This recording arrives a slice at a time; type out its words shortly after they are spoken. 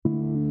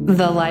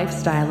The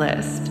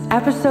Lifestylist,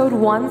 episode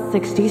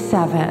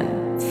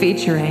 167,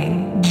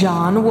 featuring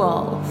John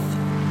Wolf.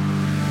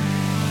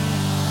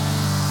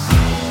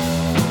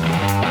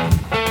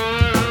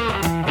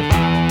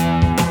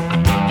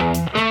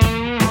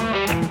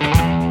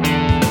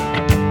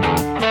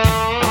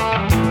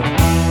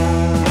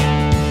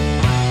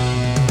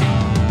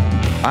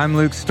 I'm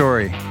Luke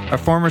Story, a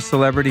former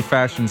celebrity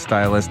fashion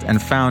stylist and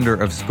founder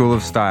of School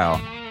of Style.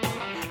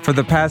 For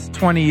the past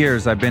 20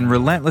 years, I've been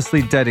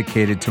relentlessly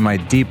dedicated to my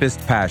deepest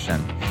passion,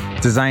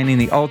 designing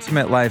the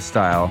ultimate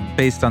lifestyle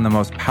based on the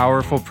most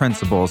powerful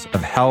principles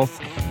of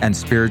health and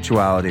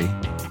spirituality.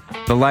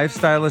 The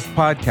Lifestylist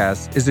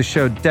Podcast is a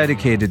show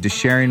dedicated to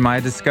sharing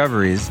my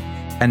discoveries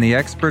and the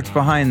experts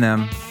behind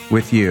them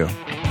with you.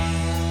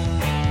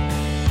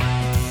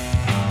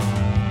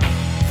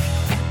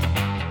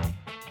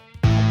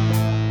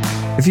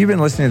 If you've been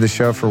listening to the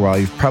show for a while,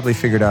 you've probably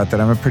figured out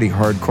that I'm a pretty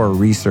hardcore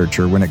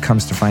researcher when it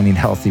comes to finding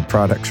healthy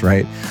products,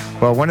 right?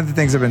 Well, one of the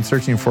things I've been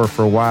searching for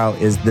a while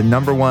is the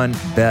number one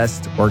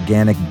best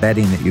organic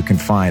bedding that you can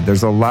find.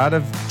 There's a lot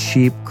of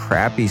cheap,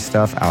 crappy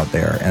stuff out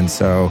there. And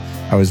so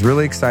I was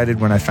really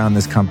excited when I found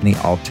this company,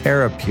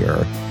 Altera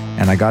Pure.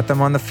 And I got them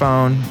on the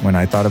phone when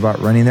I thought about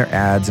running their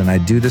ads. And I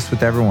do this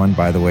with everyone,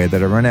 by the way,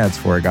 that I run ads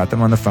for. I got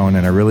them on the phone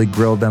and I really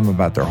grilled them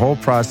about their whole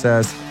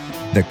process,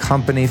 the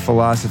company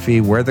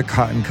philosophy, where the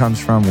cotton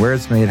comes from, where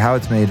it's made, how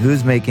it's made,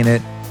 who's making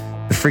it,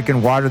 the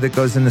freaking water that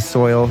goes in the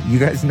soil. You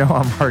guys know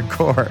I'm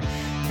hardcore.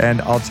 And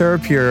Altera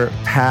Pure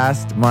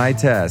passed my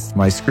test,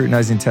 my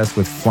scrutinizing test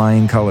with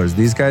flying colors.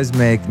 These guys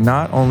make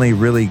not only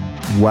really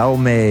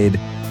well-made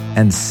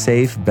and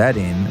safe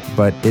bedding,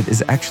 but it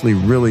is actually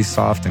really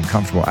soft and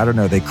comfortable. I don't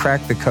know, they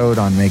cracked the code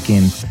on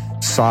making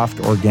soft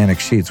organic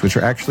sheets, which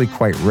are actually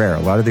quite rare. A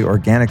lot of the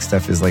organic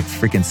stuff is like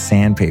freaking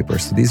sandpaper.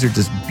 So these are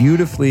just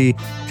beautifully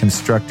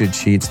constructed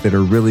sheets that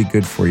are really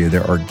good for you.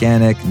 They're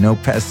organic, no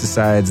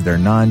pesticides, they're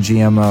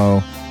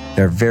non-GMO,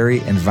 they're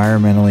very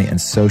environmentally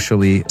and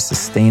socially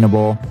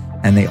sustainable.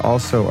 And they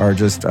also are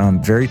just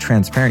very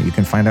transparent. You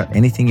can find out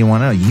anything you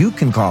want to know. You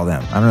can call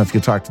them. I don't know if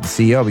you'll talk to the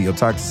CEO, but you'll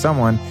talk to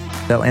someone.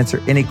 They'll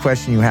answer any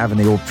question you have, and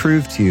they will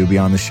prove to you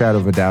beyond the shadow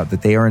of a doubt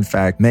that they are, in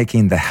fact,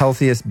 making the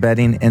healthiest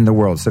bedding in the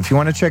world. So if you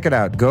want to check it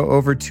out, go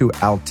over to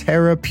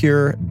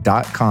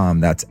alterapure.com.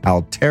 That's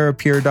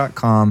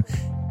alterapure.com.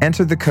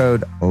 Enter the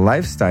code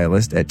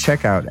LIFESTYLIST at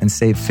checkout and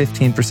save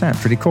 15%.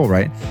 Pretty cool,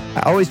 right?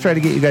 I always try to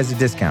get you guys a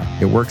discount.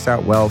 It works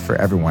out well for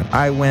everyone.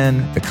 I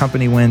win, the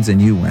company wins,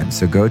 and you win.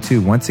 So go to,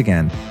 once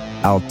again,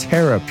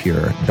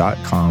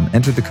 alterapure.com.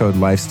 Enter the code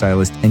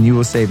LIFESTYLIST, and you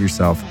will save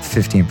yourself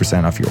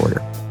 15% off your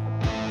order.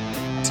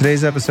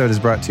 Today's episode is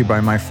brought to you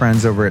by my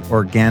friends over at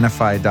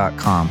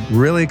Organifi.com.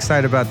 Really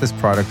excited about this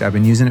product. I've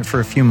been using it for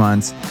a few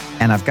months,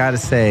 and I've got to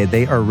say,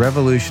 they are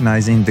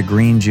revolutionizing the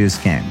green juice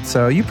game.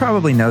 So you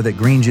probably know that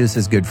green juice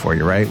is good for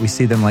you, right? We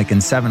see them like in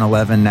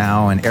 7-Eleven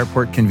now and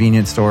airport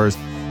convenience stores.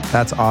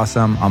 That's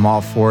awesome. I'm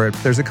all for it.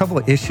 There's a couple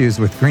of issues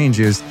with green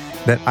juice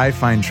that I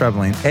find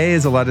troubling. A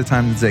is a lot of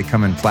times they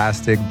come in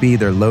plastic. B,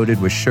 they're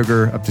loaded with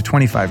sugar, up to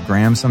 25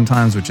 grams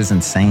sometimes, which is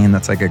insane.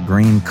 That's like a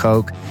green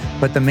Coke.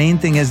 But the main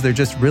thing is they're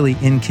just really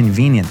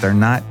inconvenient. They're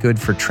not good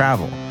for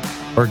travel.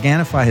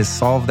 Organifi has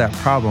solved that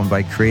problem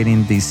by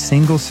creating these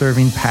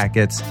single-serving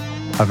packets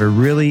of a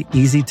really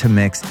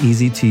easy-to-mix,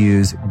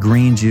 easy-to-use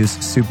green juice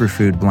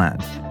superfood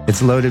blend.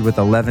 It's loaded with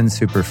 11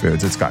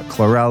 superfoods. It's got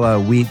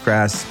chlorella,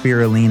 wheatgrass,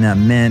 spirulina,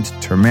 mint,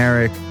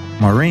 turmeric,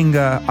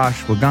 moringa,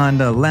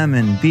 ashwagandha,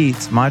 lemon,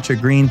 beets, matcha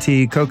green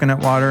tea, coconut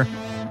water.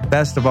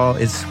 Best of all,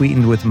 it's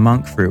sweetened with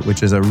monk fruit,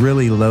 which is a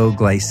really low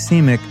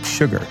glycemic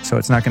sugar. So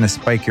it's not going to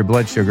spike your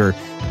blood sugar,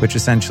 which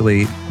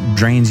essentially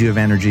drains you of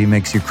energy,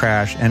 makes you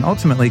crash, and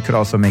ultimately could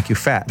also make you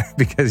fat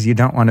because you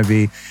don't want to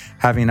be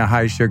having a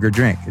high sugar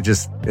drink. It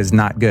just is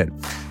not good.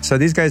 So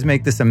these guys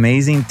make this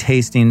amazing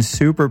tasting,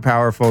 super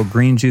powerful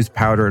green juice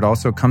powder. It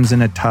also comes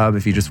in a tub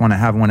if you just want to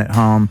have one at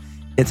home.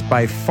 It's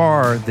by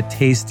far the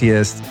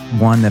tastiest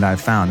one that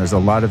I've found. There's a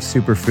lot of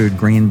superfood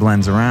green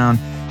blends around.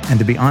 And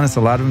to be honest,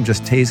 a lot of them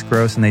just taste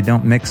gross and they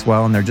don't mix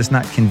well and they're just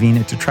not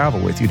convenient to travel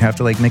with. You'd have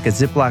to like make a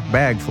Ziploc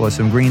bag full of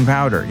some green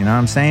powder. You know what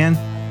I'm saying?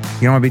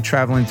 You don't want to be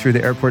traveling through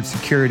the airport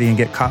security and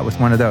get caught with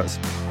one of those.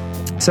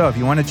 So if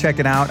you want to check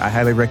it out, I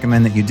highly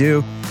recommend that you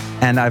do.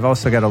 And I've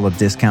also got a little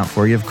discount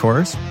for you, of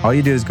course. All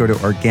you do is go to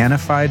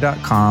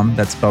Organifi.com.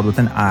 That's spelled with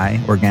an I,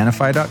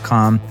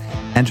 Organifi.com.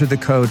 Enter the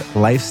code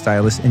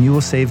LIFESTYLIST and you will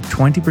save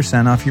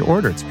 20% off your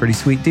order. It's a pretty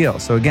sweet deal.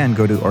 So again,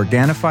 go to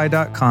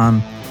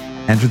Organifi.com,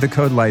 enter the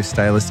code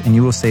LIFESTYLIST, and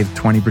you will save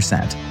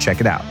 20%. Check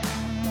it out.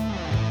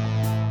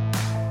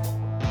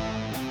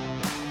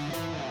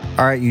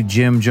 All right, you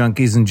gym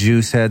junkies and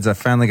juice heads, I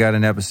finally got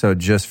an episode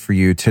just for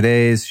you.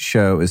 Today's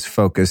show is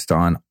focused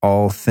on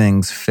all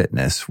things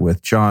fitness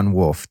with John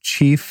Wolf,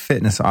 Chief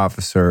Fitness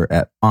Officer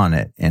at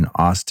Onnit in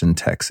Austin,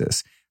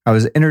 Texas. I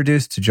was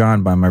introduced to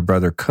John by my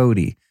brother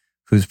Cody,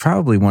 who's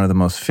probably one of the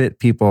most fit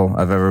people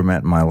I've ever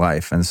met in my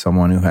life and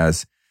someone who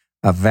has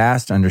a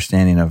vast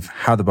understanding of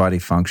how the body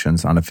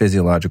functions on a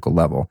physiological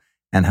level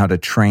and how to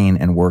train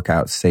and work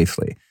out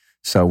safely.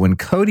 So when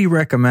Cody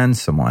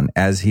recommends someone,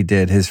 as he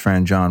did his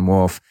friend John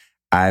Wolf,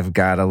 I've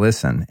got to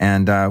listen.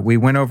 And we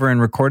went over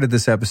and recorded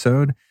this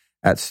episode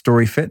at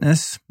Story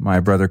Fitness,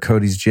 my brother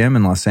Cody's gym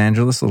in Los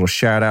Angeles. A little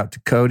shout out to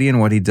Cody and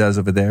what he does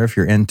over there. If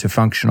you're into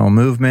functional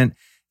movement,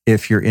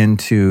 if you're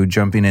into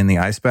jumping in the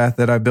ice bath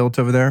that I built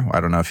over there, I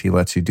don't know if he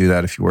lets you do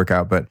that if you work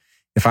out, but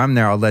if I'm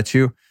there, I'll let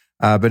you.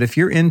 But if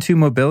you're into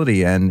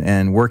mobility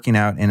and working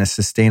out in a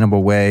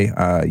sustainable way,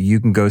 you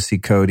can go see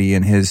Cody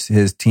and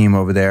his team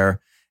over there.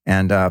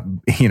 And,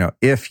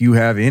 if you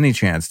have any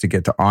chance to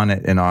get to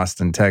Onnit in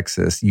Austin,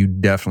 Texas, you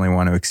definitely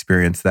want to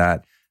experience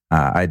that.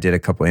 I did a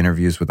couple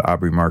interviews with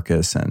Aubrey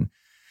Marcus and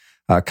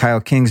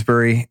Kyle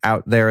Kingsbury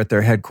out there at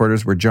their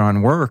headquarters where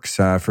John works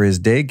for his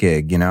day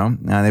gig,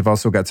 they've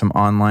also got some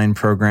online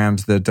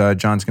programs that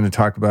John's going to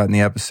talk about in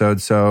the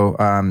episode. So,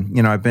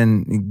 I've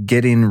been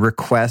getting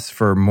requests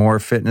for more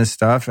fitness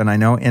stuff. And I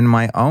know in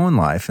my own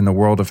life, in the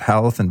world of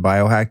health and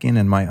biohacking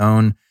and my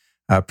own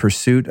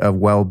pursuit of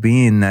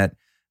well-being, that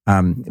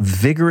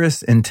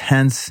vigorous,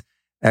 intense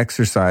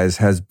exercise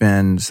has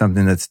been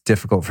something that's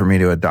difficult for me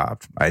to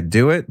adopt. I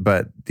do it,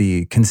 but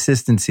the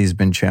consistency has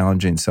been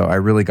challenging. So I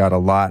really got a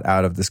lot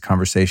out of this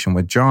conversation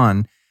with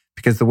John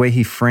because the way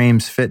he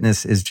frames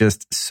fitness is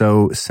just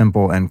so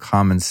simple and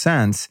common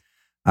sense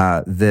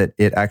that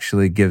it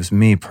actually gives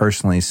me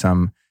personally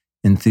some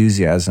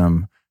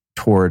enthusiasm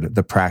toward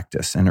the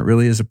practice. And it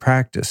really is a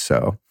practice.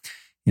 So,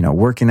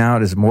 working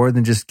out is more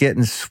than just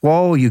getting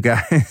swole, you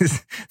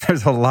guys.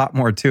 There's a lot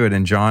more to it.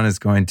 And John is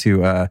going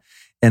to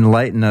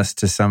enlighten us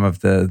to some of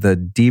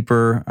the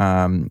deeper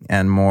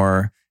and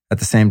more, at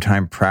the same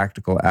time,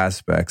 practical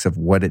aspects of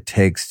what it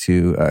takes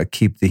to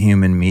keep the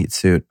human meat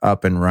suit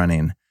up and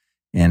running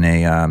in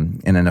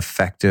an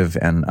effective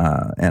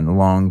and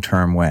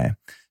long-term way.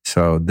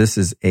 So this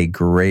is a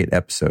great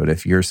episode.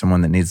 If you're someone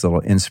that needs a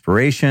little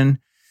inspiration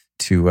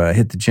to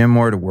hit the gym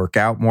more, to work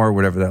out more,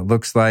 whatever that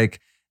looks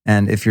like,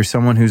 and if you're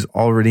someone who's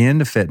already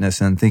into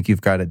fitness and think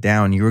you've got it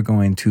down, you're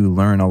going to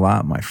learn a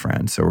lot, my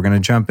friend. So we're going to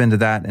jump into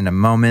that in a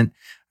moment.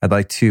 I'd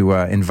like to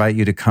invite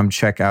you to come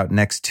check out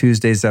next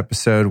Tuesday's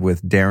episode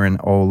with Darren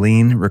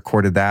Olien.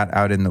 Recorded that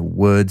out in the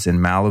woods in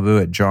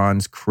Malibu at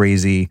John's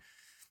crazy,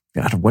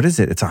 God, what is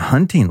it? It's a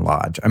hunting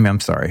lodge. At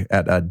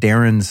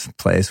Darren's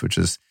place, which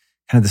is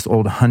kind of this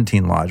old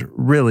hunting lodge.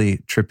 Really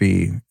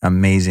trippy,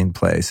 amazing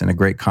place, and a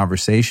great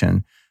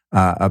conversation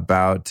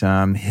about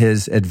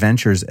his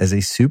adventures as a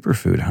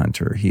superfood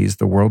hunter. He's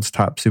the world's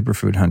top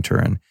superfood hunter,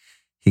 and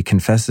he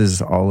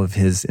confesses all of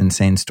his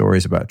insane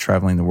stories about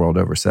traveling the world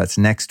over. So that's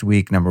next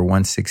week, number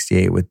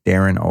 168 with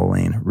Darren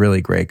Olien.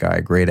 Really great guy,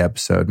 great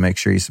episode. Make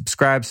sure you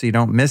subscribe so you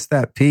don't miss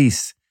that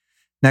piece.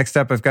 Next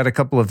up, I've got a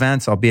couple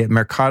events. I'll be at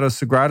Mercado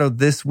Sagrado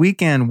this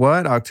weekend.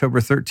 October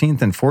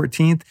 13th and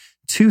 14th,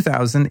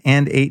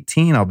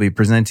 2018. I'll be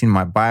presenting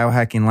my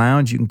biohacking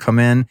lounge. You can come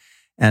in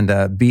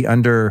and be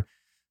under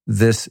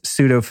this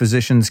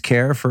pseudo-physician's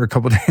care for a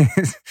couple of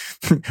days.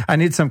 I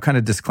need some kind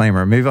of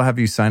disclaimer. Maybe I'll have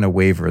you sign a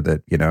waiver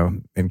that,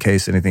 in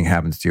case anything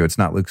happens to you, it's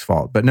not Luke's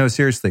fault. But no,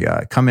 seriously,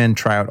 come in,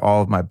 try out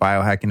all of my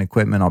biohacking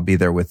equipment. I'll be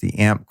there with the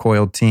AMP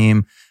coil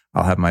team.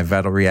 I'll have my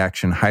Vital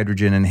Reaction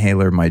hydrogen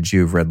inhaler, my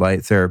Juve red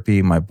light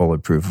therapy, my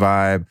Bulletproof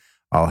Vibe.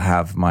 I'll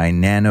have my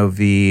Nano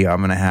V. I'm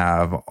going to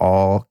have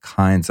all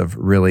kinds of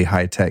really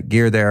high-tech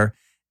gear there.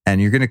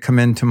 And you're going to come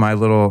into my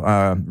little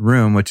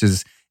room, which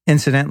is,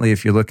 incidentally,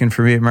 if you're looking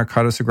for me at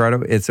Mercado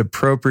Sagrado, it's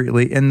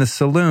appropriately in the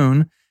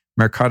saloon.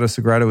 Mercado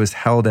Sagrado is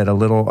held at a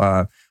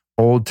little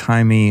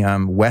old-timey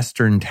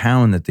Western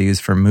town that they use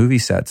for movie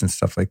sets and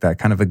stuff like that,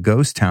 kind of a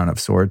ghost town of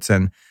sorts.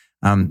 And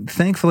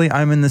thankfully,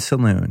 I'm in the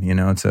saloon.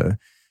 It's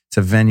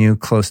a venue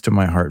close to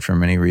my heart for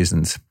many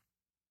reasons.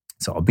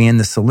 So I'll be in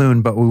the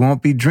saloon, but we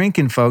won't be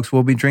drinking, folks.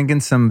 We'll be drinking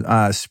some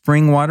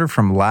spring water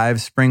from Live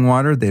Spring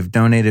Water. They've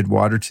donated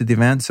water to the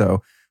event, so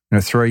I'm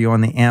going to throw you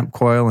on the AMP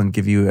coil and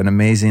give you an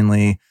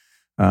amazingly,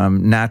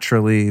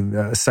 naturally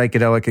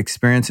psychedelic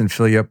experience and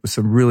fill you up with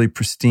some really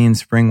pristine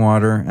spring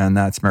water. And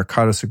that's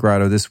Mercado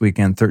Sagrado this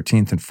weekend,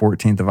 13th and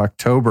 14th of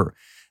October.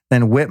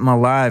 Then Whitma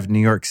Live, New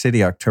York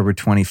City, October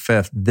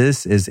 25th.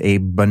 This is a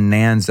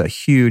bonanza,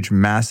 huge,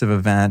 massive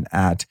event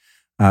at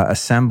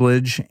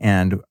Assemblage.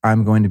 And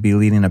I'm going to be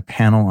leading a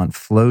panel on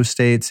flow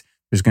states.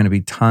 There's going to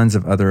be tons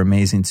of other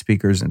amazing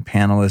speakers and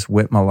panelists.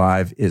 Whitma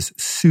Live is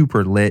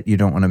super lit. You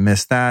don't want to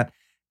miss that.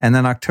 And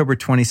then October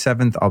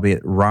 27th, I'll be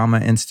at Rama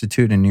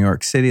Institute in New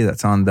York City.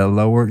 That's on the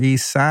Lower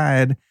East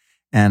Side.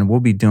 And we'll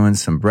be doing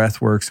some breath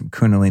work, some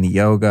Kundalini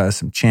yoga,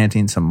 some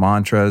chanting, some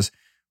mantras.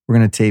 We're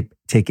going to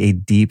take a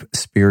deep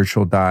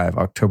spiritual dive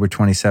October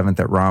 27th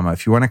at Rama.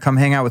 If you want to come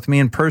hang out with me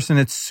in person,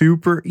 it's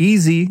super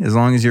easy as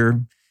long as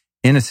you're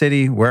in a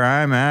city where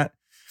I'm at.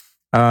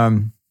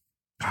 Oh,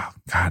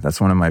 God,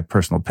 that's one of my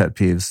personal pet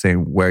peeves,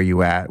 saying where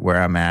you at,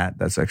 where I'm at.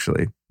 That's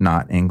actually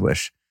not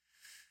English.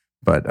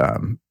 But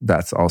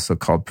that's also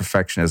called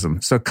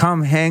perfectionism. So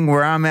come hang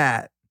where I'm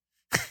at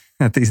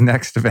these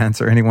next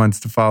events, or anyone's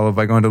to follow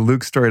by going to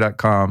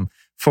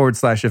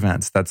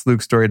lukestory.com/events. That's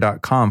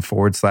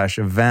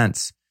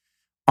lukestory.com/events.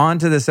 On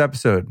to this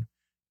episode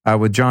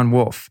with John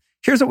Wolf.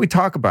 Here's what we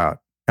talk about.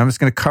 I'm just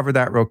going to cover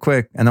that real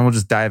quick, and then we'll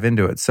just dive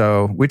into it.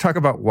 So we talk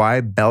about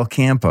why Bel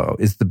Campo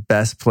is the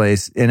best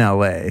place in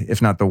LA,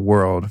 if not the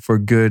world, for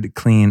good,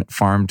 clean,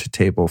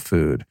 farm-to-table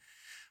food.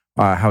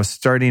 How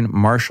starting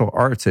martial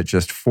arts at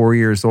just 4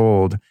 years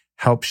old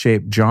helped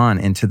shape John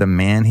into the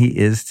man he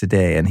is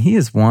today. And he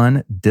is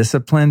one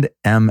disciplined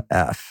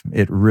MF.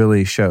 It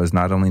really shows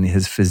not only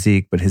his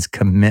physique, but his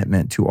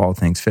commitment to all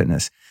things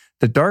fitness.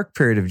 The dark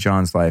period of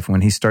John's life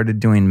when he started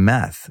doing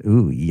meth.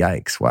 Ooh,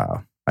 yikes.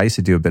 Wow. I used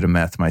to do a bit of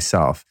meth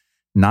myself.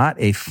 Not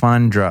a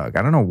fun drug.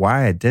 I don't know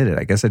why I did it.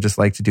 I guess I just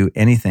like to do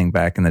anything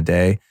back in the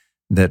day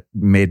that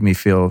made me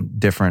feel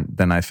different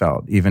than I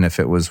felt, even if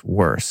it was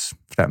worse,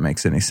 if that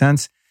makes any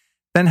sense.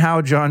 Then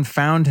how John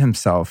found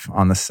himself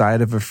on the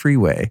side of a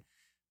freeway,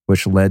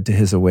 which led to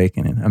his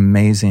awakening.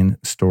 Amazing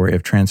story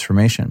of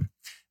transformation.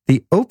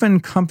 The open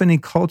company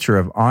culture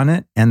of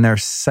Onnit and their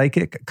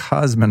psychic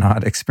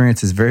cosmonaut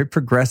experience is very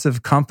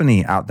progressive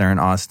company out there in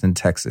Austin,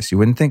 Texas. You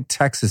wouldn't think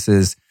Texas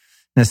is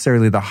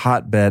necessarily the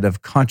hotbed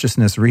of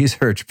consciousness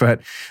research, but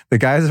the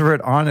guys over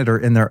at Onnit are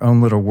in their own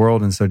little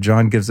world. And so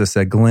John gives us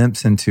a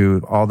glimpse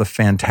into all the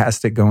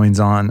fantastic goings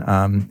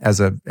on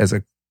as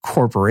a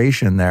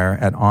corporation there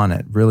at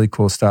Onnit. Really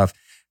cool stuff.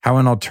 How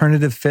an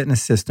alternative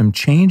fitness system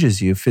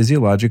changes you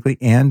physiologically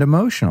and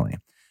emotionally.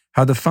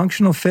 How the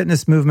functional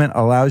fitness movement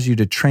allows you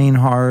to train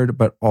hard,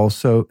 but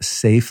also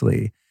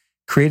safely.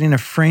 Creating a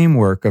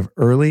framework of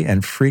early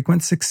and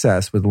frequent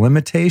success with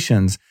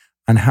limitations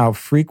on how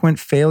frequent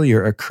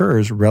failure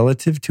occurs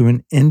relative to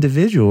an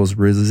individual's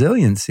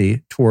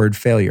resiliency toward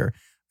failure.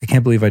 I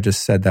can't believe I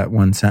just said that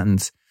one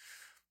sentence.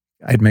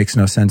 It makes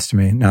no sense to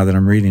me now that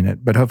I'm reading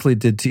it, but hopefully it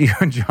did to you,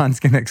 and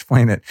John's going to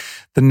explain it.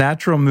 The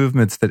natural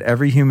movements that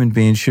every human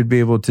being should be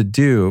able to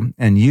do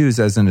and use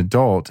as an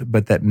adult,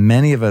 but that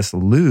many of us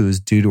lose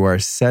due to our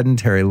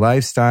sedentary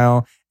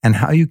lifestyle, and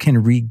how you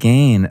can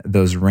regain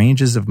those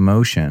ranges of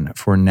motion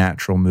for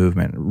natural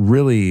movement.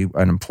 Really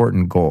an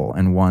important goal,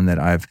 and one that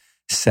I've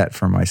set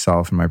for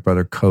myself, and my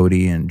brother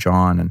Cody and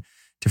John and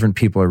different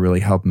people are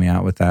really helping me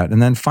out with that.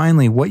 And then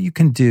finally, what you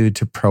can do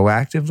to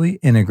proactively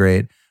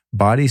integrate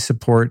body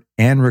support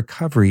and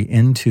recovery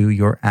into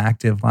your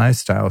active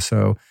lifestyle.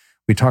 So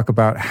we talk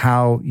about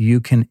how you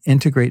can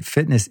integrate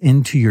fitness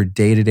into your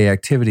day-to-day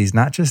activities,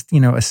 not just,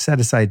 a set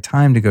aside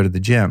time to go to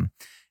the gym.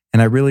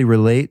 And I really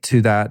relate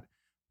to that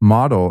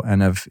model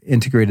and have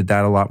integrated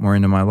that a lot more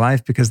into my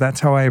life, because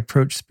that's how I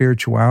approach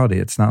spirituality.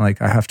 It's not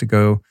like I have to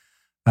go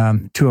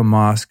to a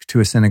mosque, to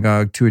a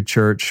synagogue, to a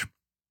church,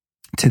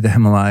 to the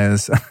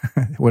Himalayas.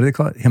 What do they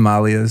call it?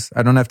 Himalayas.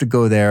 I don't have to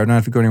go there. I don't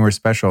have to go anywhere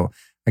special.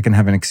 I can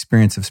have an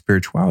experience of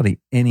spirituality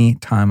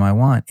anytime I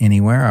want,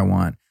 anywhere I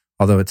want,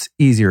 although it's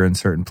easier in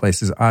certain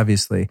places,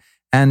 obviously.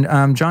 And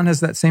John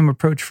has that same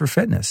approach for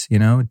fitness,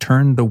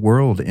 turn the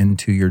world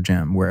into your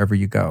gym wherever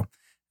you go.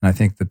 And I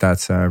think that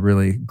that's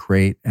really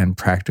great and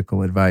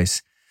practical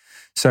advice.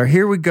 So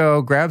here we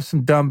go. Grab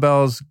some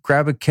dumbbells,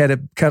 grab a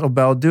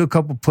kettlebell, do a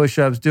couple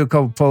push-ups, do a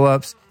couple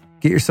pull-ups,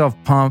 get yourself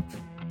pumped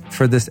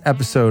for this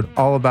episode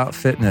all about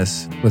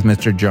fitness with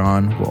Mr.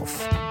 John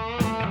Wolf.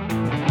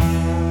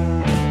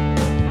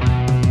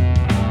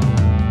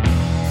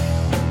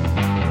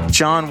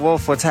 John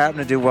Wolf, what's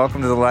happening, dude?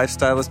 Welcome to the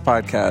Lifestylist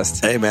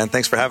Podcast. Hey, man.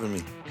 Thanks for having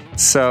me.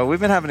 So we've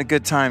been having a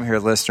good time here,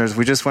 listeners.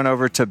 We just went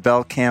over to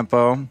Bel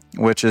Campo,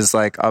 which is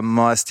like a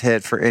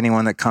must-hit for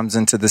anyone that comes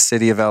into the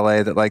city of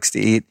LA that likes to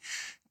eat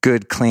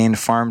good, clean,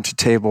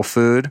 farm-to-table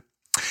food.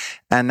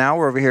 And now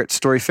we're over here at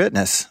Story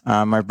Fitness,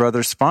 my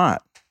brother's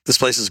spot. This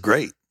place is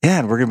great. Yeah,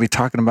 and we're going to be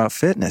talking about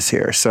fitness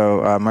here.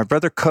 So my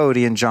brother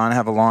Cody and John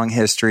have a long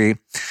history.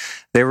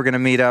 They were going to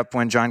meet up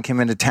when John came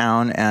into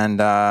town,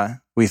 and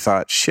we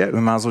thought, shit, we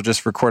might as well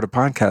just record a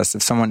podcast.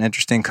 If someone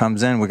interesting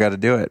comes in, we got to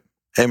do it.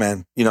 Hey,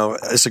 man,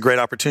 it's a great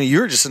opportunity.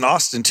 You were just in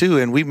Austin, too,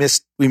 and we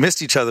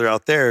missed each other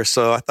out there.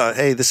 So I thought,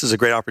 hey, this is a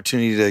great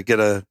opportunity to get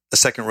a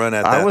second run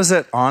at that. I was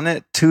on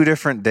it 2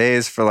 different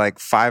days for like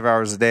 5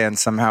 hours a day, and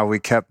somehow we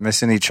kept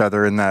missing each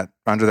other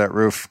under that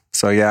roof.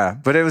 So yeah,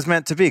 but it was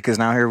meant to be, because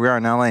now here we are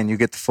in LA, and you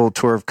get the full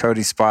tour of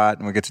Cody's spot,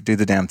 and we get to do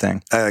the damn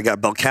thing. I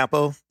got Bel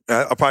Campo.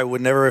 I probably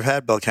would never have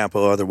had Bel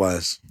Campo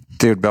otherwise.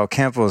 Dude, Bel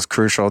Campo is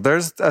crucial.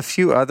 There's a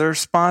few other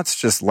spots,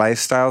 just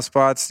lifestyle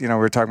spots.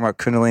 We're talking about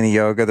Kundalini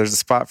yoga. There's a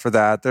spot for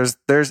that.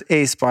 There's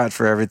a spot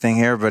for everything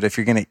here. But if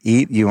you're going to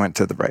eat, you went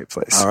to the right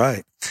place. All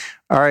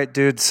right,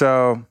 dude.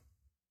 So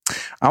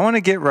I want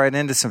to get right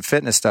into some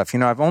fitness stuff.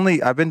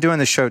 I've been doing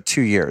the show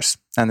 2 years,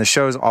 and the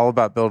show is all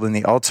about building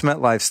the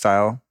ultimate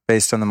lifestyle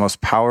based on the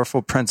most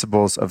powerful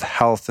principles of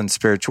health and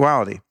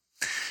spirituality.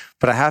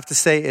 But I have to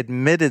say,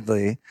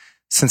 admittedly,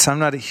 since I'm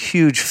not a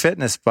huge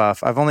fitness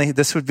buff,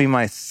 this would be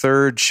my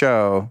 3rd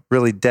show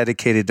really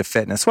dedicated to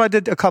fitness. Well, I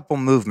did a couple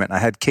movement. I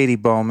had Katie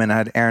Bowman, I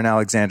had Aaron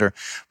Alexander.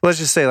 But let's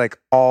just say like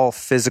all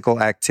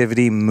physical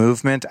activity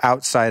movement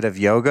outside of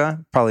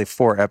yoga, probably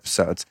 4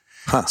 episodes.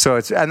 Huh. So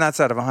and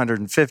that's out of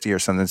 150 or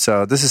something.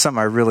 So this is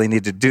something I really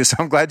need to do. So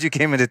I'm glad you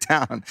came into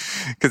town,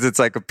 because it's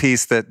like a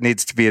piece that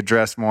needs to be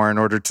addressed more in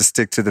order to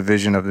stick to the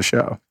vision of the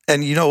show.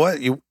 And you know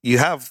what? You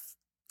have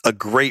a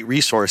great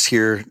resource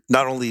here,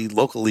 not only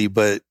locally,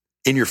 but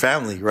in your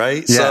family,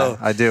 right? Yeah, so,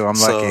 I do. I'm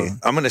lucky.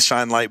 I'm going to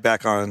shine light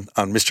back on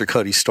Mr.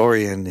 Cody's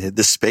story and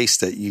this space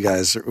that you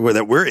guys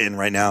that we're in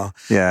right now.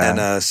 Yeah.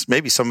 And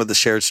maybe some of the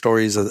shared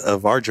stories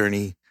of our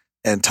journey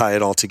and tie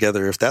it all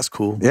together if that's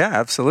cool. Yeah,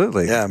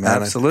 absolutely. Yeah,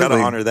 man. Absolutely. I got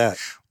to honor that.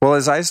 Well,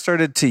 as I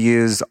started to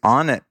use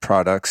Onnit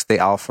products, the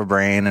Alpha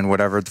Brain and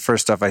whatever, the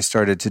first stuff I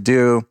started to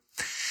do,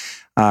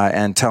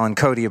 and telling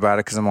Cody about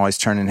it because I'm always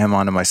turning him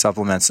on to my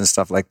supplements and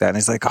stuff like that. And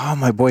he's like, oh,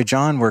 my boy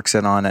John works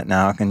at Onnit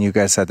now. And you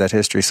guys had that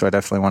history, so I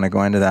definitely want to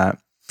go into that.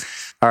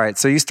 All right,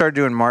 so you started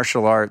doing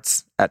martial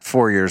arts at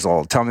 4 years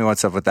old. Tell me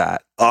what's up with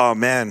that. Oh,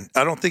 man.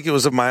 I don't think it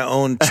was of my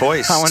own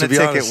choice. I want to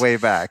take it way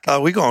back.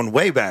 We going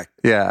way back.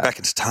 Yeah. Back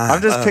into time.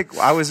 I'm just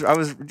I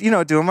was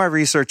doing my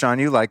research on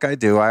you like I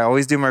do. I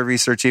always do my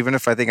research, even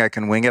if I think I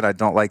can wing it. I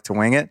don't like to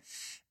wing it.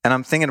 And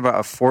I'm thinking about a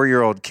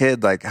 4-year-old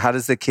kid. Like, how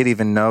does the kid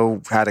even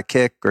know how to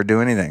kick or do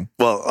anything?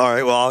 Well, all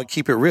right. Well, I'll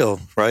keep it real,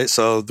 right?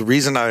 So the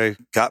reason I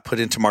got put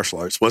into martial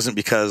arts wasn't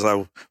because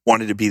I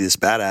wanted to be this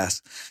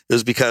badass. It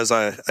was because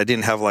I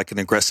didn't have like an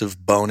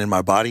aggressive bone in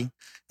my body,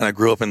 and I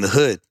grew up in the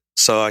hood.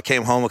 So I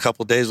came home a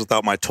couple of days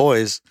without my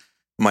toys.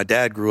 My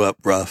dad grew up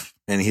rough,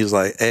 and he was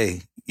like,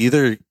 "Hey,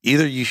 either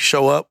you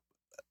show up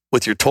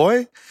with your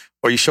toy,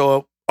 or you show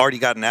up already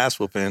got an ass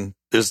whooping."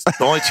 There's the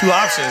only two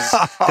options,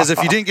 because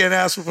if you didn't get an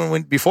ass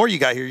whooping before you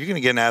got here, you're going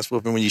to get an ass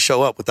whooping when you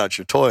show up without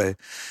your toy.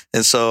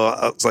 And so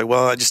I was like,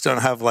 well, I just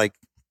don't have like,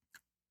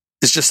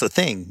 it's just a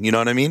thing, you know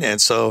what I mean? And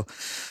so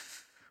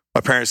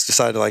my parents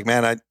decided like,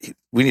 man,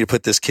 we need to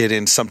put this kid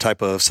in some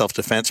type of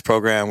self-defense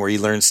program where he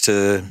learns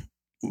to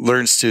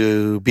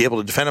be able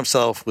to defend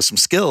himself with some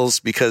skills,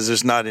 because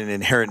there's not an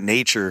inherent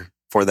nature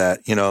for that,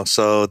 you know?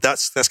 So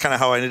that's kind of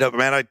how I ended up.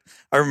 Man,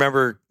 I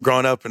remember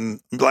growing up and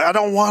like, I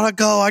don't want to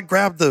go. I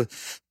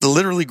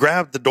literally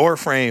grabbed the door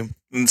frame,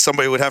 and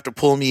somebody would have to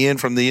pull me in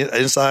from the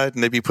inside,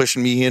 and they'd be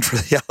pushing me in from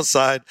the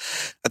outside.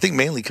 I think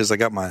mainly because I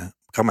got my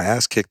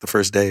ass kicked the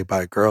first day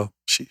by a girl.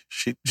 She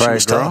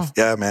was tough.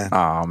 Yeah, man.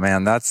 Oh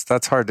man,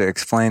 that's hard to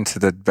explain to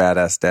the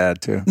badass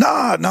dad too.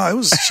 No, it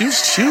was she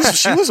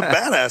was a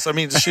badass. I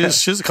mean, she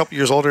was a couple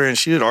years older, and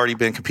she had already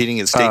been competing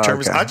in state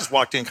tournaments. Okay. I just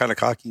walked in kind of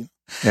cocky.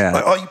 Yeah.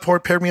 Like, oh, you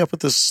paired me up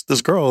with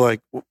this girl. Like,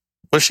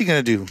 what's she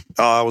gonna do?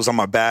 Oh, I was on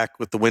my back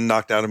with the wind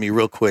knocked out of me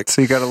real quick.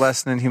 So you got a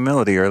lesson in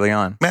humility early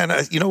on. Man,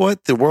 you know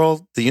what?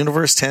 The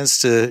universe tends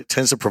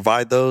to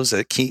provide those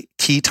at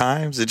key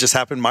times. It just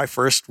happened. My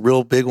first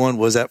real big one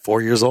was at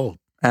 4 years old.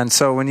 And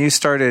so when you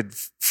started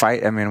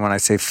when I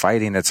say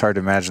fighting, it's hard to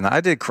imagine that.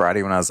 I did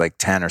karate when I was like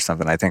 10 or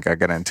something. I think I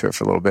got into it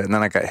for a little bit, and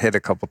then I got hit a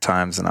couple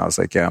times, and I was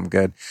like, yeah, I'm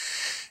good.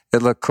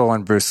 It looked cool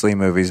in Bruce Lee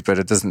movies, but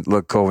it doesn't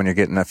look cool when you're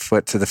getting a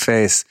foot to the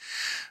face.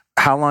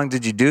 How long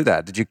did you do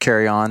that? Did you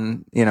carry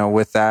on,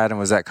 with that? And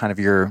was that kind of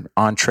your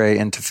entree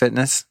into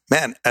fitness?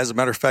 Man, as a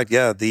matter of fact,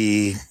 yeah,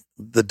 the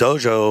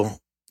dojo.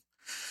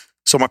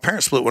 So my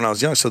parents split when I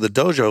was young. So the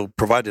dojo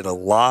provided a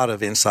lot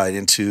of insight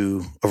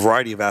into a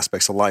variety of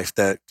aspects of life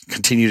that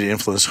continue to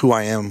influence who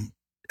I am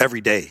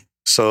every day.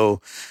 So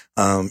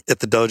at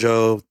the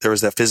dojo, there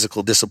was that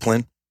physical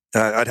discipline.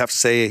 I'd have to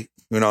say,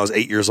 when I was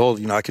 8 years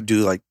old, I could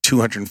do like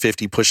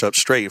 250 push-ups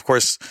straight. Of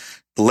course,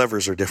 the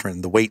levers are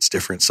different, the weight's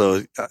different.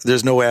 So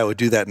there's no way I would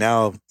do that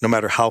now, no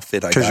matter how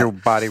fit I got. Because your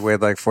body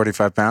weighed like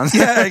 45 pounds?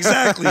 Yeah,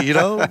 exactly.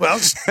 I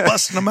was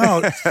busting them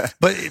out.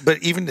 But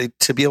even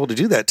to be able to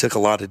do that took a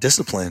lot of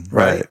discipline,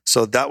 right?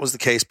 So that was the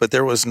case. But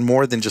there was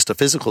more than just a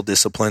physical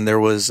discipline. There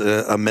was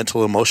a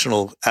mental,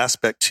 emotional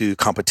aspect to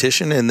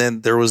competition. And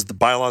then there was the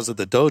bylaws of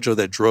the dojo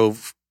that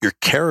drove your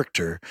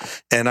character.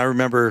 And I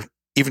remember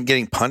even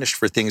getting punished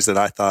for things that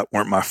I thought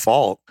weren't my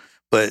fault,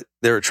 but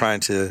they were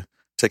trying to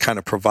kind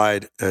of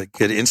provide a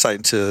good insight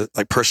into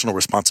like personal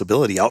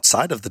responsibility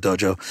outside of the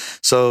dojo.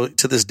 So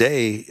to this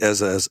day,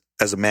 as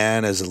a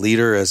man, as a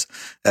leader, as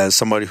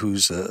somebody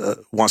who's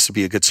wants to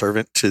be a good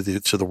servant to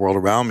the world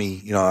around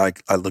me,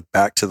 I look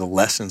back to the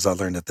lessons I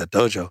learned at that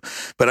dojo.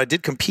 But I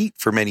did compete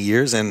for many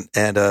years and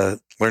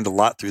learned a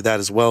lot through that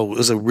as well. It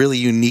was a really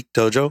unique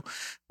dojo.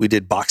 We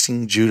did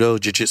boxing, judo,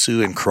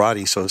 jiu-jitsu, and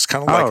karate. So it's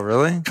kind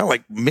of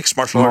like mixed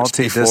martial arts.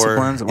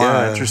 Multi-disciplines?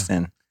 Wow,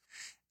 interesting.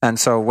 And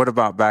so what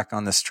about back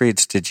on the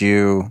streets? When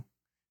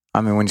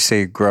you say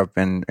you grew up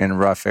in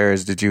rough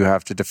areas, did you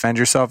have to defend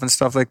yourself and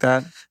stuff like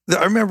that?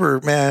 I remember,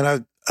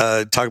 man,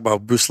 I talk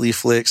about Bruce Lee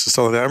flicks and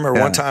stuff like that. I remember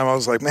one time I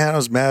was like, man, I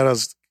was mad. I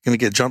was going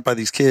to get jumped by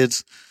these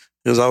kids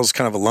because I was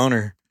kind of a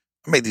loner.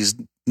 I made these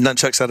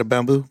nunchucks out of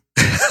bamboo.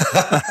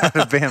 Out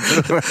of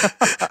bamboo.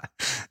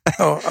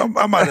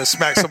 I might have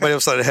smacked somebody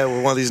upside the head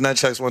with one of these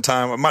nunchucks one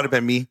time. It might have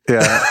been me.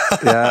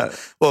 Yeah.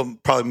 Well,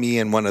 probably me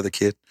and one other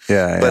kid.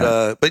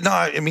 Yeah. But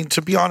no,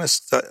 to be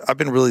honest, I've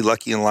been really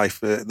lucky in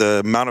life.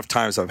 The amount of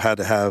times I've had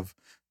to have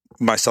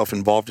myself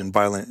involved in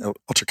violent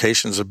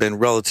altercations have been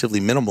relatively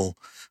minimal.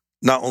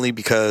 Not only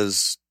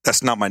because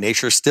that's not my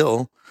nature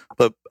still,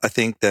 but I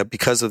think that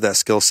because of that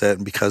skill set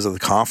and because of the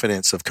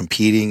confidence of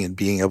competing and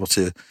being able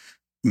to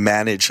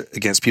manage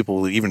against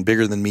people even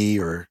bigger than me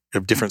or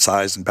of different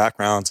size and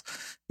backgrounds,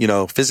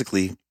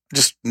 physically,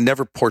 just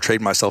never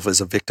portrayed myself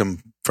as a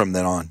victim from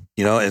then on,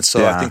 And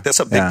so I think that's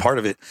a big part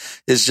of it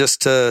is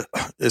just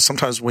is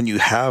sometimes when you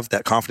have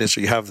that confidence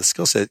or you have the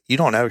skill set, you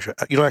don't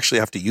actually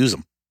have to use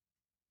them,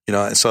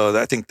 And so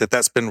I think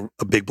that's been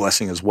a big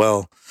blessing as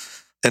well.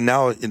 And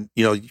now,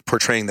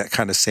 portraying that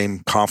kind of same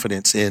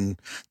confidence in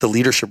the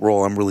leadership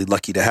role I'm really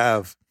lucky to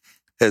have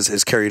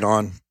has carried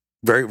on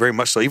very, very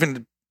much so.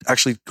 Even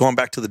actually going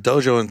back to the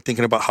dojo and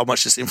thinking about how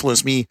much this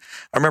influenced me.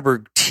 I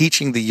remember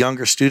teaching the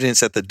younger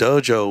students at the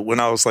dojo when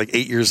I was like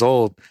 8 years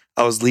old.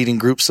 I was leading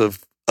groups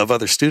of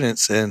other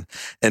students. And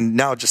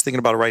now just thinking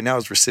about it right now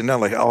as we're sitting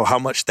down, like, how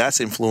much that's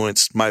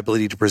influenced my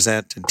ability to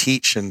present and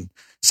teach in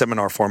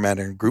seminar format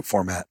and group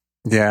format.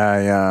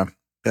 Yeah.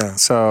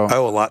 So I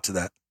owe a lot to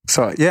that.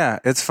 So yeah,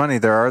 it's funny.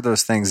 There are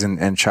those things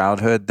in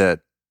childhood that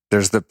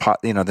there's the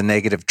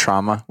negative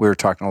trauma. We were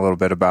talking a little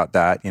bit about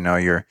that,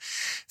 your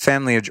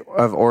family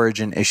of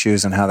origin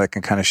issues and how that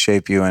can kind of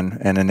shape you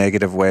in a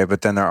negative way.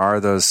 But then there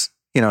are those,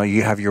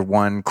 you have your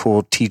one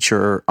cool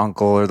teacher or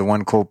uncle or the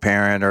one cool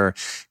parent or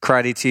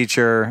karate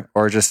teacher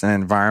or just an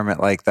environment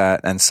like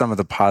that. And some of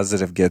the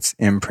positive gets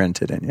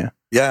imprinted in you.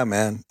 Yeah,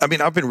 man. I mean,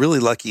 I've been really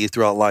lucky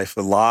throughout life.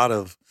 A lot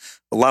of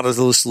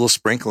those little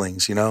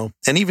sprinklings,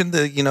 and even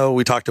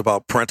we talked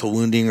about parental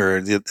wounding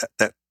or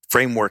that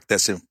framework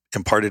that's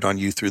imparted on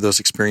you through those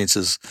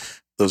experiences,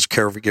 those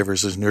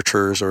caregivers, those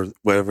nurturers, or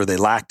whatever they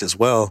lacked as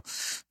well.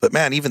 But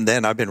man, even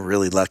then, I've been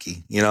really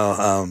lucky.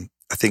 I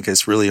think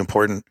it's really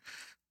important.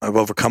 I've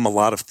overcome a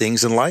lot of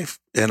things in life,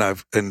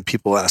 and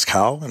people ask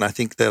how, and I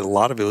think that a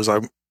lot of it was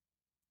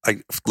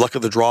luck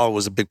of the draw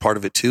was a big part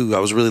of it too. I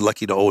was really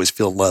lucky to always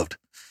feel loved,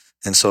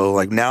 and so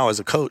like now as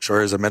a coach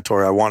or as a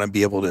mentor, I want to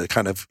be able to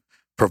kind of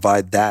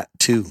provide that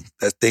too.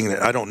 That thing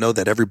that I don't know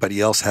that everybody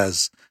else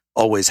has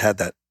always had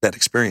that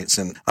experience,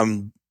 and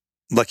I'm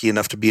lucky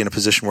enough to be in a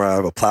position where I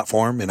have a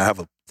platform, and I have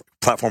a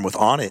platform with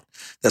Onnit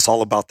that's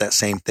all about that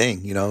same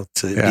thing, to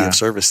be of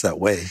service that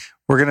way.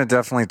 We're going to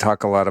definitely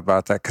talk a lot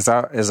about that because,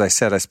 as I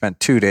said, I spent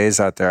 2 days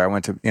out there. I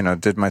went to,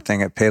 did my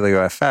thing at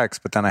Paleo FX,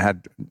 but then I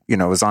had,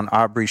 was on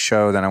Aubrey's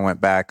show. Then I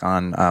went back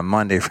on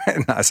Monday.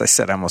 As I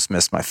said, I almost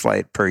missed my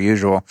flight per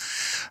usual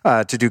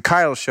to do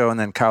Kyle's show. And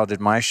then Kyle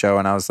did my show.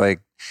 And I was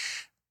like,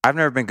 I've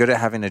never been good at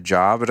having a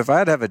job, but if I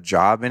had to have a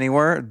job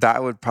anywhere,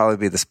 that would probably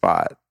be the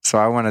spot. So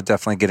I want to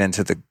definitely get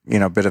into the,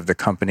 bit of the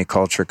company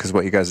culture because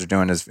what you guys are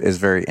doing is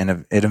very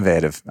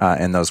innovative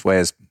in those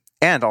ways.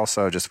 And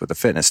also just with the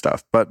fitness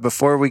stuff. But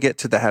before we get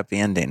to the happy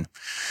ending,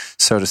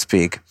 so to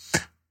speak,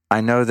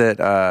 I know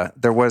that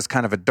there was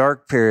kind of a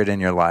dark period in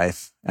your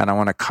life, and I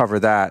want to cover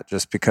that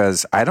just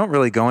because I don't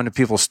really go into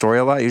people's story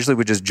a lot. Usually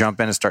we just jump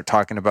in and start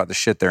talking about the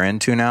shit they're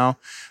into now.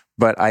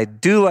 But I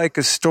do like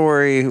a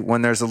story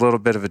when there's a little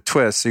bit of a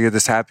twist. So you're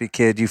this happy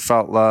kid, you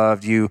felt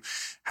loved, you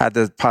had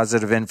the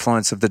positive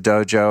influence of the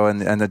dojo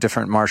and the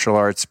different martial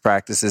arts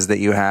practices that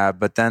you have.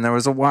 But then there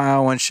was a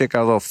while when shit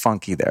got a little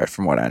funky there,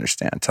 from what I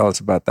understand. Tell us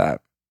about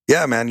that.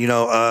 Yeah, man.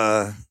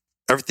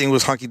 Everything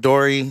was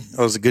hunky-dory.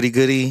 I was a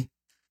goody-goody.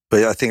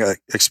 But I think I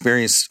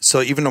experienced,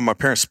 so even though my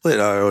parents split,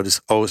 I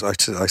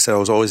said I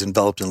was always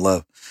enveloped in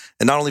love.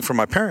 And not only from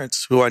my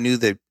parents, who I knew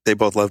they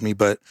both loved me,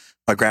 but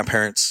my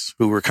grandparents,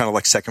 who were kind of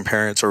like second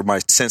parents, or my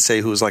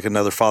sensei, who was like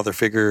another father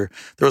figure.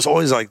 There was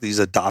always like these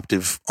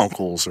adoptive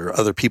uncles or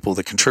other people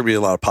that contributed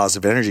a lot of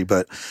positive energy.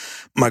 But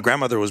my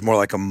grandmother was more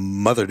like a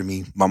mother to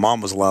me. My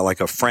mom was a lot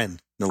like a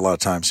friend a lot of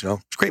times, She's a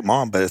great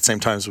mom, but at the same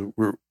time,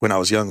 when I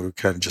was young, we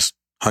kind of just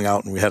hung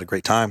out and we had a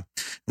great time.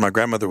 And my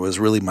grandmother was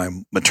really my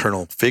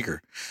maternal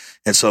figure.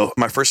 And so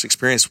my first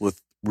experience with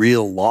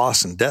real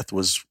loss and death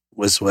was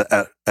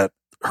at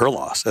her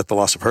loss, at the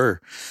loss of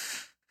her.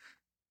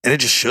 And it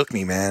just shook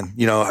me, man.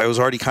 I was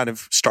already kind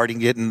of starting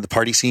to get into the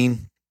party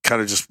scene, kind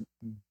of just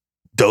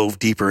dove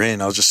deeper in.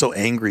 I was just so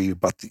angry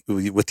about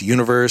with the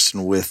universe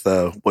and with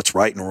what's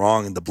right and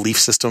wrong and the belief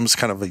systems,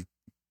 kind of a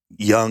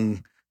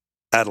young,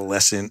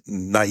 adolescent,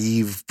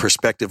 naive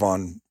perspective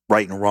on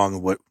right and wrong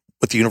and what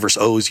the universe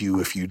owes you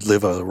if you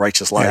live a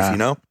righteous life,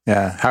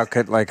 Yeah. How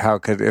could,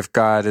 if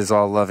God is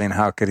all loving,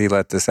 how could he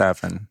let this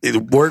happen?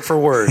 Word for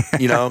word,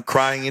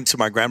 crying into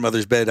my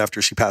grandmother's bed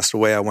after she passed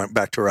away. I went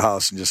back to her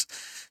house and just,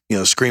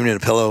 screaming in a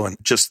pillow and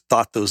just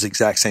thought those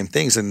exact same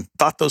things and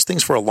thought those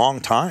things for a long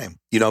time,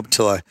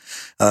 until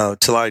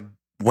I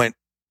went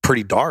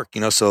pretty dark,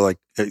 so like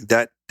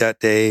that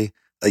day,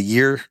 a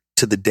year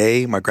to the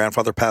day, my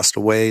grandfather passed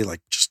away,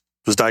 like just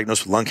was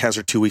diagnosed with lung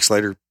cancer. 2 weeks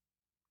later,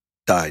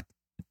 died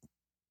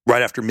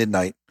right after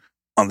midnight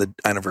on the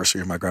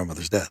anniversary of my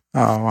grandmother's death.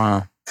 Oh,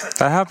 wow.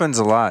 That happens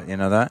a lot,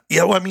 that?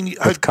 Yeah, well, I mean,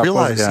 I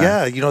realized,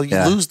 you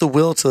lose the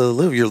will to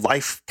live. Your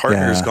life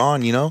partner is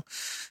gone,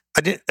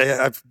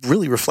 I've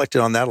really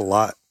reflected on that a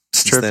lot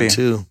since then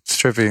too.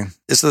 It's trippy.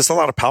 There's a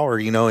lot of power,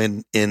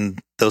 in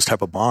those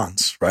type of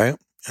bonds, right?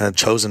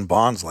 Chosen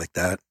bonds like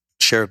that,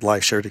 shared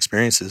life, shared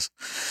experiences.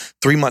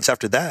 3 months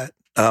after that,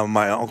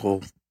 my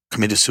uncle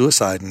committed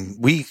suicide, and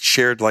we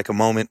shared like a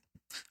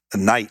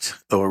night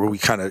where we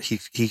kind of,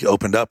 he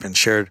opened up and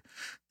shared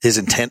his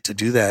intent to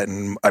do that.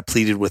 And I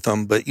pleaded with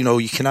him, but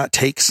you cannot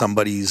take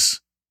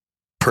somebody's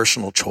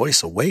personal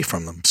choice away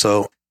from them.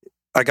 So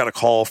I got a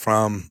call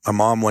from my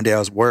mom one day. I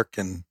was at work,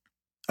 and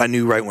I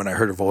knew right when I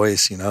heard her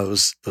voice, it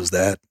was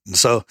that. And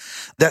so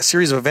that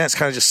series of events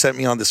kind of just set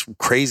me on this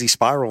crazy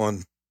spiral.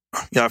 And,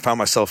 I found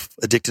myself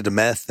addicted to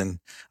meth, and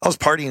I was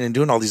partying and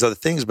doing all these other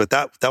things, but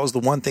that was the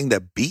one thing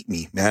that beat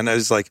me, man. I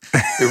was like,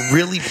 it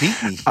really beat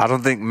me. I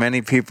don't think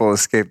many people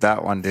escape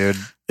that one, dude.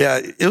 Yeah,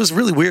 it was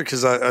really weird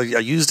because I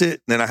used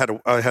it, and then I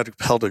had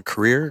held a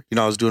career.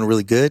 I was doing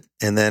really good,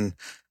 and then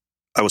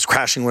I was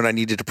crashing when I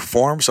needed to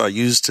perform, so I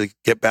used to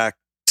get back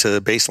to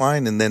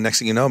baseline, and then next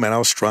thing you know, man, I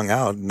was strung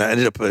out, and I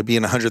ended up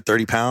being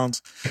 130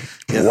 pounds.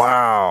 Yeah.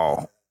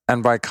 Wow.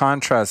 And by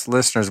contrast,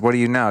 listeners, what are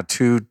you now?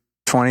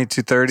 220,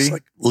 230? It's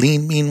like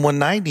lean, mean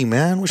 190,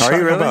 man. What are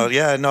you really? About?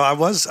 Yeah, no, I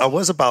was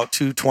about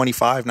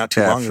 225 not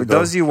too long ago. For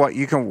those of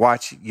you can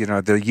watch, the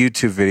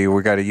YouTube video.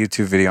 We got a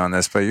YouTube video on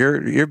this, but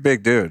you're a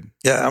big dude.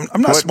 Yeah,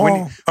 I'm not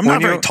small. I'm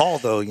not very tall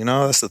though.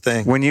 That's the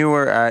thing. When you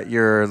were at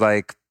your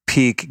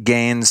peak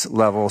gains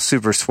level,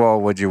 super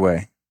swole, what'd you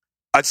weigh?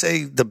 I'd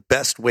say the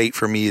best weight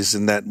for me is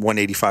in that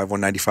 185,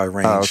 195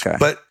 range. Oh, okay.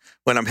 But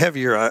when I'm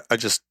heavier, I'm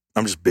just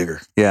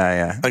bigger.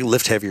 Yeah. I can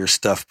lift heavier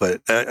stuff,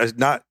 but it's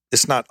not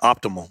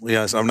optimal.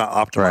 I'm not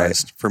optimized.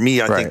 Right. For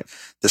me, I think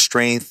the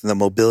strength and the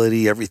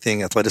mobility,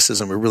 everything,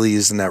 athleticism, it really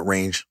is in that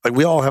range. Like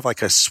we all have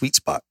a sweet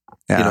spot.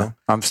 Yeah.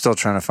 I'm still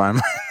trying to find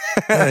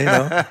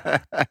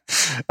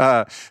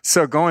my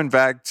so going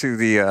back to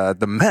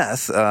the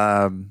meth,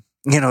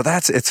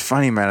 it's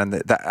funny,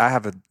 man.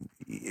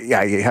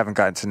 You haven't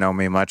gotten to know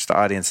me much. The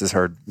audience has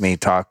heard me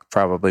talk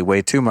probably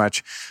way too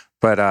much,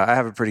 but I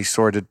have a pretty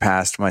sordid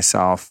past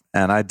myself,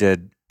 and I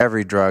did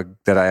every drug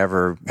that I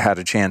ever had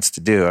a chance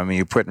to do. I mean,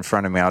 you put it in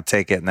front of me, I'll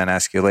take it and then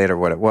ask you later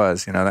what it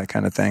was, that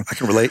kind of thing. I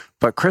can relate.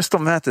 But crystal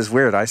meth is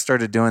weird. I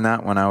started doing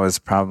that when I was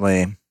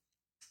probably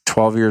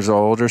 12 years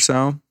old or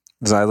so,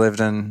 because I lived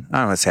in, I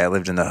don't want to say I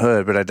lived in the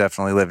hood, but I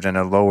definitely lived in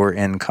a lower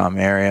income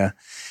area.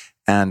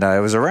 And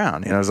it was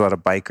around, there was a lot of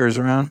bikers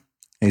around.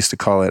 I used to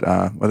call it,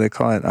 what do they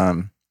call it?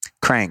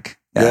 Crank.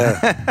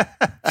 Yeah.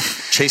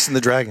 Chasing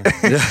the dragon.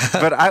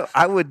 But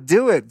I would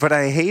do it, but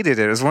I hated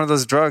it. It was one of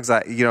those drugs.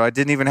 I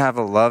didn't even have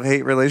a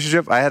love-hate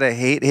relationship. I had a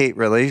hate-hate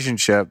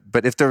relationship.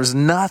 But if there was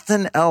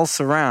nothing else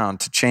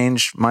around to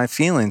change my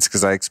feelings,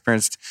 because I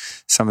experienced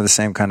some of the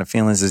same kind of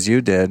feelings as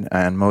you did,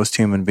 and most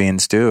human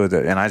beings do,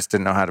 and I just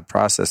didn't know how to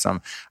process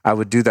them, I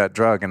would do that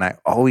drug, and I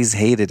always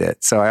hated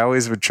it. So I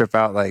always would trip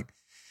out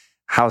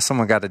how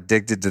someone got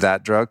addicted to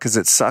that drug, because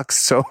it sucks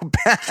so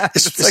bad.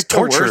 It's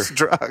torture. The worst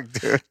drug,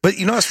 dude. But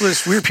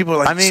it's weird. People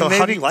are so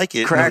how do you like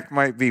it? Crack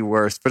might be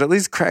worse, but at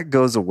least crack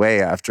goes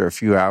away after a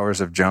few hours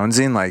of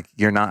jonesing.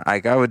 You're not,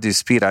 I would do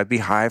speed. I'd be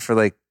high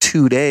for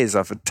 2 days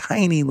off a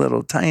tiny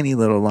little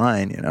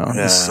line,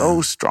 Yeah. It's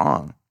so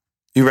strong.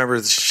 You remember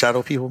the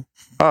shadow people?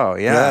 Oh,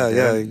 yeah.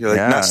 Yeah. You're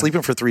not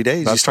sleeping for 3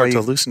 days. You start to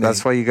hallucinate.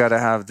 That's why you got to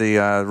have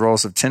the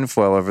rolls of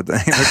tinfoil over cover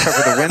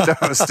the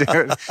windows,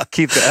 dude.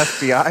 Keep the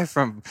FBI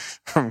from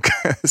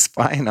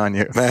spying on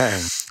you. Man.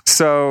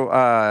 So,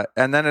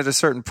 and then at a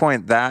certain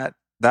point, that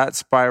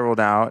spiraled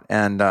out.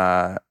 And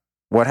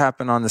what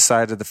happened on the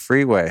side of the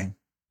freeway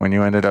when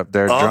you ended up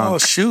there drunk? Oh,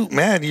 shoot,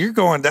 man. You're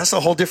going, that's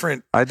a whole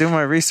different... I do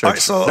my research. Right,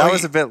 so that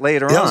was a bit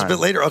later on. That was a bit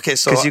later. Okay,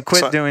 so... Because you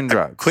quit doing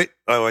drugs.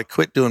 I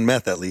quit doing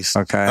meth, at least.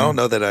 Okay. I don't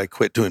know that I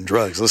quit doing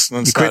drugs. Let's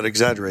not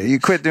exaggerate. You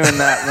quit doing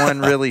that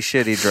one really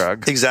shitty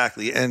drug.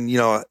 Exactly. And,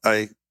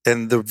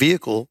 and the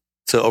vehicle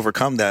to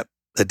overcome that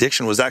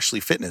addiction was actually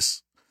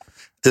fitness.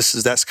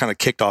 That's kind of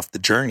kicked off the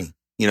journey,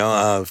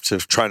 to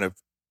trying to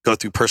go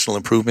through personal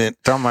improvement.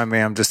 Don't mind me,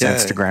 I'm just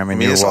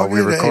Instagramming you while we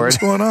record. What's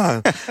going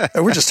on?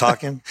 We're just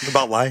talking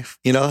about life,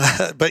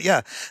 But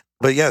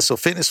yeah, so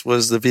fitness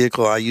was the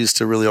vehicle I used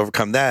to really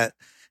overcome that.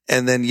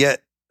 And then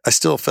yet I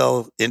still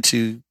fell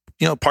into,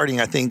 partying.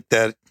 I think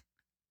that,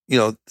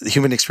 the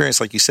human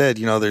experience, like you said,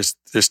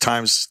 there's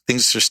times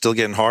things are still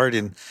getting hard,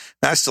 and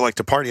I still like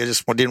to party. I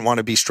just didn't want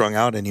to be strung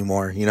out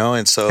anymore,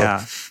 and so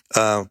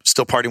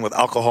still partying with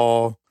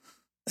alcohol.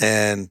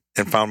 And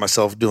found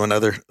myself doing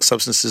other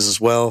substances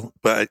as well,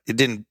 but it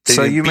didn't.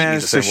 So you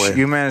managed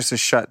to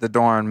shut the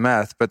door on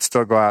meth, but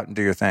still go out and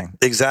do your thing.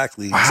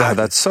 Exactly. Wow, exactly.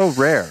 That's so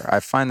rare.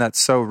 I find that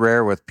so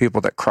rare with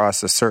people that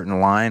cross a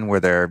certain line where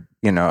they're,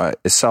 a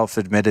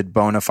self-admitted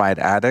bona fide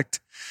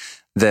addict,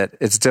 that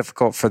it's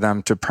difficult for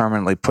them to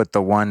permanently put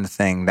the one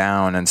thing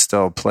down and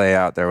still play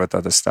out there with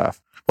other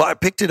stuff. Well, I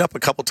picked it up a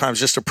couple times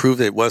just to prove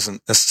that it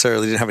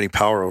didn't have any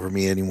power over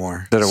me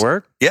anymore. Did it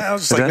work? Yeah, I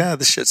was just man,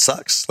 this shit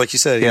sucks. Like you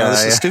said,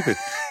 this is stupid.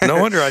 No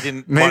wonder I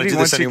didn't want to do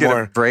this anymore. Maybe once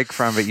you get a break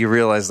from it, you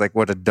realize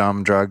what a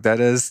dumb drug that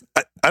is.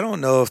 I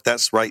don't know if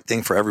that's the right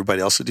thing for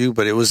everybody else to do,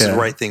 but it was the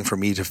right thing for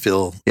me to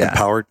feel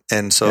empowered.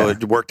 And so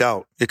it worked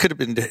out. It could have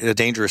been a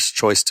dangerous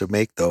choice to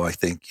make, though, I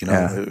think.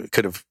 It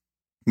could have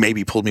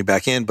maybe pulled me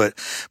back in. But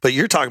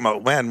you're talking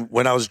about, man,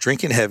 when I was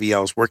drinking heavy, I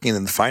was working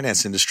in the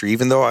finance industry.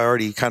 Even though I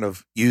already kind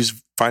of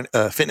used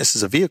fitness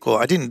as a vehicle,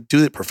 I didn't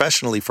do it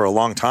professionally for a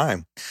long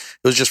time.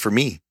 It was just for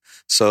me.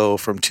 So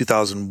from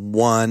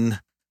 2001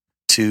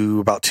 to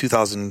about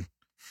 2000,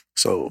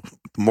 So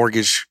the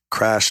mortgage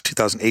crashed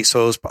 2008.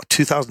 So it was about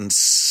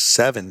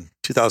 2007,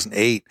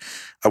 2008.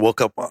 I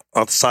woke up on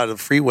the side of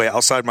the freeway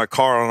outside my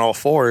car on all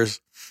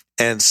fours,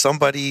 and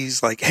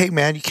somebody's like, "Hey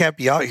man, you can't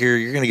be out here.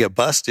 You're going to get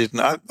busted."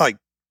 And I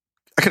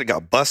could have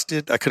got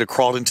busted. I could have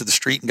crawled into the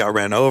street and got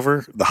ran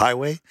over the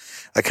highway.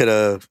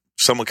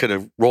 Someone could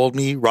have rolled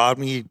me, robbed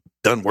me,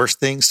 done worse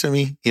things to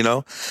me,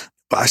 But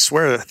I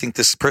swear, I think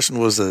this person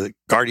was a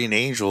guardian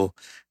angel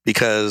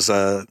because,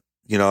 I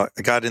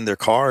got in their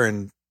car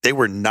and they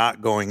were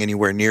not going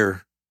anywhere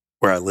near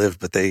where I lived,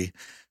 but they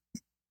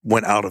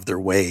went out of their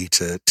way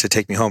to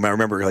take me home. I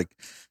remember like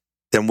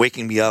them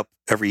waking me up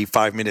every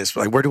 5 minutes,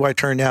 like, where do I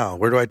turn now?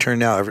 Where do I turn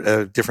now?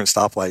 Different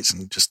stoplights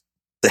and just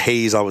the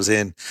haze I was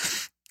in.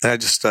 And I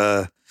just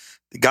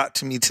got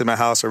to me to my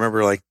house. I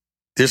remember like,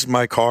 this is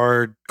my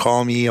card.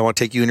 Call me. I want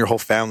to take you and your whole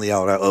family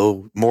out. I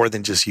owe more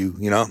than just you,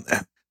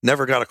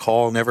 Never got a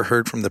call. Never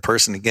heard from the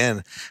person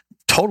again.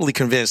 Totally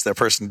convinced that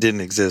person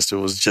didn't exist. It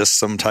was just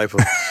some type of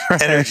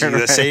energy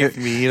that saved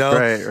me,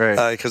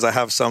 Right. Because I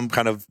have some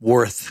kind of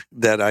worth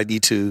that I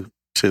need to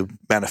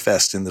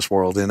manifest in this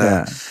world.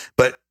 And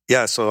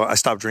so I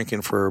stopped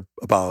drinking for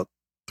about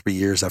 3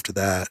 years after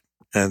that,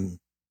 and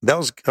that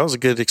was a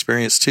good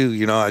experience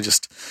too. I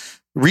just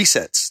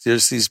resets.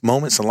 There's these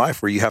moments in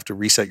life where you have to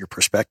reset your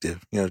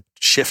perspective,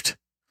 shift.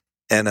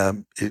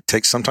 And it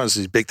takes sometimes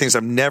these big things.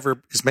 I've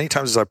never, as many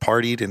times as I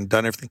partied and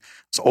done everything,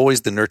 it's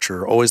always the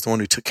nurturer, always the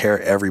one who took care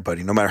of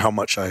everybody, no matter how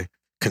much I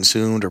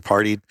consumed or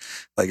partied.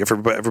 Like if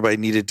everybody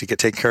needed to get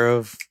taken care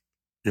of,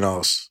 I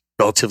was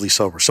relatively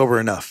sober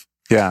enough.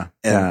 Yeah.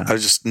 And I've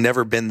just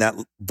never been that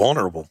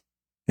vulnerable.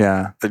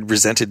 Yeah. I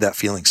resented that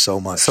feeling so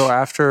much. So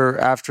after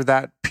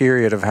that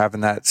period of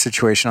having that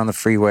situation on the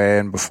freeway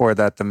and before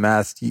that, the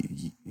meth,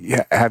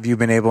 have you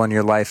been able in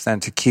your life then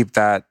to keep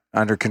that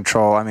under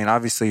control? I mean,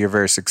 obviously you're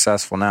very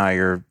successful now.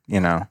 You're,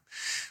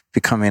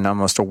 becoming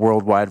almost a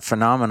worldwide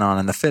phenomenon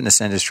in the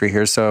fitness industry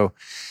here. So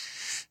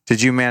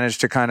did you manage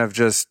to kind of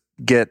just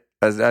get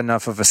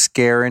enough of a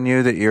scare in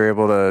you that you're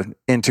able to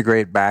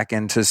integrate back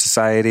into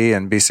society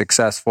and be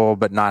successful,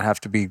 but not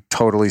have to be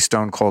totally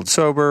stone cold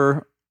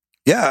sober?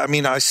 Yeah. I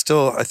mean, I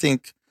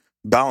think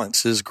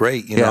balance is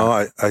great.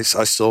 I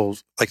still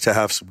like to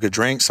have some good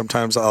drinks.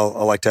 Sometimes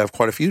I'll like to have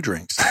quite a few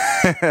drinks,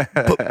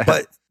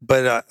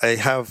 but I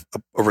have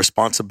a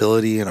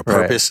responsibility and a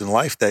purpose in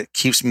life that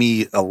keeps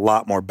me a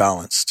lot more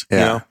balanced.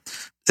 Yeah.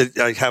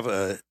 I have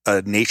a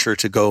nature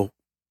to go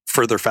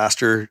further,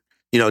 faster,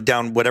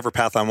 down whatever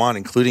path I'm on,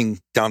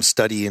 including down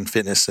study and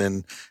fitness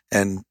and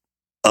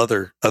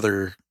other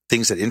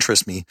things that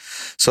interest me.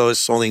 So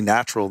it's only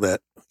natural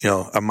that,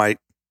 I might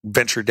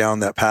venture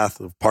down that path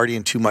of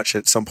partying too much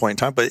at some point in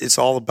time, but it's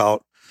all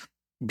about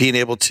being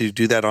able to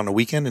do that on a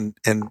weekend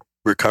and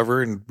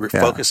recover and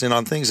focus in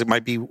on things. It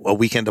might be a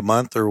weekend a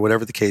month or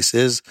whatever the case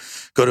is,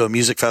 go to a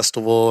music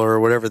festival or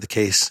whatever the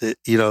case,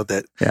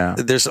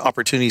 there's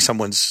opportunity.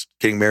 Someone's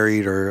getting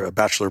married or a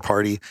bachelor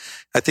party.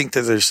 I think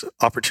that there's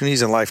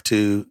opportunities in life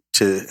to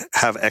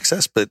have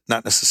excess, but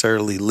not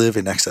necessarily live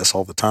in excess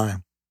all the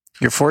time.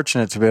 You're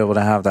fortunate to be able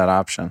to have that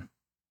option.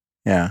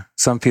 Yeah.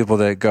 Some people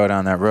that go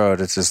down that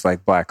road, it's just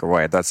like black or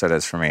white. That's what it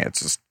is for me.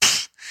 It's just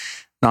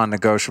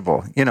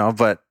non-negotiable,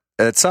 but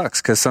it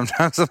sucks because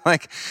sometimes I'm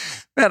like,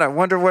 man, I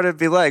wonder what it'd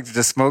be like to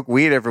just smoke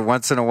weed every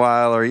once in a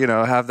while or,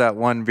 have that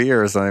one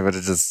beer or something, but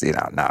it just,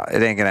 no,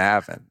 it ain't going to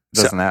happen. It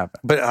doesn't happen.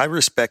 But I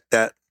respect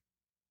that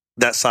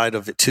side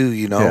of it too,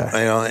 and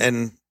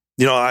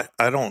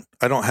I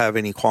don't have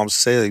any qualms to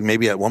say like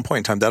maybe at one point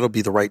in time, that'll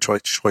be the right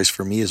choice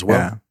for me as well.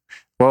 Yeah.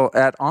 Well,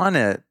 at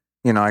Onnit,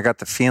 I got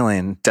the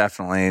feeling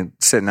definitely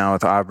sitting down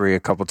with Aubrey a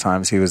couple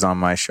times. He was on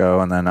my show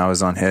and then I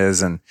was on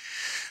his, and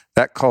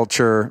that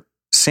culture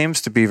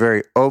seems to be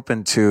very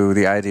open to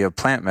the idea of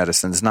plant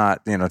medicines,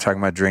 not, talking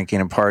about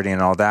drinking and partying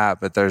and all that,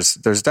 but there's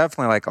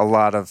definitely like a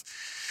lot of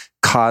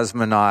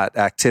cosmonaut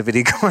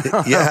activity going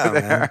on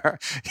over there.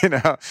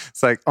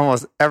 It's like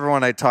almost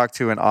everyone I talked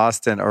to in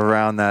Austin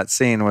around that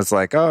scene was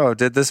like, oh,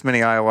 did this many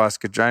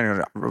ayahuasca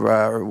journeys?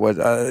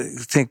 I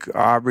think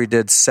Aubrey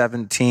did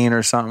 17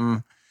 or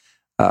something.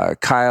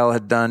 Kyle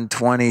had done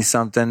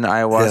 20-something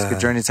ayahuasca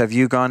journeys. Have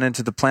you gone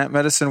into the plant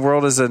medicine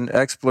world as an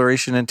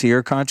exploration into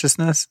your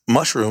consciousness?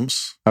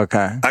 Mushrooms.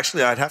 Okay.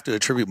 Actually, I'd have to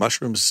attribute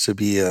mushrooms to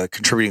be a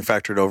contributing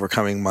factor to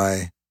overcoming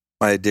my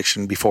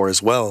addiction before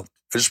as well.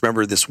 I just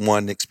remember this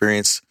one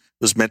experience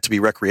was meant to be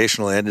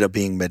recreational. It ended up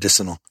being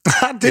medicinal.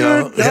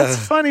 Dude, that's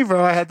funny,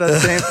 bro. I had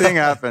that same thing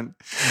happen.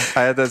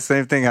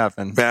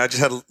 Man, I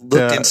just had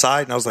looked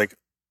inside and I was like,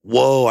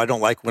 whoa, I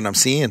don't like what I'm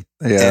seeing.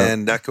 Yeah.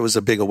 And that was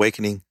a big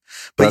awakening.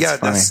 But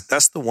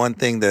that's the one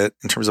thing that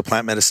in terms of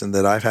plant medicine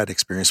that I've had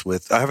experience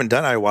with. I haven't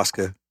done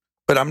ayahuasca,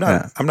 but I'm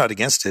not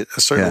against it.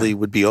 I certainly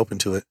would be open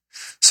to it.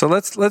 So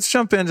let's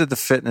jump into the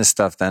fitness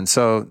stuff then.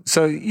 So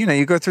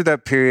you go through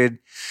that period,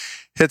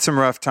 hit some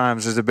rough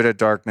times, there's a bit of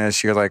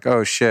darkness, you're like,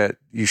 oh shit,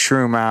 you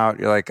shroom out,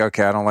 you're like,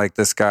 okay, I don't like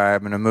this guy,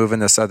 I'm going to move in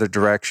this other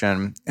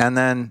direction. And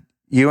then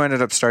you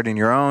ended up starting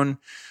your own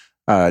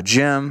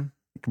gym.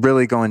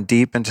 really going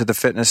deep into the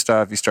fitness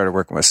stuff. You started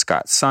working with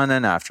Scott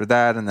Sonnen after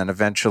that, and then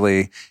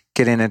eventually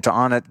getting into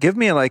Onnit. Give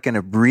me like an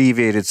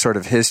abbreviated sort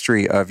of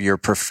history of your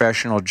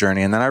professional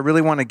journey. And then I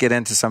really want to get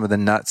into some of the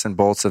nuts and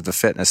bolts of the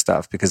fitness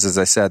stuff, because as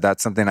I said,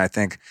 that's something I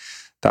think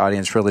the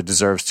audience really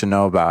deserves to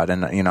know about.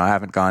 And, I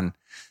haven't gone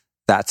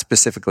that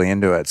specifically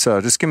into it.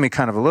 So just give me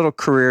kind of a little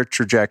career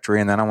trajectory,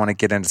 and then I want to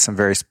get into some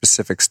very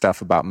specific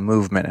stuff about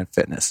movement and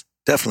fitness.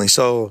 Definitely.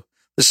 So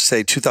let's just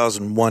say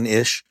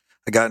 2001-ish,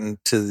 I got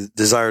into the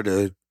desire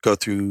to go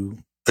through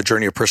a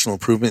journey of personal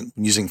improvement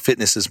using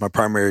fitness as my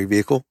primary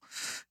vehicle.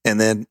 And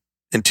then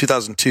in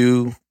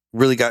 2002,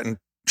 really got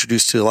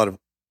introduced to a lot of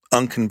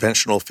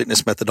unconventional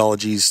fitness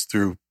methodologies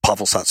through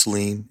Pavel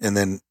Tsatsouline, and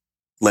then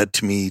led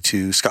to me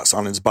to Scott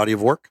Sonnen's body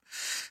of work.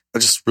 I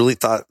just really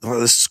thought, oh,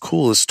 this is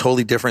cool. It's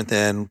totally different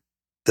than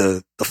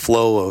the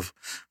flow of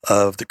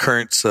the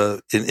currents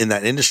in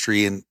that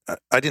industry. And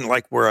I didn't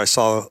like where I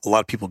saw a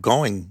lot of people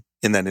going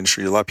in that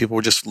industry. A lot of people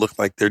would just look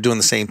like they're doing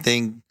the same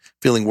thing,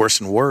 feeling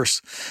worse and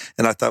worse.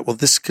 And I thought, well,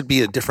 this could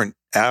be a different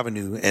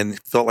avenue. And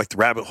it felt like the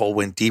rabbit hole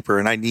went deeper,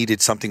 and I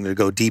needed something to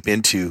go deep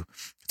into,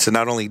 to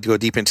not only go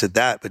deep into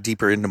that, but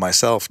deeper into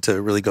myself,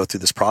 to really go through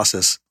this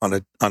process on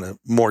a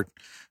more,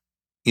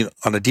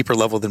 on a deeper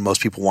level than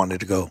most people wanted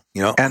to go,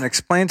 And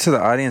explain to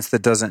the audience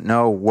that doesn't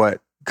know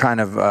what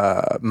kind of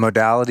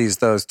modalities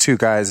those two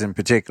guys in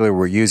particular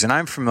were using.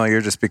 I'm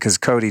familiar just because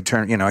Cody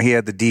turned, he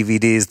had the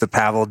DVDs, the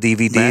Pavel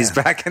DVDs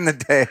back in the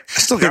day. I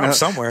still got them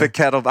somewhere. The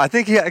kettle. I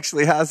think he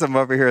actually has them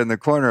over here in the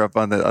corner up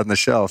on the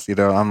shelf.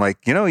 I'm like,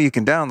 you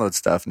can download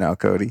stuff now,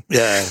 Cody.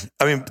 Yeah.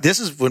 I mean, this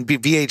is when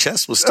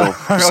VHS was still.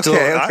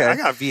 Okay. I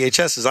got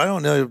VHSs. I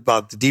don't know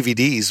about the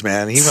DVDs,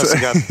 man. He must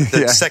have got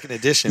the second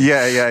edition.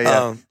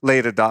 Yeah.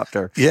 Late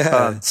adopter.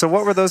 Yeah. So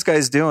what were those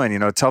guys doing?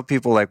 Tell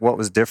people like what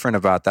was different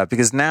about that,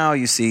 because now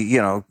you see,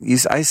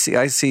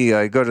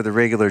 I go to the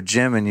regular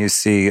gym and you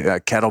see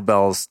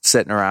kettlebells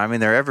sitting around. I mean,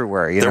 they're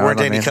everywhere. There weren't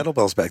any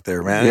kettlebells back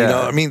there, man.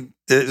 Yeah.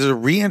 There's a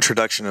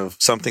reintroduction of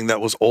something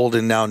that was old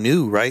and now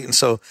new, right? And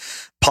so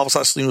Pavel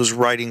Tsatsouline was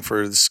writing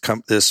for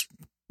this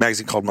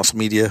magazine called Muscle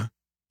Media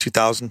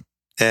 2000.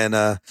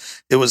 And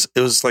it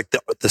was like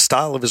the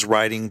style of his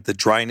writing, the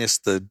dryness,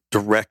 the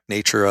direct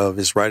nature of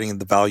his writing, and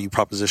the value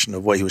proposition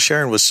of what he was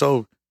sharing was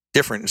so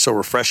different and so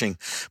refreshing.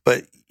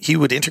 But he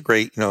would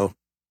integrate,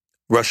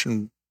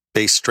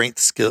 Russian-based strength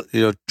skill,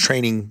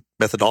 training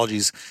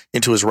methodologies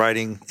into his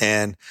writing,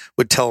 and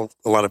would tell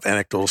a lot of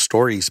anecdotal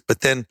stories.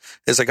 But then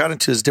as I got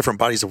into his different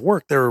bodies of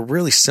work, they were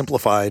really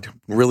simplified,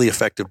 really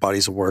effective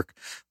bodies of work,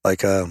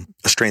 like a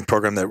strength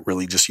program that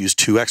really just used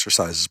 2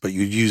 exercises, but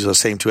you use those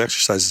same 2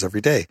 exercises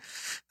every day.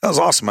 That was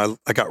awesome.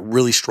 I got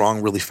really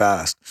strong really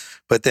fast.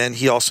 But then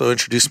he also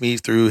introduced me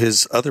through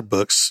his other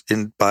books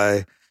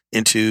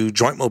into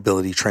joint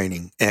mobility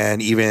training,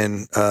 and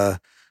even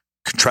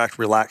contract,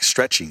 relax,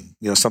 stretching,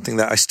 something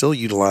that I still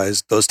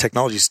utilize those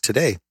technologies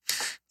today.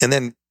 And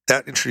then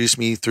that introduced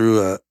me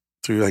through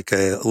like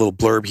a little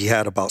blurb he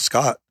had about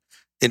Scott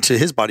into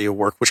his body of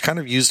work, which kind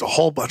of used a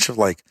whole bunch of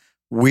like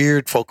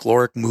weird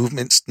folkloric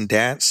movements and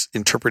dance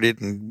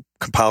interpreted and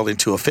compiled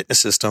into a fitness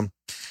system,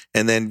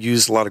 and then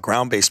used a lot of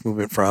ground-based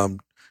movement from,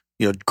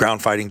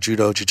 ground fighting,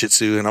 judo,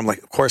 jiu-jitsu. And I'm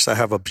like, of course I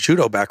have a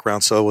judo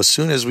background. So as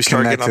soon as we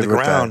started getting on the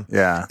ground,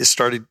 it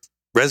started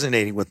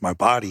resonating with my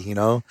body,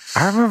 I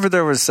remember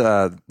there was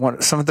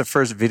some of the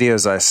first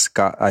videos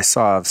I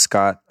saw of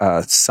Scott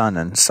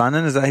Sonnen.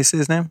 Sonnen, is that how you say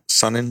his name?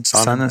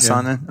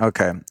 Sonnen.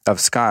 Okay, of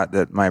Scott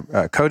that my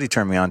Cody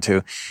turned me on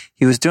to.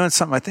 He was doing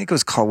something. I think it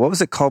was called. What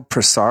was it called?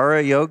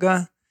 Prasara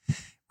yoga.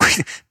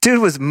 Dude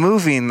was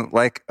moving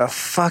like a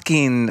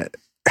fucking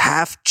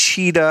half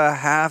cheetah,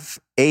 half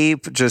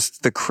ape.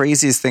 Just the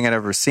craziest thing I'd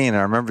ever seen. And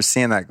I remember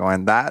seeing that,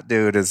 going, that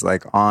dude is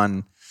like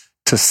on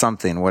to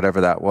something, whatever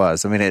that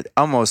was. I mean, it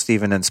almost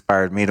even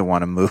inspired me to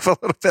want to move a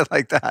little bit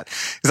like that,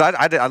 because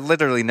I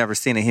literally never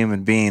seen a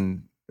human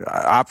being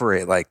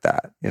operate like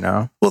that.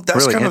 Well, that's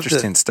really kind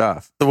interesting of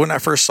stuff. When I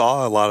first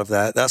saw a lot of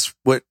that, that's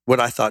what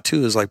I thought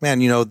too. Is like, man,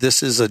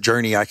 this is a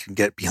journey I can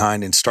get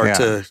behind and start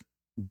to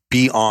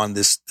be on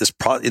this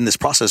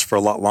process for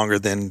a lot longer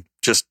than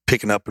just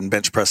picking up and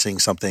bench pressing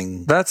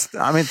something. That's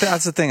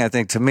the thing I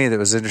think to me that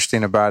was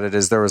interesting about it,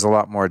 is there was a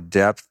lot more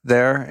depth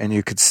there, and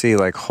you could see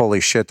like, holy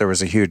shit, there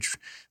was a huge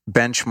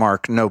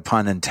benchmark, no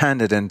pun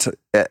intended,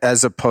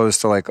 as opposed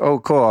to like, oh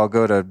cool, I'll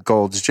go to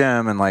Gold's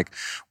Gym and like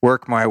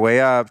work my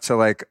way up to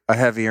like a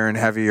heavier and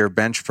heavier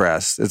bench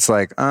press. It's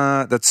like,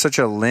 that's such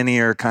a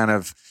linear kind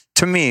of,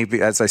 to me,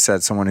 as I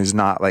said, someone who's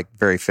not like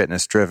very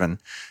fitness driven,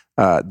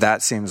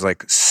 that seems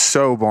like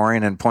so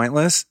boring and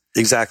pointless.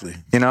 Exactly.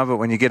 But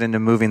when you get into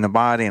moving the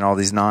body in all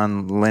these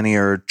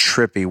non-linear,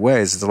 trippy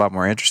ways, it's a lot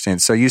more interesting.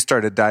 So you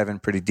started diving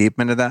pretty deep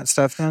into that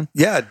stuff then?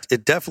 Yeah,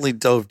 it definitely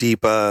dove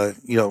deep.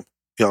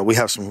 We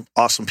have some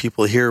awesome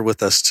people here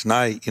with us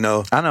tonight.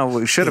 I know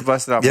we should have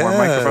busted out more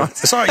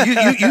microphones. Sorry,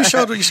 you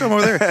showed them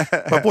over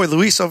there. My boy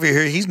Luis over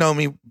here, he's known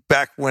me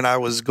back when I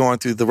was going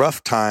through the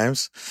rough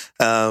times.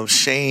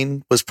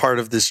 Shane was part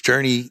of this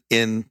journey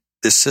in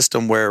this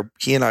system where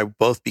he and I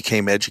both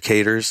became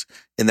educators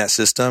in that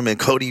system. And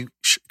Cody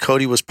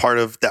was part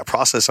of that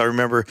process. I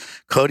remember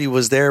Cody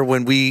was there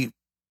when we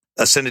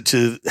ascended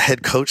to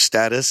head coach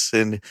status,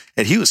 and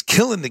he was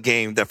killing the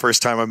game that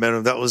first time I met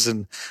him. That was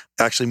in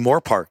actually Moore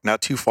Park, not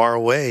too far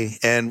away.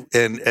 And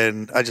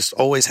I just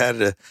always had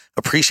an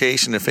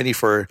appreciation, if any,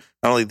 for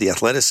not only the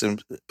athleticism,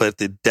 but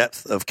the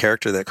depth of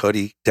character that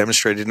Cody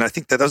demonstrated. And I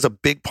think that was a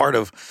big part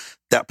of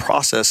that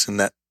process, and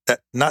that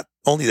not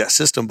only that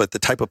system, but the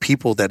type of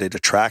people that it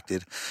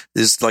attracted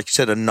is, like you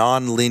said, a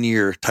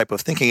non-linear type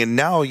of thinking. And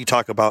now you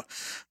talk about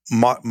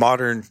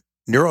modern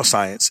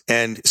neuroscience,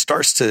 and it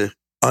starts to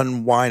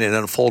unwind and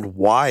unfold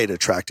why it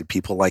attracted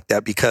people like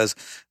that, because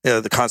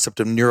the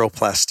concept of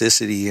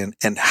neuroplasticity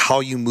and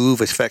how you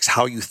move affects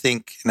how you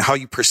think and how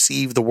you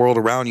perceive the world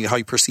around you, how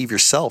you perceive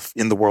yourself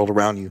in the world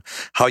around you,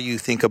 how you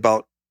think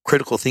about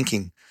critical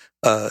thinking,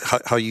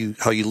 how you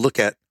look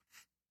at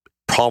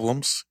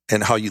problems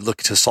and how you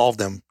look to solve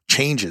them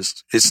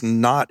changes. It's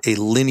not a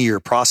linear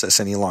process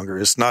any longer.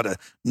 It's not a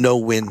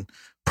no-win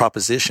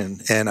proposition.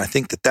 And I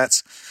think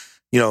that's,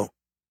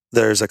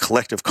 there's a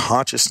collective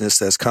consciousness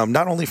that's come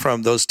not only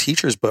from those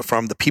teachers, but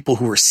from the people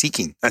who are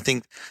seeking. I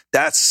think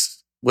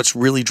that's what's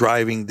really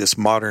driving this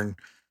modern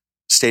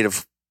state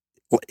of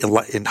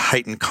in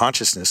heightened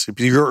consciousness.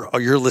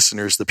 Your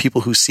listeners, the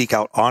people who seek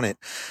out Onnit,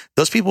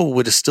 those people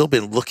would have still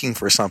been looking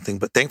for something,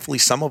 but thankfully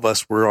some of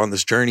us were on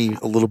this journey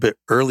a little bit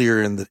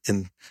earlier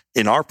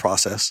in our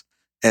process,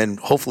 and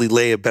hopefully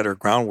lay a better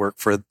groundwork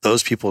for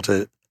those people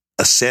to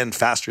ascend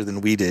faster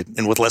than we did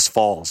and with less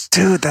falls.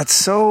 Dude, that's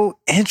so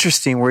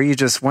interesting where you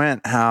just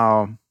went,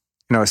 how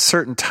a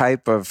certain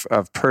type of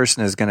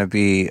person is going to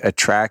be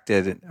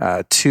attracted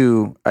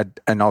to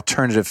an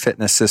alternative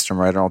fitness system,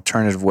 right? An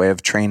alternative way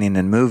of training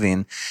and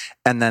moving.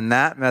 And then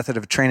that method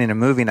of training and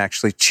moving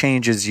actually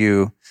changes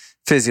you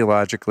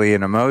physiologically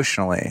and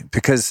emotionally,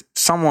 because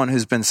someone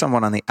who's been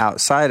someone on the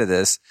outside of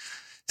this,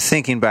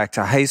 thinking back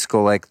to high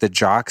school, like the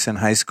jocks in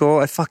high school,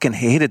 I fucking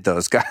hated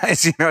those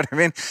guys. You know what I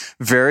mean?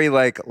 Very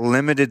like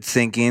limited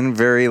thinking,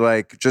 very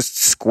like just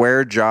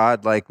square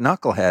jawed, like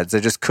knuckleheads. They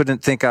just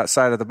couldn't think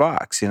outside of the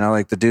box.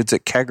 Like the dudes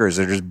at Keggers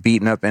are just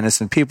beating up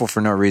innocent people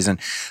for no reason.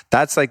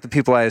 That's like the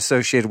people I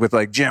associated with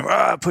like gym,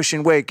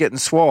 pushing weight, getting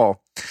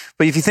swole.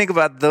 But if you think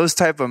about those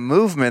type of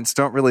movements,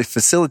 don't really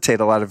facilitate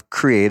a lot of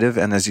creative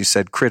and, as you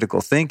said,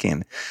 critical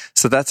thinking.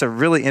 So that's a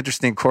really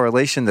interesting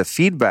correlation, the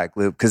feedback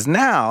loop. Because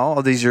now,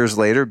 all these years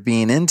later,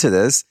 being into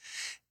this,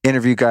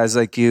 interview guys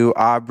like you,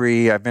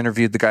 Aubrey. I've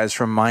interviewed the guys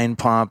from Mind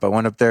Pump. I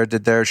went up there,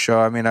 did their show.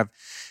 I mean, I've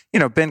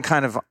been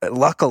kind of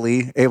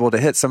luckily able to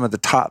hit some of the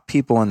top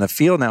people in the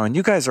field now, and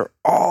you guys are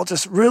all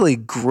just really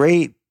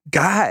great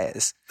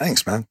guys.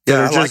 Thanks, man.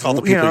 Yeah, I like all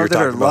the people you're that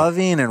talking are about.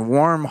 loving and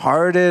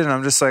warm-hearted, and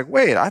I'm just like,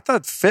 wait, I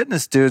thought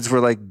fitness dudes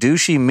were like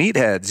douchey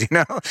meatheads,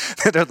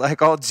 that are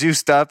like all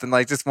juiced up and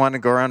like just want to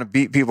go around and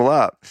beat people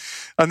up.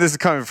 And this is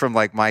coming from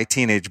like my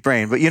teenage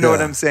brain, but you know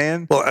what I'm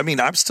saying? Well, I mean,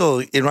 I'm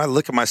still, when I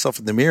look at myself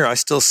in the mirror, I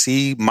still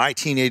see my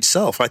teenage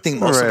self. I think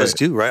most of us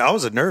do, right? I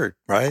was a nerd,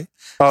 right?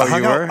 Oh, I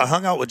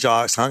hung out with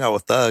jocks, hung out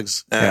with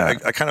thugs,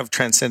 and I kind of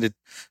transcended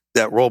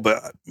that role.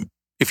 But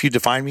if you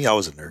define me, I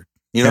was a nerd.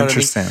 You know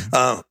what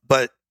I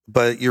mean?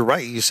 But you're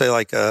right. You say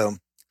like,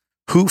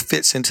 who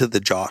fits into the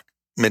jock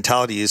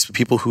mentality is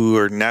people who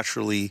are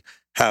naturally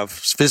have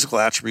physical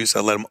attributes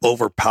that let them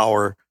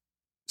overpower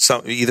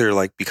some, either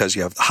like because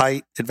you have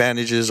height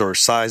advantages or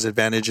size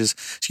advantages.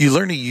 So you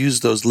learn to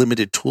use those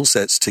limited tool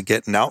sets to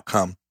get an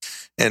outcome.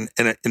 And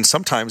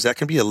sometimes that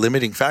can be a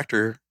limiting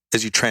factor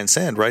as you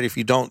transcend, right? If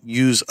you don't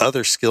use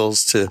other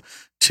skills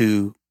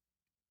to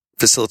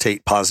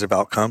facilitate positive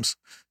outcomes,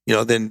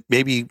 then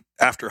maybe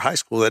after high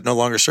school that no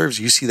longer serves.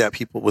 You see that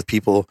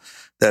people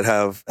that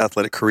have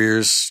athletic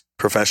careers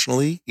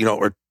professionally,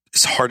 or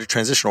it's hard to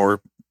transition,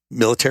 or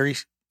military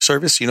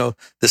service, the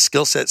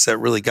skill sets that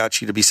really got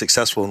you to be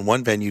successful in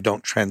one venue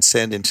don't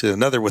transcend into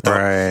another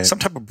without some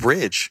type of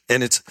bridge.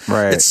 And it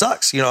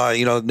sucks,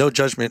 no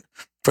judgment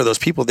for those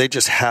people. They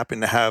just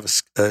happen to have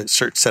a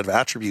certain set of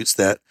attributes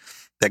that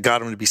got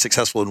them to be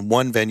successful in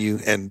one venue,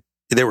 and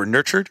they were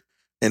nurtured.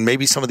 And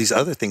maybe some of these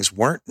other things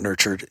weren't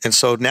nurtured. And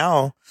so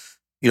now,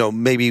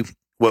 maybe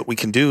what we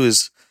can do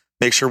is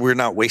make sure we're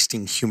not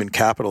wasting human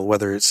capital,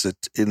 whether it's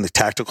in the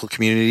tactical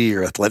community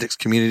or athletics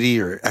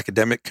community or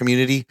academic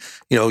community.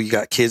 You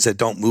got kids that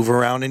don't move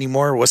around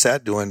anymore. What's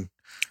that doing?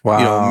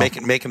 Wow.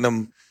 Making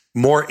them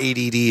more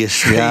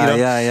ADD-ish.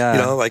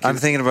 Yeah. Like I'm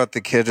thinking about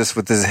the kid just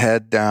with his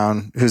head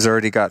down who's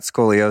already got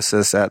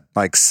scoliosis at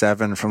like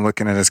 7 from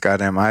looking at his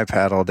goddamn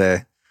iPad all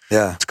day.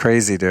 Yeah. It's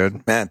crazy,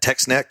 dude. Man,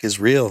 text neck is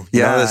real.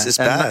 It's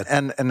bad.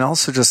 And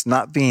also just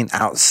not being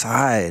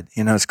outside.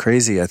 It's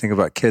crazy. I think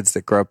about kids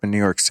that grow up in New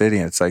York City.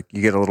 And it's like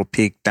you get a little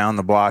peek down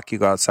the block, you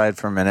go outside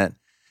for a minute.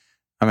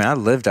 I mean, I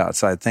lived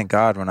outside, thank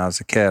God, when I was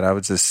a kid. I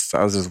was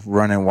just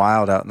running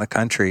wild out in the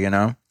country,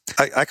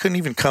 I couldn't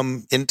even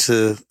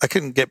I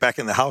couldn't get back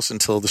in the house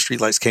until the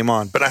streetlights came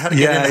on. But I had to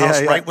get in the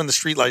house right when the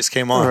streetlights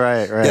came on.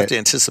 Right. You have to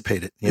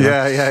anticipate it.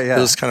 Yeah. It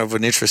was kind of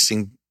an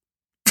interesting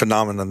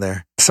phenomenon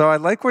there. So I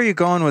like where you're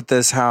going with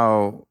this,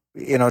 how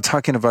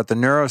talking about the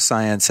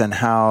neuroscience and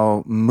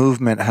how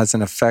movement has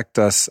an effect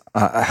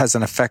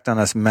on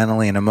us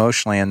mentally and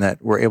emotionally, and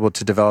that we're able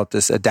to develop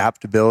this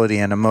adaptability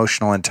and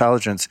emotional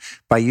intelligence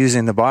by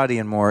using the body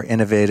in more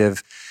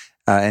innovative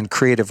and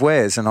creative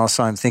ways. And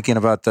also, I'm thinking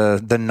about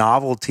the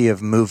novelty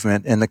of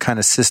movement and the kind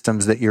of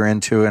systems that you're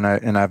into,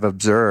 and I've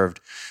observed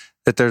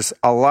that there's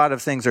a lot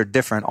of things are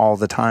different all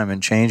the time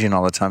and changing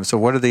all the time. So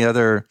what are the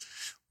other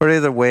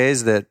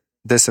ways that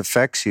this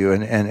affects you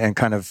and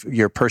kind of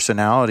your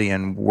personality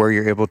and where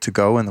you're able to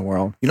go in the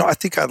world? I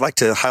think I'd like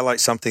to highlight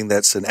something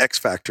that's an X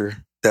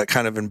factor that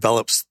kind of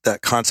envelops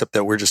that concept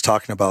that we're just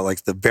talking about.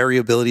 Like the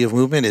variability of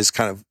movement is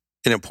kind of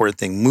an important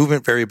thing.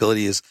 Movement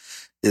variability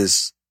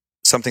is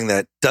something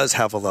that does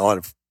have a lot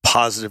of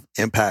positive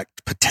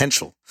impact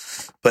potential.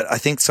 But I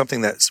think something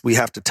that we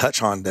have to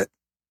touch on, that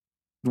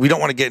we don't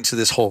want to get into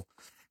this whole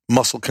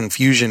muscle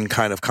confusion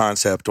kind of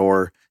concept,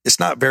 or it's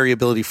not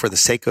variability for the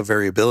sake of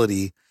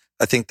variability.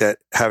 I think that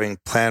having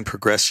planned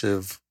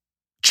progressive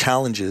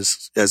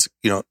challenges, as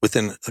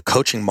within a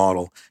coaching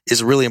model,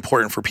 is really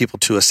important for people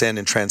to ascend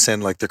and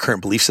transcend like their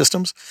current belief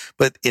systems,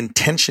 but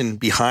intention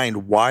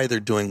behind why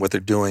they're doing what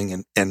they're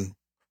doing and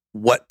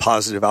what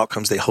positive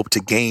outcomes they hope to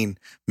gain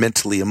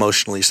mentally,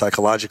 emotionally,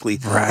 psychologically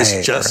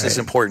is just as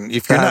important.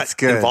 If you're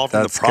not involved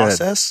in the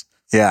process,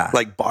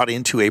 like bought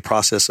into a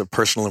process of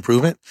personal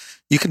improvement,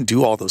 you can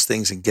do all those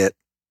things and get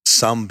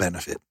some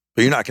benefit,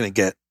 but you're not going to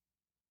get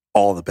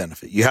all the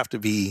benefit. You have to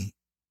be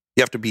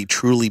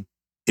truly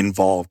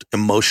involved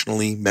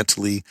emotionally,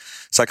 mentally,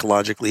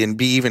 psychologically,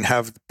 and even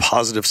have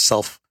positive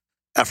self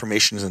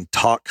affirmations and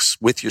talks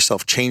with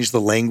yourself. Change the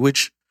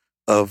language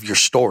of your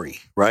story,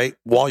 right?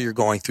 While you're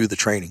going through the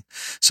training.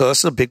 So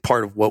that's a big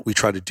part of what we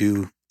try to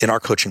do in our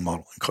coaching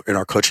model, in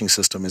our coaching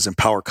system, is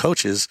empower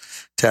coaches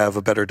to have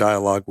a better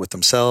dialogue with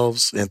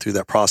themselves, and through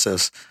that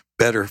process,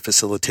 better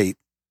facilitate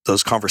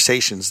those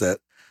conversations that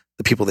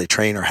the people they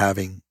train are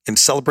having, and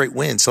celebrate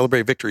wins,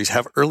 celebrate victories,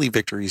 have early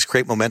victories,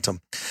 create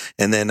momentum,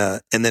 and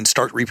then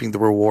start reaping the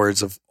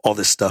rewards of all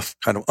this stuff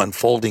kind of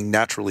unfolding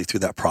naturally through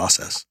that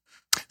process.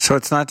 So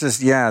it's not just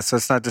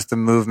the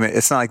movement.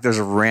 It's not like there's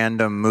a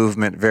random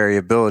movement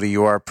variability.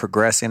 You are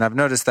progressing. I've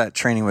noticed that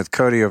training with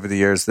Cody over the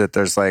years, that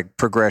there's like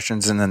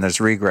progressions and then there's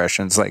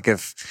regressions. Like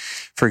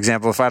if, for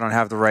example, if I don't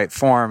have the right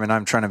form and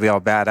I'm trying to be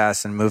all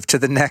badass and move to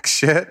the next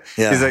shit,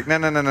 he's like,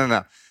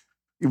 no.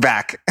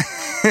 Back.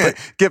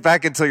 Get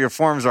back until your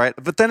form's right.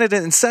 But then it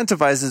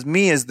incentivizes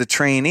me as the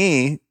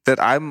trainee that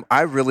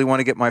I really want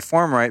to get my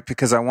form right,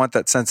 because I want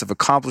that sense of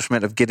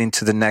accomplishment of getting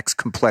to the next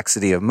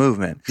complexity of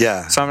movement.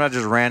 Yeah. So I'm not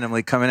just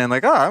randomly coming in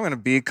like, oh, I'm going to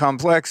be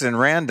complex and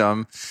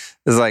random.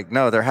 It's like,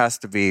 no, there has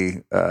to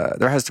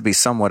be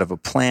somewhat of a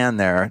plan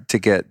there to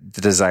get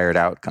the desired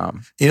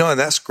outcome. And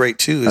that's great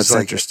too. That's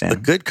like interesting. A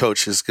good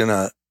coach is going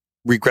to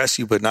regress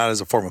you, but not as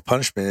a form of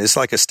punishment. It's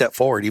like a step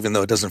forward, even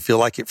though it doesn't feel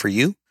like it for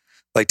you.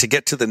 Like to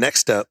get to the next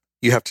step,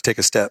 you have to take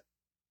a step.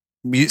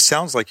 It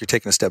sounds like you're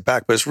taking a step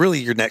back, but it's really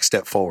your next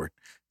step forward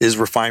is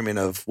refinement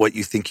of what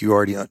you think you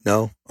already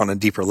know on a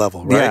deeper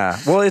level, right? Yeah.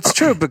 Well, it's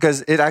true,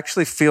 because it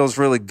actually feels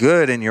really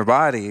good in your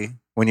body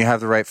when you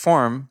have the right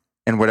form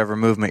in whatever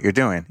movement you're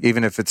doing.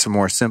 Even if it's a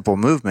more simple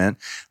movement,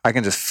 I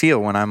can just feel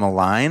when I'm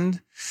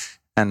aligned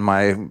and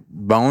my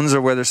bones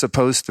are where they're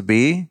supposed to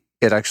be.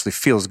 It actually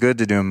feels good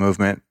to do a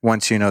movement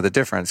once you know the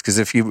difference. Because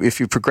if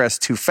you progress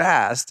too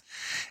fast,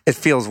 it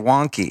feels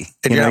wonky.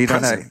 And you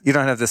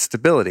don't have the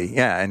stability.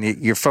 Yeah, and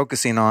you're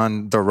focusing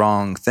on the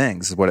wrong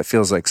things. Is what it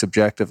feels like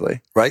subjectively.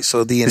 Right.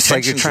 So the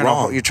intention's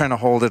wrong. You're trying to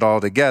hold it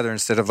all together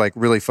instead of like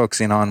really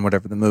focusing on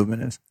whatever the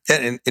movement is.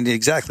 And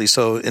exactly.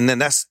 So and then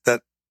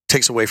that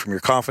takes away from your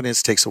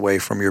confidence, takes away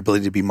from your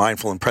ability to be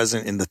mindful and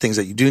present in the things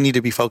that you do need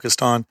to be focused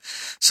on.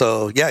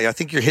 So yeah, I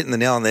think you're hitting the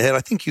nail on the head.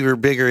 I think you were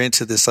bigger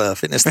into this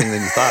fitness thing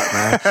than you thought,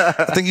 man.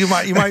 I think you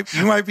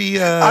might be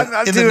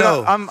the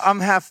know.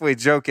 I'm halfway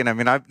joking. I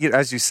mean,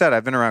 as you said,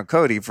 I've been around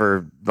Cody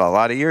for a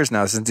lot of years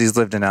now, since he's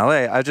lived in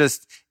LA.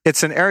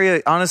 It's an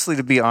area, honestly,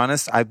 to be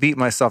honest, I beat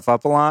myself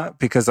up a lot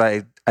because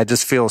I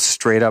just feel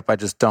straight up I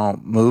just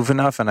don't move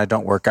enough and I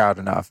don't work out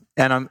enough.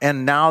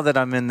 And now that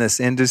I'm in this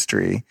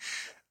industry,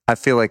 I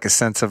feel like a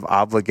sense of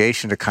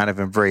obligation to kind of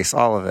embrace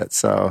all of it.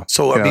 So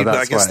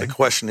I guess the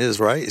question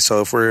is, right?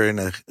 So if we're in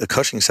a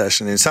coaching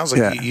session, and it sounds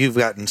like you've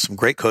gotten some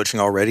great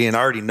coaching already, and I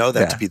already know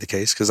that to be the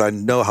case because I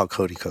know how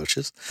Cody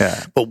coaches.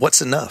 Yeah. But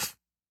what's enough?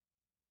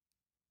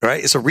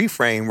 Right? It's a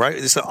reframe, right?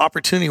 It's an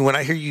opportunity. When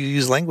I hear you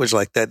use language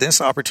like that, then it's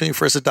an opportunity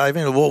for us to dive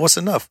in. Well, what's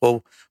enough?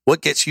 Well,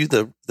 what gets you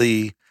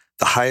the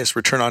highest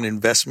return on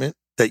investment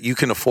that you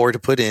can afford to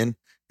put in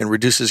and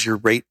reduces your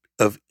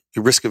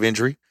risk of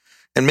injury?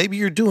 And maybe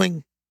you're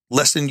doing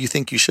less than you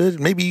think you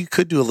should. Maybe you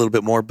could do a little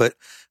bit more, but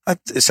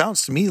it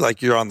sounds to me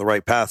like you're on the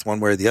right path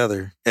one way or the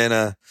other.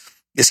 And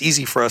it's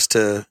easy for us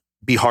to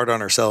be hard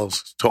on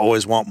ourselves, to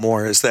always want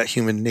more. It's that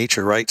human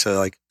nature, right? To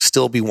like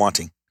still be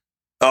wanting.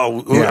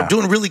 Oh, I'm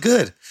doing really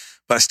good,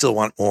 but I still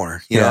want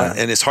more, you know,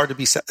 and it's hard to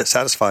be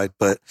satisfied.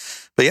 But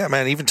yeah,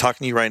 man, even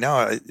talking to you right now,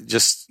 I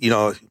just,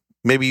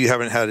 maybe you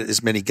haven't had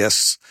as many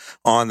guests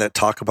on that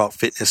talk about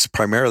fitness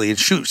primarily. And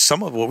shoot,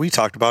 some of what we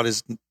talked about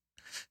is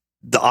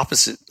the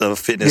opposite of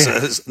fitness,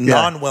 is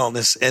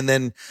non-wellness, and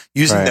then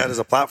using that as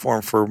a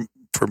platform for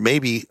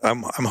maybe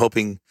I'm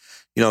hoping,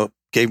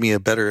 gave me a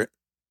better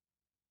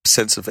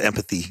sense of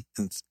empathy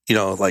and,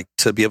 like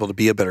to be able to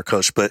be a better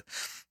coach. But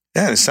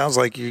yeah, it sounds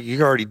like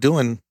you're already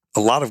doing a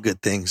lot of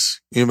good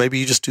things. Maybe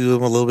you just do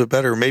them a little bit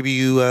better. Maybe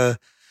you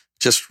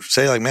just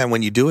say like, man,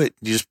 when you do it,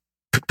 you just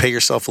pay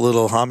yourself a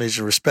little homage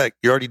and respect.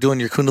 You're already doing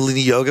your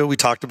Kundalini yoga we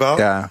talked about.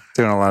 Yeah,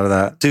 doing a lot of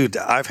that. Dude,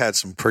 I've had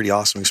some pretty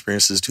awesome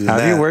experiences doing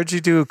that. Where'd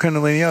you do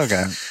Kundalini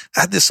yoga?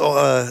 I had this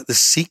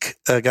Sikh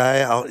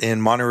guy out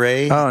in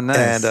Monterey. Oh,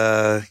 nice.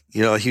 And,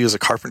 he was a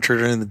carpenter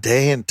during the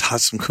day and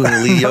taught some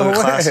Kundalini yoga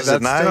classes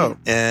at night. Dope.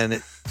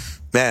 And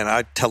man,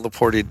 I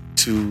teleported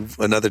to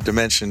another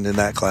dimension in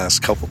that class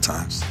a couple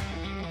times.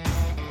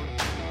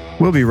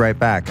 We'll be right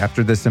back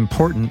after this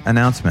important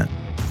announcement.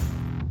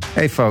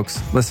 Hey folks,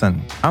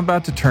 listen, I'm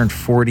about to turn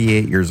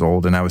 48 years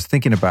old, and I was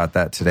thinking about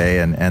that today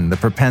and the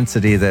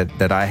propensity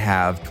that I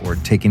have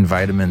toward taking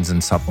vitamins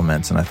and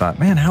supplements. And I thought,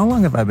 man, how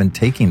long have I been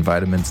taking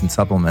vitamins and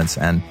supplements?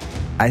 And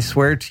I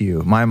swear to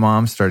you, my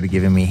mom started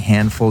giving me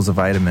handfuls of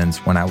vitamins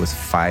when I was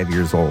 5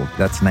 years old.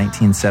 That's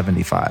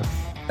 1975.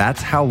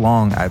 That's how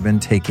long I've been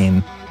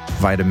taking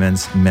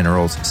vitamins,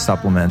 minerals,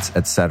 supplements,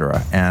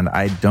 etc. And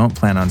I don't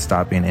plan on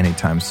stopping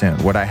anytime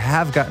soon. What I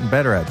have gotten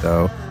better at,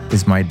 though,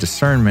 is my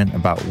discernment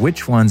about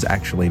which ones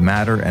actually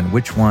matter and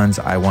which ones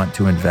I want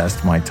to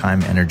invest my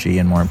time, energy,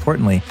 and more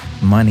importantly,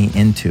 money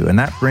into. And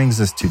that brings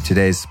us to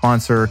today's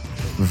sponsor,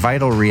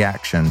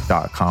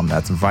 vitalreaction.com.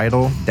 That's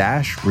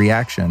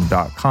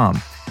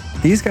vital-reaction.com.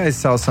 These guys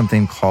sell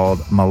something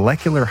called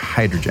molecular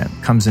hydrogen.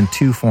 It comes in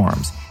two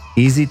forms: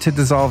 easy to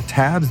dissolve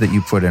tabs that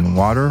you put in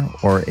water,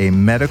 or a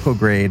medical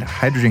grade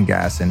hydrogen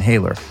gas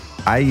inhaler.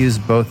 I use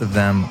both of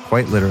them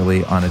quite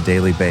literally on a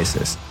daily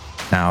basis.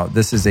 Now,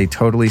 this is a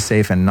totally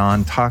safe and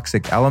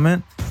non-toxic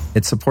element.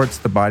 It supports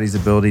the body's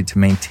ability to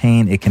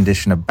maintain a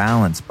condition of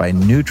balance by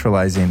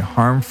neutralizing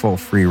harmful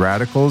free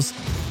radicals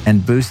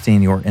and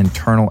boosting your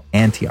internal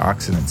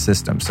antioxidant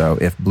system. So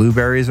if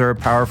blueberries are a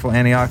powerful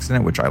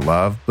antioxidant, which I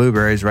love,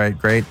 blueberries, right?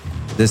 Great.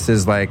 This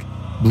is like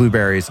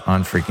blueberries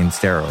on freaking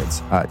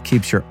steroids. It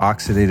keeps your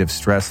oxidative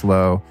stress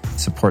low,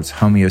 supports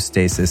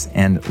homeostasis,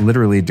 and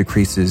literally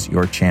decreases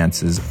your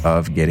chances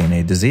of getting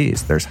a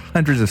disease. There's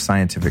hundreds of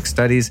scientific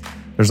studies.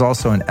 There's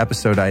also an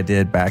episode I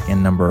did back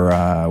in number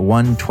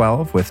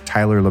 112 with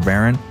Tyler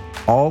LeBaron,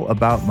 all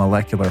about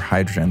molecular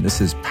hydrogen.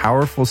 This is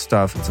powerful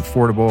stuff. It's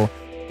affordable.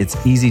 It's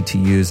easy to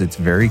use. It's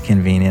very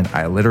convenient.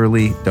 I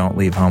literally don't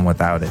leave home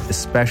without it,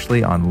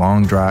 especially on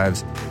long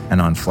drives and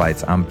on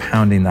flights. I'm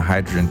pounding the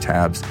hydrogen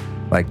tabs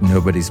like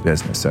nobody's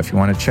business. So if you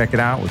want to check it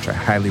out, which I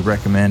highly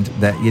recommend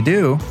that you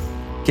do,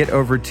 get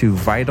over to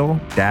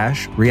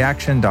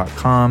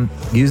vital-reaction.com.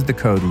 Use the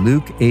code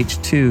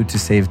LukeH2 to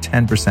save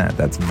 10%.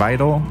 That's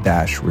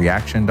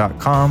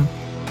vital-reaction.com.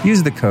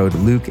 Use the code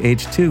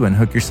LukeH2 and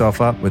hook yourself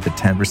up with a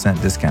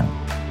 10% discount.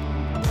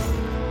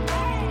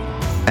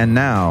 And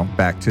now,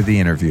 back to the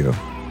interview.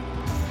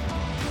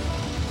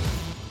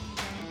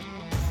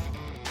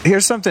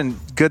 Here's something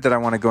good that I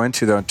want to go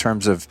into, though, in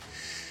terms of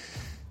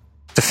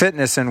the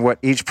fitness and what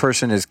each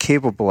person is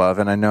capable of.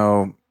 And I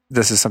know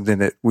this is something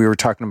that we were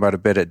talking about a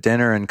bit at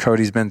dinner, and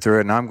Cody's been through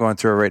it, and I'm going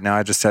through it right now.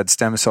 I just had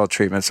stem cell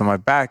treatment, so my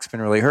back's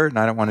been really hurt, and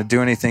I don't want to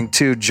do anything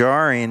too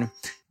jarring,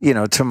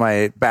 to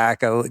my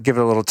back. I'll give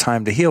it a little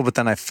time to heal, but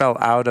then I fell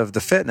out of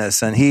the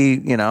fitness, and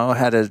he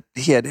had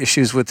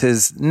issues with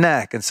his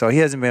neck, and so he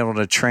hasn't been able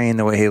to train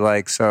the way he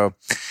likes. So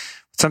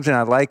something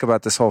I like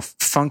about this whole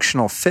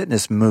functional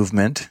fitness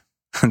movement,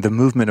 the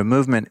movement of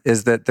movement,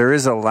 is that there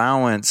is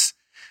allowance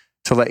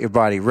to let your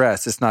body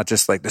rest. It's not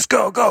just like this,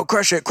 go,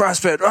 crush it,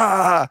 CrossFit,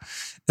 ah.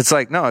 It's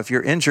like, no, if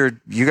you're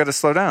injured, you got to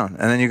slow down,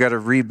 and then you got to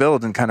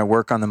rebuild and kind of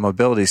work on the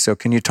mobility. So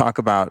can you talk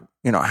about,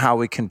 how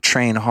we can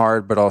train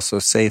hard, but also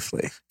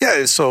safely?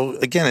 Yeah. So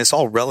again, it's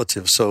all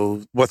relative.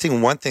 So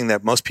one thing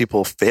that most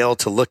people fail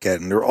to look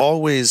at, and we're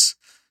always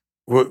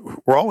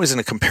in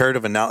a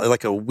comparative analysis,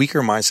 like a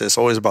weaker mindset. It's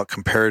always about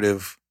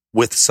comparative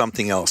with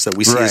something else that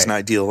we see as an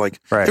ideal. Like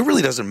it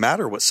really doesn't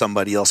matter what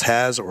somebody else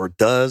has or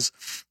does.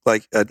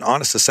 Like an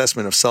honest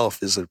assessment of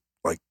self is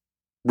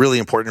really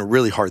important, a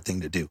really hard thing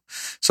to do.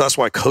 So that's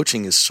why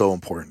coaching is so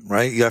important,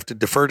 right? You have to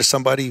defer to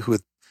somebody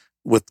with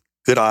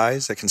good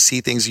eyes that can see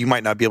things you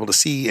might not be able to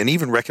see, and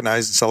even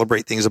recognize and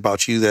celebrate things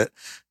about you that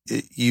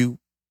you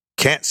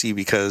can't see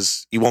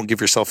because you won't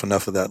give yourself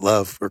enough of that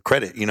love or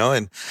credit,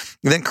 and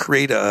then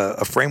create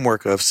a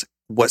framework of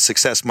what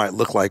success might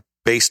look like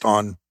based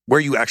on where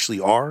you actually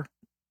are,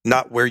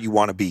 not where you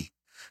want to be.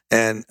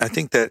 And I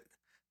think that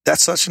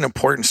that's such an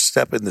important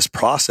step in this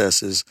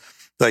process, is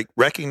like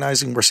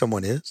recognizing where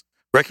someone is,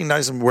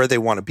 recognizing where they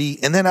want to be,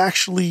 and then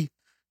actually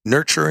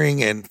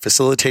nurturing and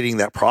facilitating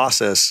that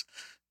process.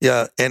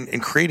 Yeah.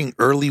 And creating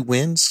early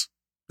wins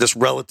just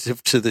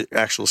relative to the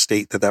actual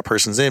state that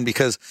person's in,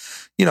 because,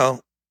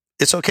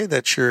 it's okay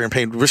that you're in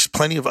pain. There's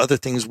plenty of other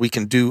things we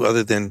can do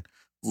other than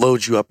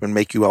load you up and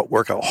make you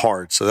work out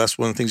hard. So that's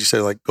one of the things you say,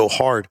 like, go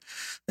hard.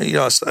 And,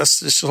 it's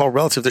just all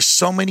relative. There's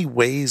so many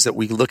ways that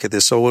we look at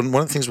this. So one of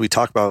the things we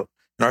talk about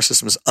in our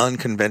system is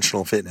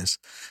unconventional fitness.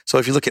 So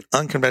if you look at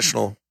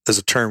unconventional as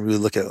a term, we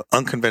look at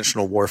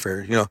unconventional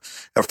warfare.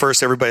 At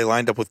first everybody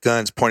lined up with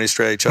guns, pointed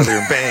straight at each other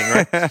and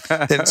bang,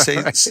 right? Then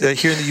say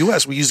here in the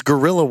U.S., we use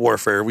guerrilla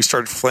warfare. We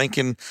started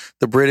flanking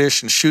the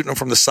British and shooting them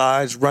from the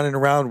sides, running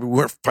around. We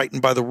weren't fighting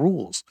by the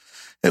rules.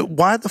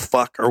 Why the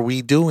fuck are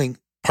we doing,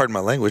 pardon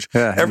my language,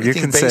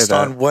 everything based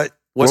on what's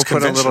we'll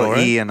conventional? Put a little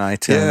right? E in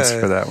iTunes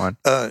for that one.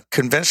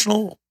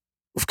 Conventional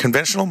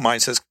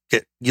mindsets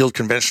yield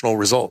conventional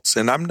results.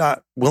 And I'm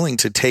not willing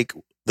to take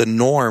the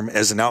norm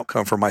as an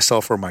outcome for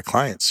myself or my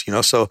clients,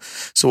 So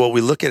what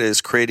we look at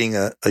is creating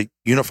a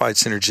unified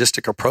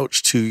synergistic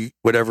approach to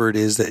whatever it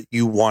is that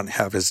you want to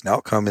have as an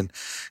outcome,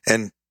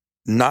 and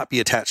not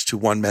be attached to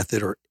one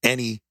method or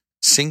any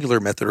singular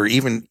method or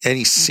even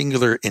any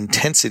singular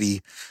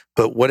intensity,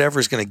 but whatever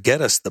is going to get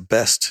us the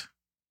best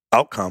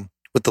outcome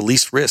with the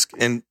least risk,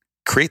 and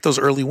create those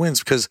early wins.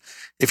 Because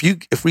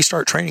if we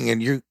start training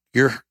and you're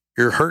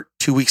hurt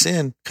 2 weeks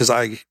in because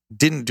I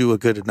didn't do a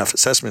good enough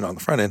assessment on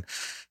the front end,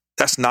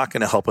 that's not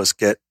going to help us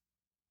get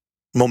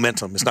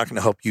momentum. It's not going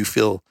to help you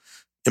feel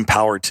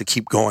empowered to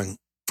keep going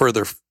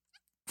further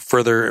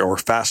or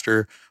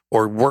faster,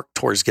 or work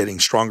towards getting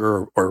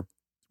stronger, or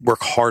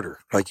work harder,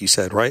 like you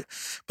said, right?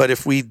 But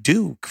if we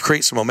do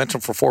create some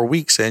momentum for 4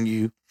 weeks, and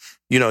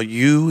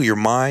your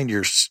mind,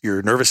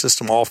 your nervous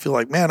system all feel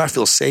like, man, I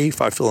feel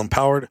safe, I feel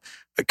empowered,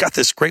 I got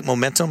this great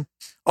momentum.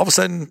 All of a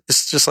sudden,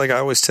 it's just like I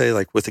always say,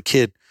 like with a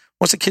kid,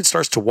 once a kid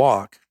starts to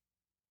walk,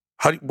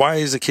 why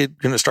is a kid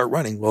going to start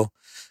running? Well,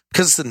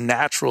 because it's the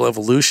natural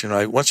evolution,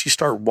 right? Once you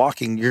start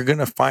walking, you're going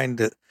to find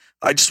that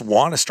I just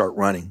want to start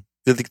running.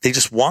 They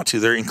just want to.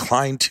 They're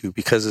inclined to,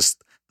 because it's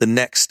the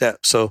next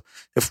step. So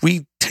if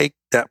we take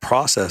that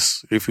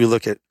process, if we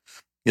look at,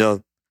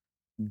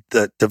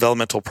 the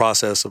developmental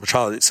process of a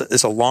child,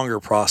 it's a longer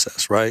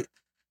process, right?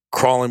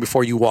 Crawling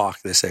before you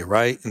walk, they say,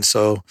 right? And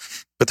so,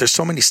 but there's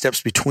so many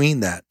steps between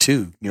that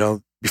too.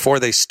 Before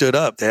they stood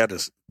up, they had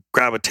to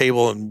grab a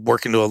table and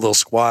work into a little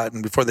squat.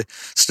 And before they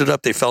stood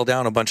up, they fell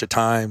down a bunch of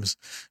times.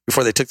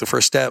 Before they took the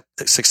first step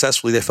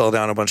successfully, they fell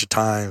down a bunch of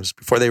times.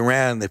 Before they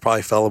ran, they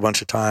probably fell a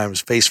bunch of times,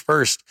 face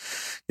first.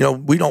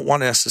 We don't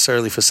want to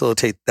necessarily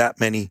facilitate that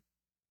many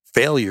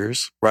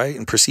failures, right?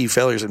 And perceived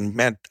failures. And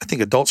man, I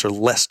think adults are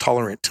less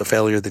tolerant to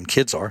failure than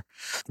kids are.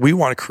 We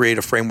want to create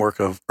a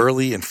framework of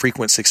early and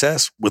frequent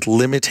success with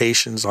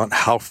limitations on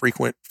how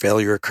frequent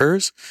failure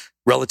occurs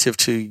relative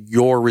to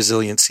your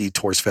resiliency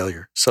towards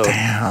failure. So,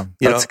 damn,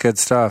 that's good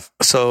stuff.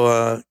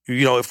 So,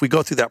 if we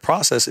go through that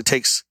process, it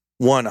takes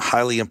a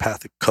highly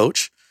empathic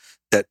coach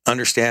that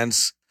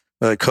understands.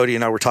 Cody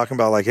and I were talking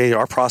about, like, hey,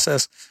 our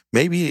process,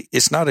 maybe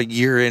it's not a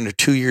year in or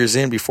 2 years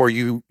in before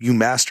you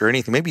master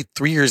anything. Maybe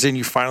 3 years in,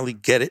 you finally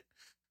get it,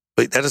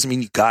 but that doesn't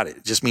mean you got it.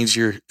 It just means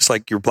it's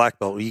like your black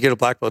belt. When you get a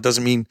black belt, it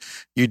doesn't mean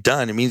you're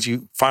done. It means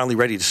you finally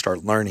ready to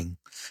start learning.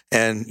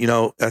 And,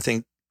 I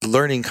think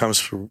learning comes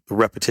from the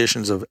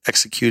repetitions of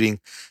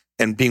executing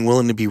and being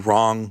willing to be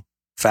wrong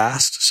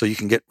fast so you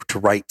can get to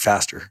right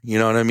faster. You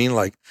know what I mean?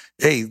 Like,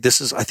 hey,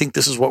 I think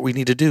this is what we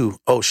need to do.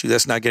 Oh, shoot,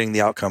 that's not getting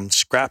the outcome.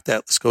 Scrap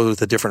that. Let's go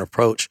with a different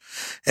approach.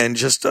 And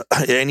just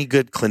any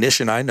good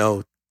clinician I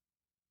know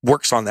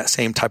works on that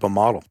same type of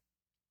model.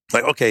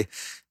 Like, okay,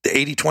 the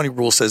 80-20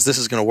 rule says this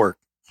is going to work.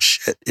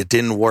 Shit, it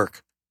didn't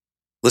work.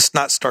 Let's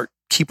not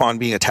keep on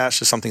being attached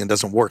to something that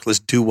doesn't work. Let's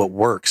do what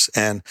works.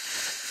 And,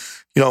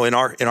 in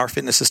our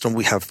fitness system,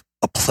 we have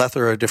a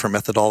plethora of different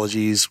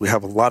methodologies. We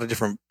have a lot of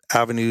different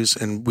avenues,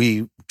 and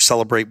we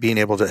celebrate being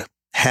able to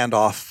hand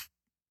off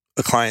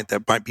a client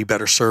that might be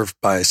better served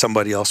by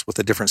somebody else with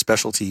a different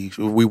specialty.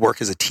 We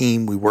work as a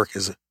team. We work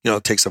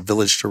it takes a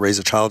village to raise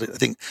a child. I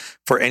think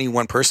for any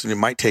one person, it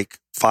might take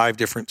 5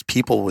 different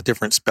people with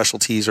different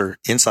specialties or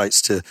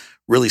insights to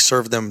really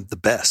serve them the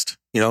best.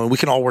 And we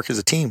can all work as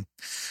a team.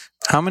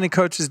 How many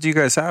coaches do you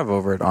guys have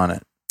over at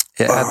Onnit?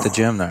 At the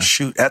gym there?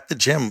 Shoot, at the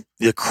gym,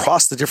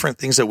 across the different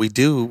things that we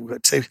do,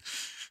 I'd say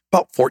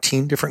about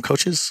 14 different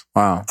coaches.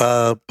 Wow.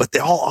 But they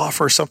all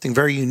offer something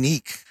very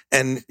unique.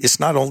 And it's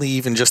not only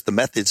even just the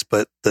methods,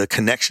 but the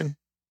connection.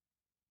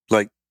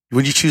 Like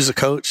when you choose a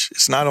coach,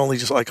 it's not only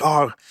just like,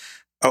 oh,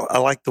 I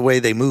like the way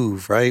they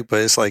move, right?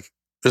 But it's like,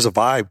 there's a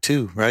vibe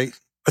too, right?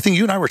 I think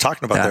you and I were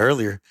talking about that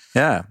earlier.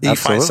 Yeah. You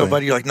find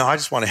somebody, you're like, no, I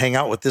just want to hang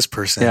out with this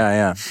person.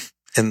 Yeah.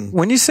 And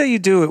when you say you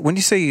do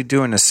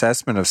an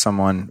assessment of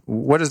someone,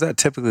 what does that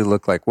typically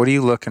look like? What are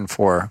you looking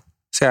for?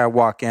 Say I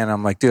walk in,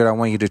 I'm like, dude, I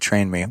want you to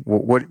train me.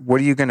 What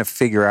are you going to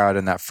figure out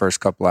in that first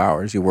couple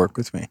hours you work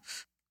with me?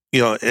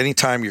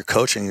 Anytime you're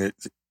coaching,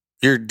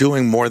 you're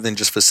doing more than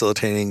just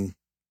facilitating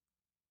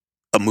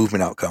a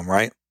movement outcome,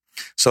 right?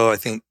 So I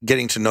think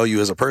getting to know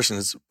you as a person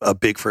is a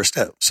big first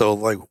step. So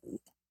like,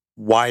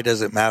 why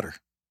does it matter?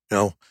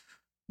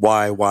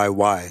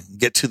 Why?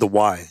 Get to the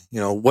why.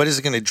 What is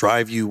it going to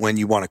drive you when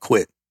you want to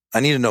quit? I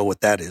need to know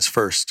what that is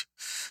first.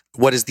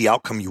 What is the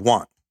outcome you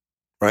want,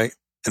 right?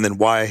 And then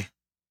why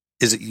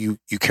is it you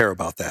care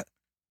about that?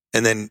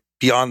 And then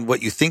beyond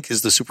what you think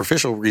is the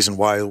superficial reason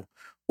why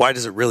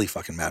does it really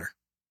fucking matter?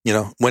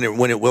 When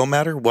it will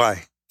matter,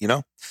 why?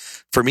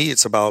 For me,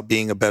 it's about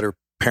being a better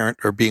parent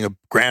or being a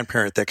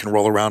grandparent that can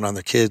roll around on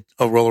the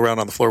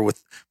floor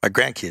with my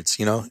grandkids,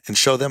 and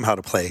show them how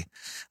to play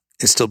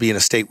and still be in a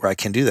state where I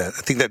can do that.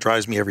 I think that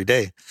drives me every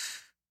day.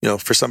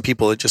 For some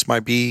people, it just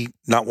might be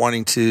not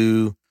wanting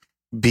to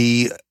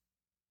be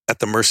at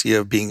the mercy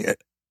of being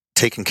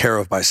taken care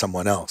of by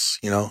someone else.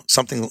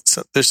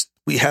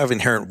 We have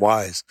inherent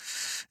whys,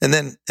 and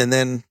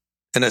then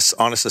an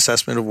honest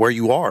assessment of where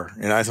you are.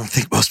 And I don't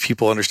think most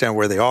people understand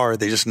where they are.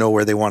 They just know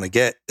where they want to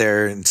get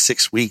there in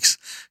 6 weeks,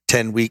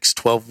 10 weeks,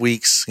 12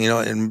 weeks,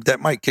 and that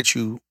might get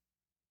you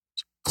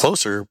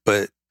closer,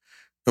 but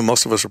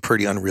most of us are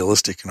pretty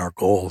unrealistic in our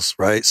goals,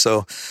 right?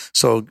 So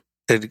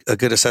a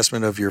good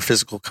assessment of your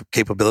physical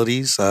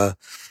capabilities,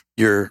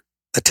 your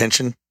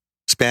attention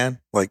span,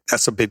 like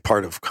that's a big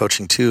part of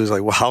coaching too, is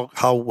like, well,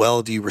 how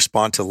well do you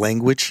respond to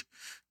language?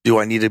 Do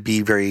I need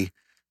to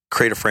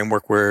create a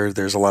framework where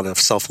there's a lot of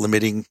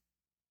self-limiting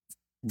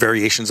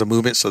variations of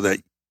movement so that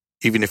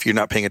even if you're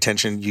not paying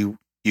attention, you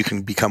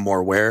can become more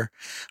aware,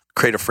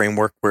 create a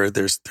framework where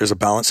there's a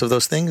balance of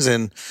those things.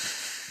 And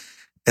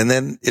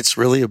then it's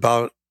really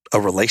about a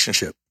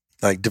relationship,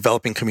 like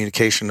developing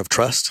communication of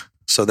trust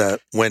so that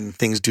when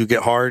things do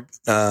get hard,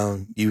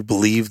 you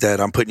believe that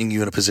I'm putting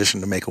you in a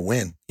position to make a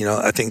win.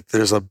 I think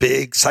there's a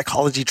big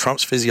psychology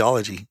trumps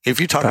physiology. If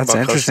you're talking That's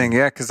about interesting, coaching,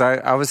 yeah, because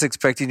I was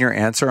expecting your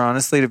answer,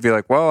 honestly, to be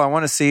like, well, I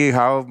want to see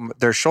how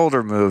their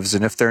shoulder moves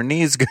and if their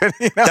knee's good.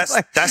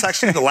 That's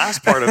actually the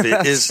last part of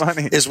it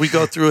is we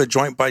go through a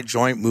joint by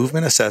joint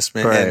movement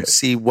assessment and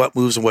see what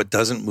moves and what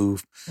doesn't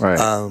move.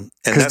 Right.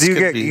 Because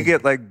you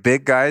get like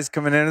big guys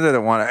coming in there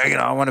that want to,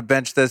 I want to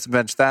bench this,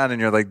 bench that,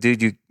 and you're like,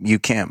 dude, you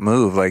can't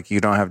move. Like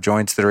you don't have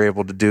joints that are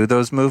able to do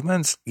those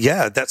movements.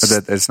 Yeah,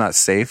 it's not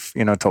safe,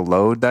 to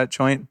load that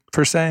joint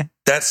per se.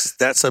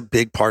 That's a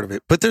big part of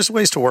it. But there's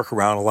ways to work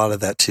around a lot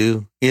of that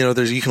too. You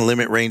can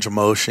limit range of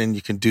motion.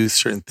 You can do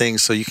certain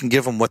things. So you can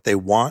give them what they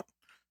want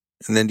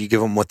and then you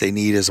give them what they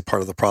need as a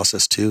part of the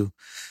process too.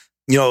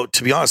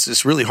 To be honest,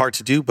 it's really hard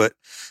to do, but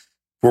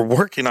we're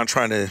working on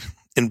trying to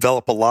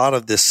envelop a lot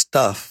of this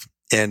stuff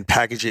and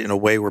package it in a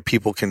way where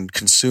people can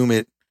consume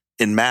it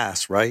in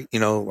mass, right?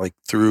 Like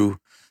through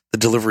the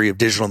delivery of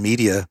digital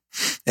media.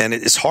 And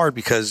it's hard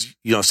because,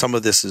 some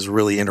of this is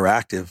really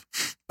interactive,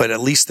 but at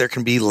least there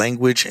can be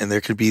language and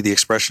there could be the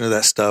expression of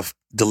that stuff,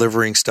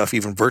 delivering stuff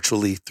even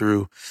virtually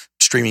through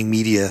streaming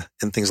media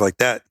and things like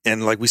that.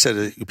 And like we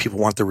said, people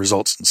want the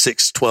results in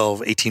 6,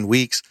 12, 18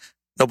 weeks.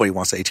 Nobody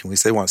wants 18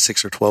 weeks. They want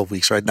 6 or 12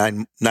 weeks, right?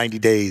 90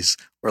 days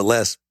or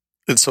less.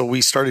 And so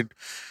we started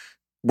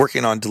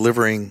working on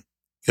delivering,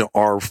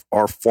 our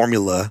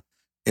formula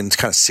in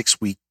kind of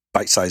 6-week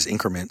bite-sized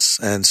increments.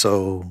 And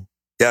so,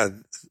 yeah,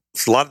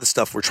 a lot of the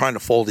stuff we're trying to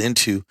fold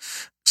into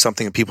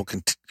something that people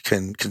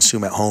can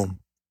consume at home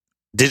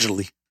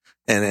digitally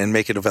and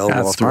make it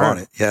available all through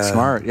Onnit. Yeah.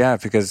 Smart. Yeah.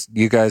 Because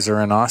you guys are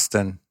in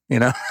Austin,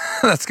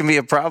 that's going to be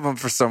a problem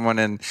for someone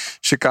in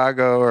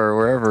Chicago or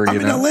wherever,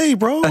 I'm in LA,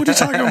 bro. What are you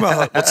talking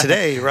about? Well,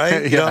 today,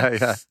 right?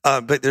 Yeah.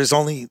 But there's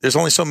only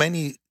so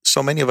many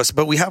of us,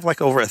 but we have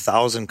like over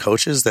 1,000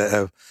 coaches that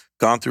have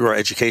gone through our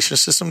education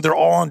system. They're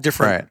all on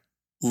different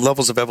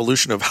levels of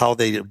evolution of how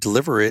they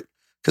deliver it.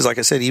 Because like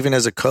I said, even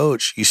as a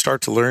coach, you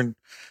start to learn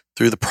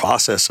through the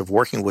process of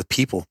working with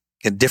people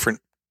and different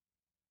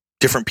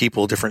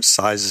people, different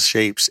sizes,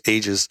 shapes,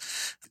 ages.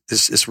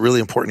 It's really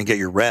important to get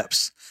your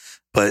reps.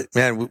 But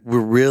man, we're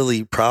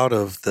really proud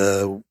of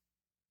the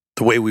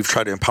way we've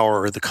tried to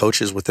empower the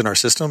coaches within our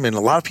system. And a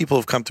lot of people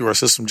have come through our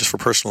system just for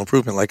personal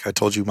improvement, like I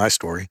told you my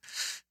story.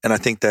 And I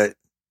think that,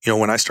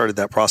 when I started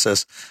that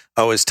process,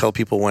 I always tell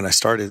people when I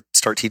start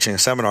teaching a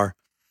seminar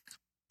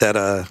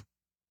that,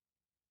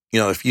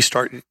 if you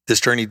start this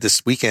journey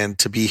this weekend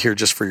to be here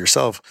just for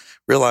yourself,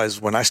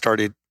 realize when I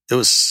started, it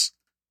was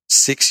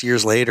 6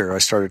 years later, I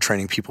started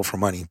training people for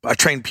money. I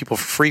trained people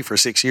for free for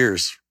 6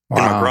 years in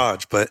my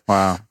garage, but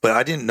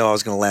I didn't know I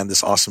was going to land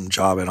this awesome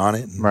job at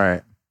Onnit.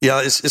 Right.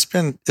 Yeah, it's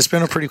been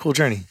a pretty cool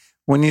journey.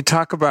 When you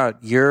talk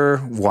about your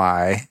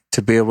why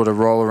to be able to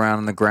roll around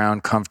on the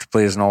ground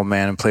comfortably as an old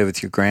man and play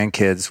with your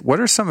grandkids, what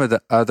are some of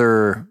the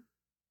other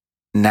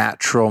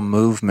natural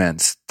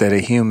movements that a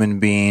human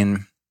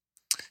being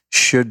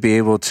should be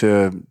able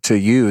to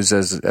use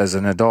as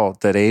an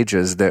adult that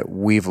ages that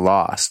we've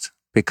lost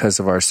because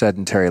of our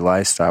sedentary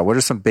lifestyle? What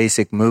are some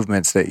basic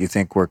movements that you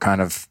think we're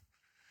kind of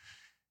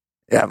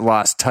have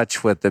lost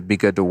touch with that'd be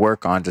good to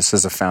work on just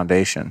as a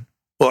foundation?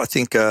 Well, I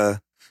think, I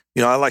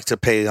like to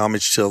pay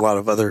homage to a lot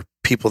of other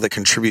people that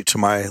contribute to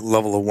my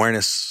level of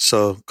awareness.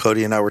 So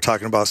Cody and I were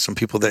talking about some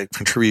people that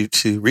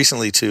contribute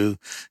recently to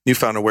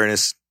newfound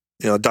awareness.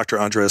 Dr.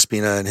 Andrea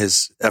Espina and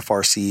his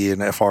FRC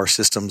and FR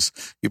systems.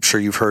 I'm sure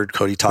you've heard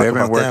Cody talk about them.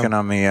 They've been working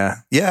on me.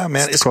 Yeah,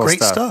 man, it's cool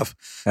great stuff.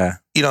 Yeah.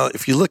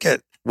 If you look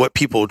at what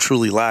people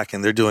truly lack,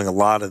 and they're doing a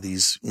lot of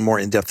these more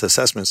in-depth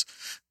assessments,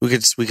 we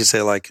could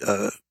say like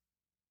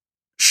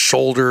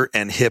shoulder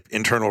and hip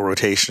internal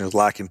rotation is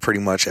lacking pretty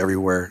much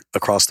everywhere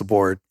across the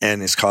board,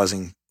 and it's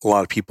causing a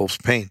lot of people's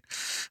pain.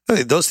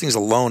 Those things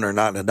alone are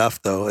not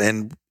enough, though,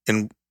 and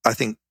I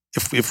think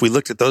if we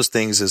looked at those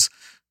things as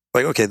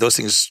like, okay, those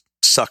things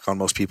suck on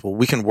most people.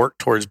 We can work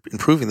towards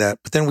improving that,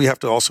 but then we have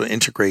to also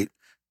integrate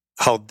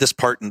how this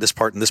part and this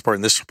part and this part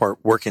and this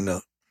part work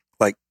into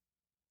like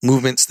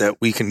movements that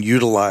we can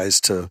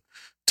utilize to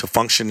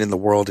function in the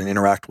world and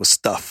interact with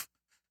stuff.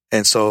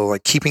 And so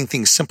like keeping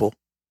things simple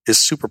is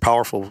super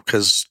powerful,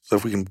 because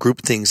if we can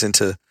group things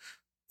into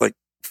like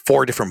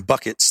 4 different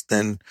buckets,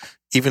 then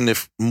even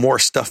if more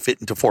stuff fit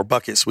into 4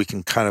 buckets, we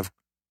can kind of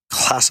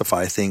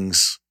classify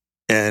things.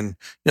 And,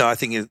 I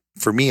think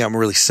for me, I'm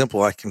really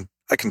simple. I can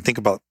think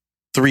about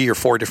 3 or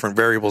 4 different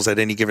variables at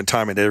any given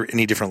time at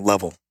any different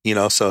level,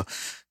 so,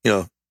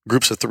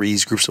 groups of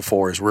 3s, groups of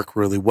 4s work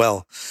really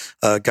well.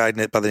 A guy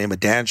by the name of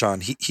Dan John,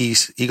 he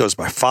goes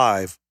by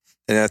 5.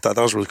 And I thought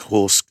that was really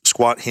cool.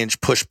 Squat,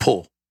 hinge, push,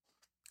 pull.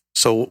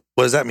 So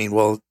what does that mean?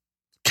 Well,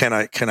 can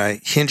I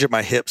hinge at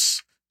my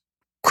hips,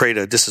 create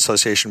a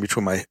disassociation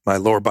between my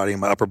lower body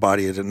and my upper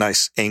body at a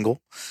nice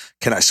angle?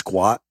 Can I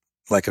squat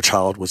like a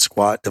child would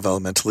squat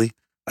developmentally?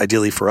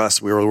 Ideally for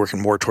us, we were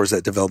working more towards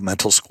that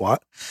developmental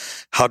squat.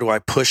 How do I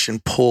push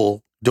and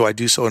pull? Do I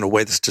do so in a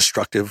way that's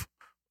destructive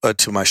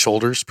to my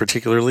shoulders,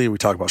 particularly? We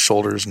talk about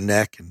shoulders,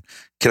 neck, and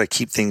can I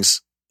keep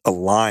things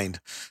aligned?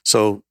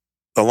 So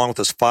along with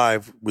those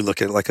 5, we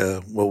look at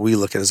what we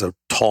look at as a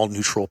tall,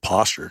 neutral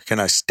posture. Can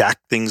I stack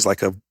things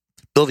like a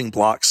building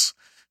blocks?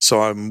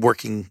 So I'm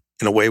working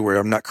in a way where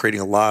I'm not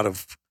creating a lot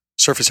of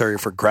surface area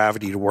for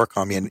gravity to work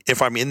on me. And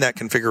if I'm in that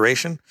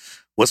configuration,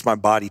 what's my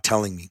body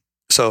telling me?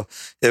 So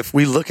if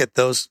we look at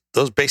those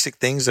basic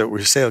things that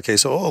we say, okay,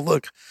 so,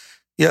 look,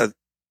 yeah,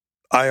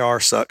 IR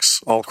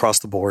sucks all across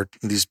the board.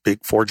 These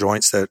big 4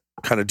 joints that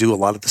kind of do a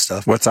lot of the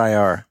stuff. What's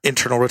IR?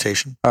 Internal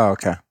rotation. Oh,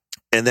 okay.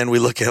 And then we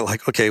look at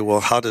like, okay,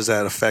 well, how does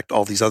that affect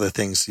all these other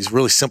things? These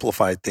really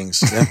simplified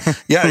things.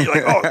 Yeah, you're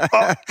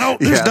like, no,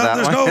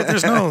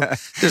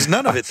 there's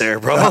none of it there,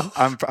 bro.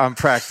 I'm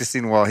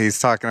practicing while he's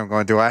talking. I'm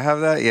going, do I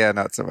have that? Yeah,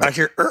 not so much. I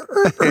hear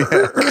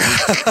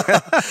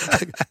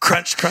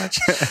crunch, crunch.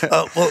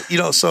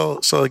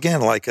 So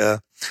again,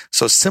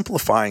 so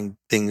simplifying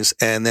things,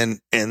 and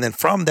then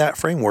from that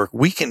framework,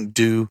 we can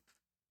do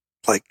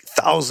like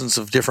thousands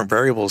of different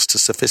variables to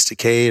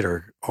sophisticate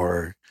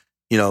or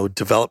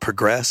develop,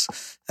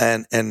 progress,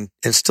 and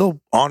still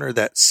honor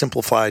that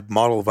simplified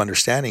model of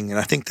understanding. And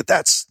I think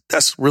that's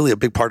really a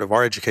big part of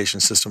our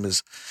education system,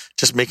 is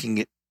just making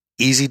it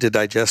easy to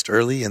digest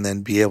early, and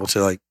then be able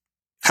to like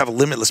have a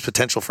limitless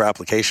potential for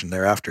application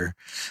thereafter.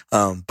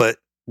 But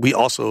we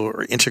also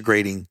are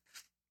integrating,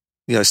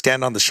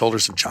 stand on the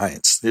shoulders of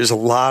giants. There's a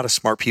lot of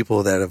smart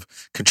people that have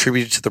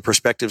contributed to the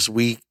perspectives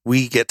we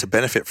get to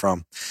benefit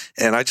from.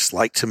 And I just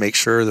like to make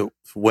sure that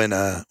when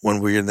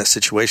we're in that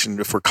situation,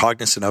 if we're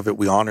cognizant of it,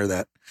 we honor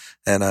that.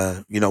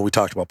 And, we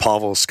talked about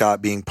Pavel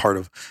Scott being part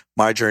of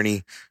my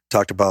journey,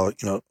 talked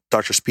about,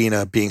 Dr.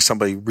 Spina being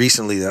somebody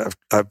recently that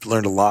I've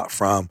learned a lot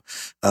from,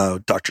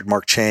 Dr.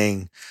 Mark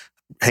Chang,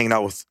 hanging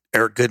out with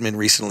Eric Goodman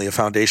recently, a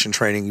foundation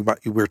training.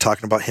 We were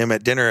talking about him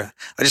at dinner.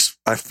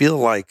 I feel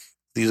like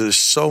there's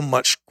so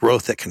much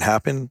growth that can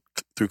happen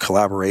through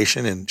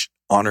collaboration and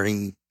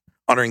honoring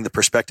the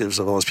perspectives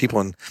of all those people,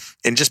 and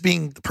just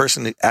being the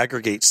person that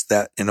aggregates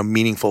that in a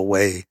meaningful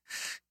way.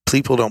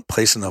 People don't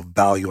place enough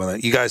value on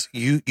that. You guys,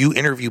 you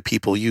interview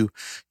people.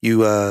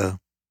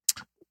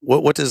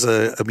 What does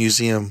a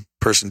museum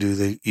person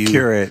do? You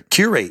curate.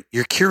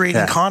 You're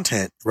curating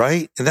content,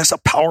 right? And that's a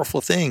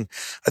powerful thing.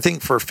 I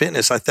think for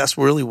fitness, that's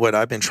really what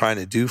I've been trying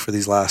to do for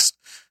this last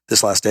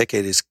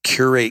decade, is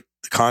curate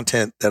the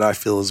content that I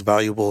feel is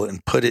valuable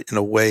and put it in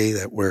a way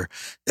that where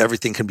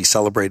everything can be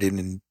celebrated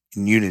in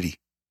unity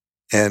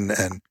and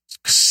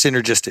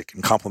synergistic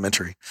and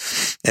complementary,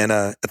 and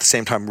at the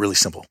same time really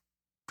simple.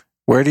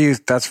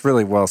 That's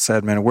really well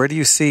said, man. Where do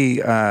you see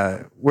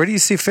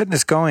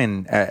fitness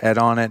going at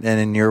Onnit and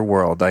in your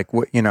world? Like,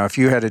 if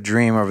you had a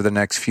dream over the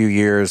next few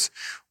years,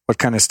 what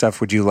kind of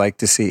stuff would you like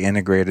to see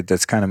integrated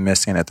that's kind of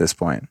missing at this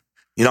point?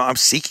 I'm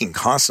seeking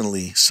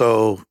constantly.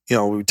 So,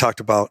 we talked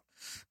about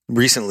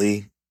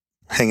recently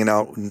hanging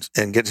out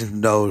and getting to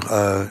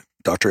know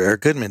Dr.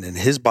 Eric Goodman and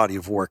his body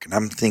of work. And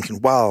I'm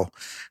thinking, wow,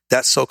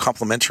 that's so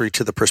complementary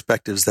to the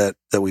perspectives that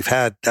we've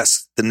had.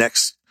 That's the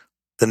next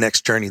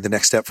journey. The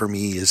next step for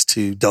me is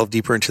to delve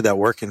deeper into that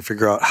work and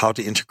figure out how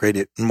to integrate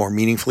it more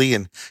meaningfully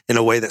and in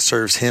a way that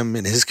serves him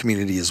and his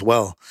community as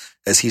well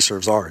as he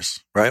serves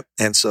ours. Right.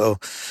 And so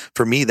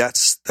for me,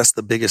 that's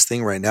the biggest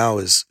thing right now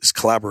is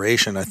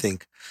collaboration, I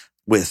think,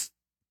 with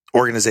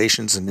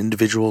organizations and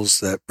individuals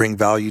that bring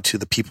value to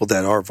the people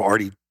that have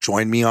already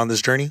joined me on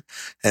this journey.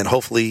 And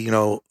hopefully,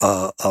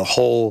 a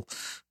whole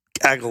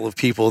gaggle of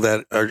people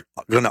that are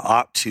going to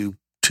opt to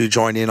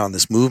join in on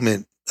this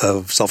movement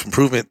of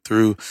self-improvement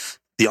through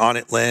the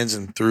Onnit lens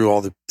and through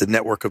all the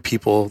network of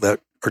people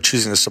that are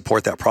choosing to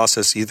support that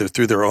process, either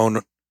through their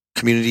own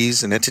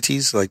communities and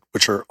entities,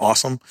 which are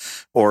awesome,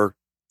 or,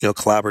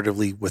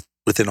 collaboratively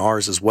within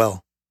ours as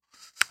well.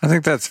 I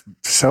think that's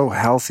so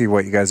healthy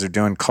what you guys are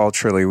doing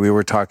culturally. We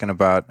were talking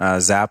about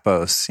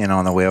Zappos,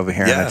 on the way over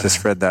here, and I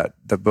just read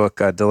the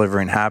book,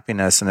 Delivering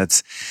Happiness, and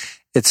it's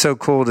so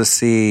cool to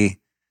see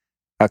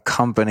a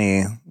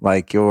company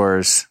like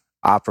yours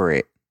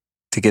operate.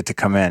 to get to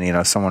come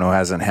in, someone who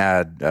hasn't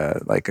had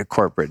like a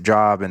corporate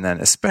job, and then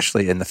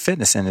especially in the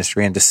fitness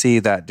industry, and to see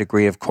that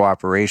degree of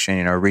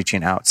cooperation,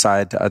 reaching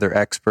outside to other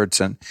experts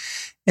and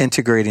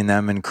integrating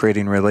them and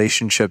creating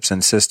relationships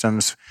and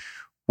systems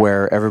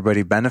where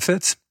everybody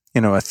benefits,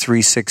 a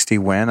 360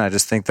 win. I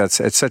just think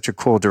it's such a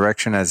cool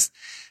direction, as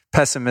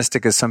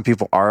pessimistic as some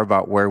people are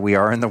about where we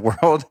are in the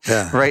world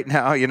right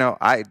now.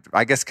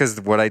 I guess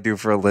because what I do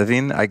for a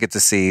living, I get to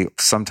see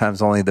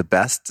sometimes only the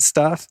best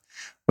stuff,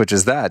 which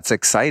is that. It's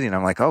exciting.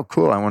 I'm like, oh,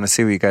 cool. I want to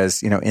see what you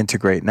guys,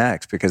 integrate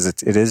next, because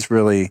it is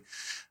really,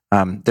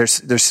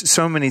 there's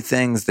so many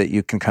things that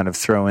you can kind of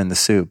throw in the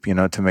soup,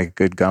 to make a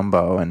good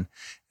gumbo. And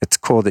it's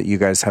cool that you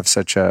guys have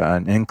such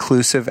an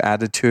inclusive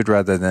attitude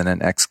rather than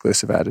an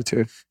exclusive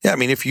attitude. Yeah. I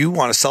mean, if you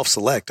want to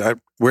self-select,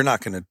 we're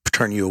not going to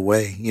turn you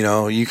away.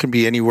 You can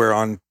be anywhere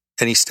on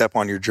any step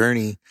on your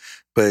journey,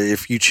 but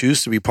if you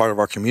choose to be part of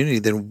our community,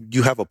 then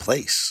you have a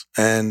place,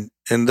 and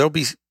there'll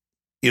be,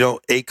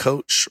 a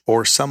coach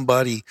or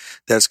somebody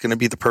that's going to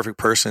be the perfect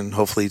person,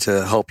 hopefully,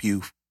 to help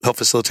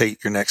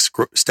facilitate your next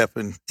step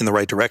in the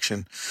right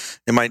direction.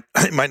 It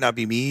might not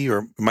be me, or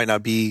it might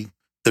not be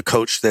the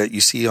coach that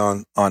you see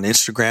on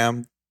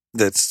Instagram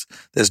that's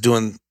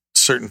doing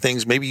certain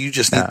things. Maybe you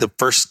just need the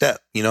first step,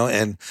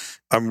 and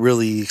I'm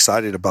really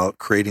excited about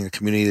creating a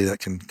community that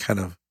can kind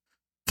of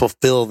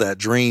fulfill that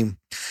dream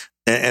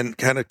and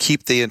kind of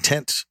keep the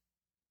intent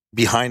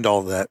behind all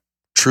of that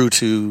true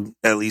to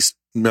at least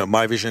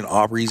my vision,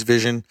 Aubrey's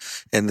vision,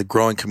 and the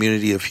growing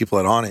community of people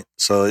at Onnit.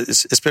 So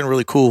it's been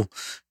really cool.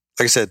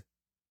 Like I said,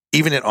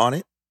 even at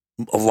Onnit,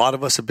 a lot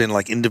of us have been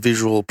like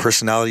individual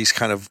personalities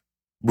kind of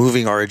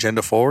moving our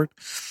agenda forward.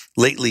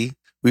 Lately,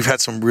 we've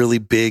had some really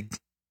big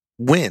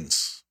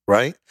wins,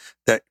 right?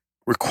 That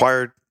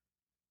required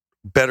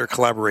better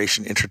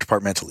collaboration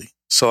interdepartmentally.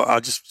 So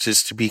I'll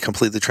just to be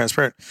completely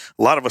transparent,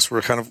 a lot of us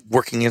were kind of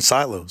working in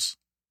silos,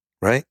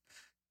 right?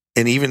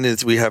 And even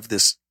as we have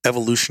this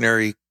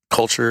evolutionary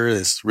culture,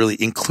 this really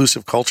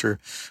inclusive culture,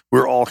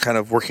 we're all kind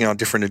of working on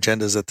different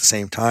agendas at the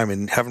same time,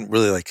 and haven't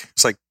really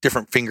it's like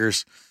different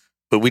fingers,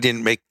 but we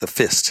didn't make the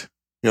fist.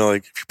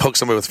 Like if you poke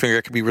somebody with a finger,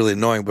 it could be really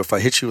annoying. But if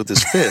I hit you with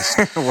this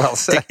fist, well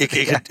said. It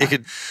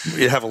could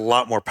have a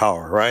lot more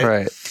power, right?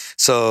 Right.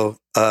 So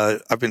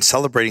I've been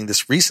celebrating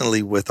this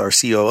recently with our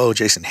COO,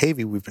 Jason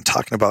Havey. We've been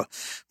talking about,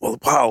 well,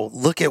 wow,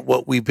 look at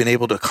what we've been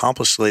able to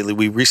accomplish lately.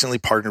 We recently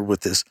partnered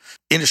with this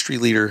industry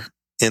leader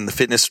in the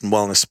fitness and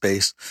wellness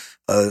space,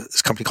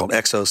 this company called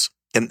Exos.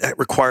 And that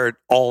required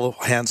all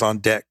hands on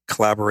deck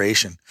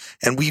collaboration.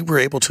 And we were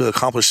able to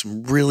accomplish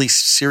some really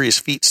serious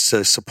feats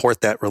to support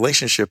that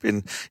relationship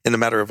in a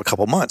matter of a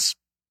couple months.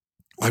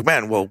 Like,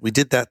 man, well, we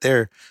did that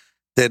there.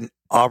 Then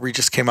Aubrey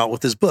just came out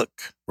with his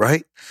book,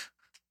 right?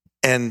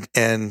 And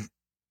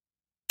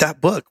that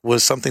book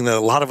was something that a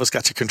lot of us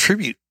got to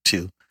contribute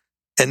to.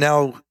 And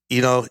now,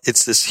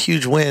 it's this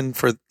huge win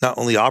for not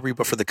only Aubrey,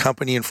 but for the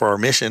company and for our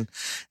mission.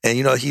 And,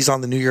 he's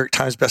on the New York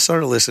Times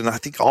bestseller list. And I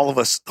think all of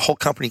us, the whole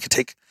company, could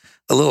take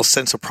a little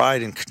sense of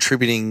pride in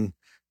contributing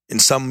in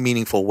some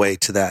meaningful way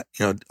to that,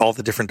 all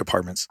the different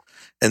departments.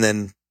 And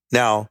then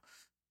now,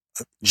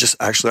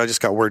 I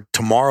just got word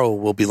tomorrow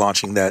we'll be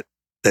launching that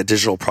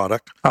digital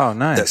product. Oh,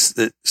 nice.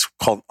 It's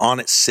called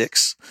Onnit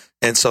 6.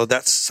 And so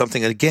that's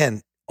something,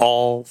 again,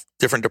 all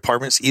different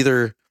departments,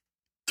 either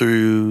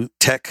through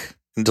tech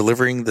and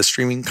delivering the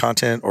streaming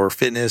content, or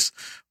fitness,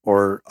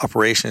 or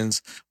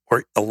operations,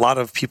 or a lot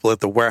of people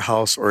at the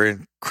warehouse or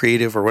in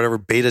creative or whatever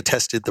beta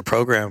tested the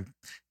program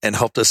and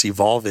helped us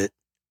evolve it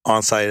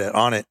on site at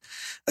Onnit.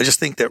 I just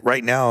think that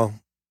right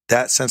now,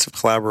 that sense of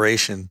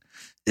collaboration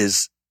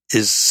is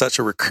such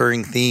a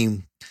recurring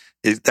theme.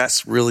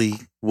 That's really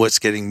what's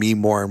getting me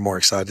more and more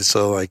excited.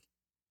 So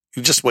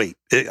you just wait.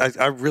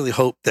 I really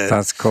hope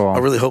that's cool. I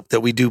really hope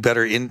that we do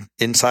better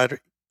inside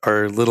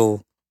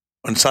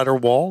our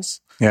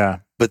walls. Yeah.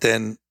 But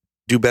then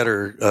do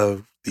better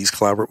with these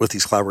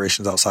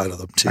collaborations outside of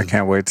them too. I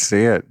can't wait to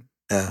see it.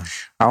 Yeah.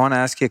 I want to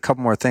ask you a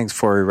couple more things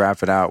before we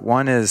wrap it out.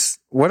 One is,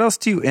 what else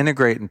do you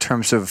integrate in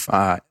terms of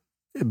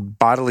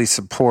bodily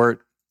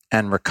support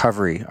and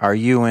recovery? Are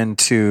you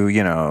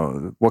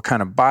into, what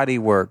kind of body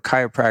work,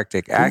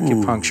 chiropractic,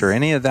 acupuncture,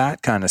 any of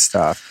that kind of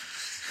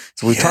stuff?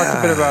 So we talked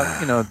a bit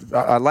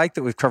about, I like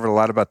that we've covered a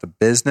lot about the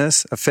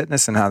business of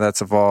fitness and how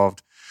that's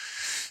evolved.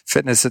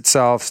 Fitness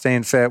itself,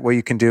 staying fit, what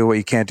you can do, what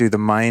you can't do, the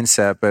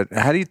mindset. But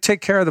how do you take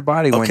care of the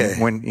body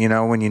when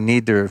you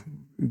need to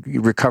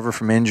recover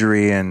from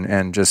injury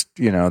and just,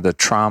 the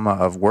trauma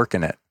of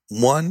working it?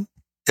 One,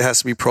 it has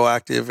to be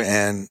proactive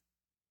and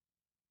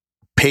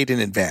paid in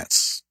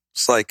advance.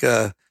 It's like,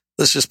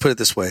 let's just put it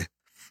this way.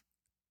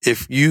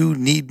 If you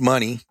need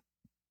money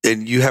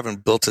and you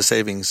haven't built a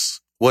savings,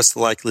 what's the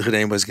likelihood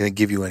anybody's going to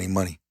give you any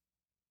money?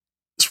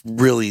 It's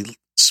really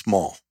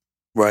small,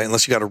 right?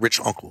 Unless you got a rich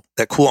uncle.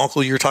 That cool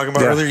uncle you were talking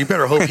about earlier, you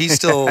better hope he's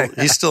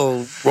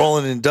still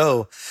rolling in dough.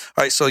 All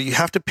right, so you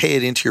have to pay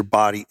it into your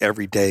body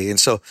every day. And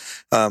so,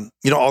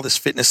 all this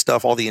fitness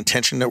stuff, all the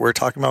intention that we're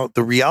talking about,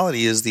 the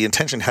reality is the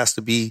intention has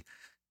to be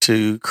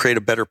to create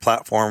a better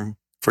platform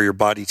for your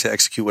body to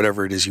execute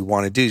whatever it is you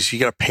want to do. So you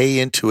got to pay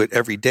into it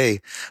every day.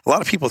 A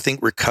lot of people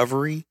think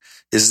recovery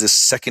is this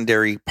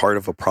secondary part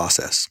of a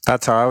process.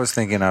 That's how I was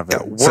thinking of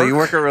it. Yeah, So you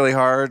work it really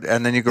hard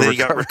and then you go then you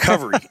got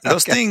recovery.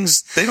 Those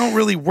things, they don't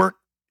really work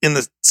in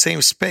the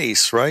same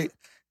space, right?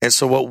 And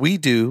so what we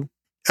do,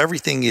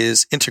 everything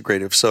is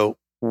integrative. So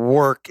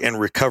work and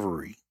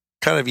recovery,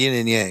 kind of yin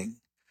and yang.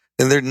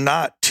 And they're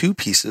not two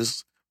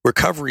pieces.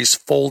 Recovery is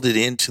folded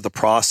into the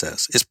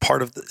process. It's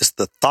part of it's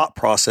the thought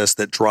process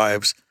that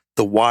drives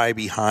the why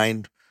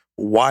behind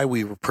why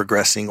we were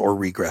progressing or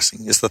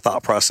regressing. It's the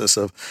thought process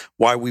of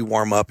why we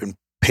warm up and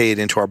pay it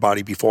into our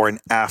body before and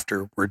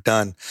after we're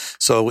done.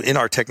 So in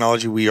our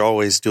technology, we are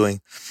always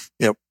doing,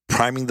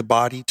 priming the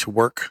body to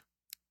work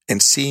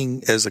and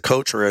seeing as a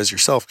coach or as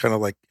yourself, kind of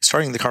like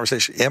starting the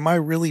conversation. Am I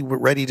really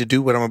ready to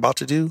do what I'm about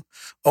to do?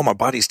 Oh, my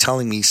body's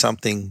telling me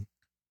something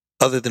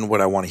other than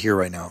what I want to hear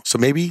right now. So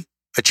maybe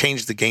I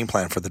changed the game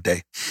plan for the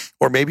day,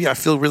 or maybe I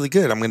feel really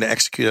good. I'm going to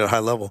execute at a high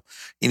level.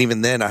 And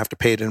even then I have to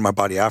pay it in my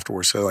body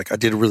afterwards. So like, I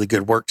did really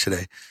good work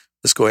today.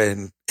 Let's go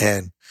ahead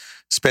and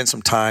spend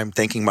some time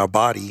thanking my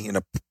body in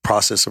a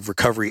process of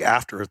recovery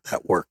after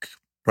that work.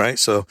 Right.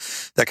 So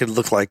that could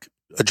look like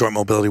a joint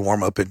mobility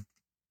warm up and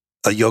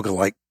a yoga,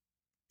 like,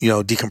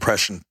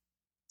 decompression,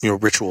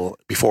 ritual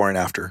before and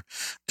after,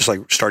 just like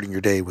starting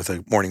your day with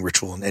a morning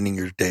ritual and ending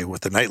your day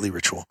with a nightly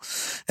ritual.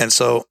 And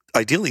so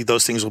ideally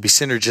those things will be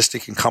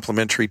synergistic and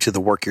complementary to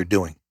the work you're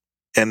doing,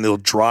 and they'll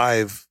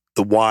drive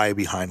the why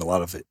behind a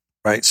lot of it.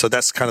 Right. So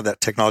that's kind of that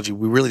technology.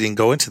 We really didn't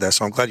go into that.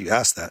 So I'm glad you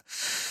asked that.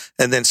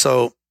 And then,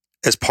 so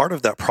as part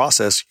of that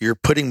process, you're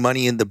putting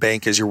money in the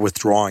bank as you're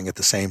withdrawing at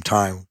the same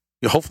time.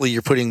 Hopefully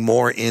you're putting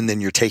more in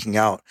than you're taking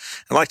out.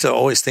 I like to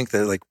always think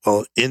that, like,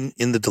 well, in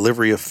the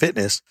delivery of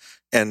fitness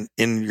and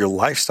in your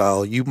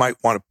lifestyle, you might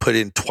want to put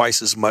in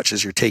twice as much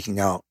as you're taking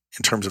out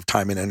in terms of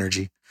time and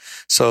energy.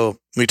 So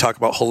when we talk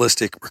about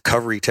holistic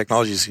recovery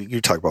technologies,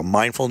 you talk about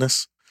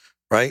mindfulness,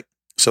 right?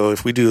 So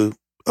if we do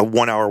a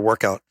 1 hour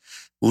workout,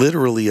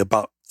 literally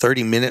about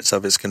 30 minutes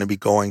of it's going to be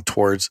going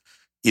towards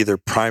either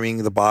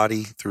priming the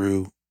body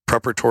through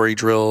preparatory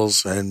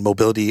drills and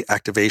mobility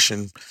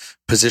activation,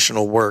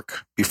 positional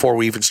work before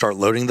we even start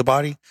loading the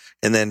body.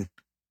 And then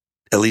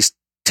at least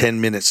 10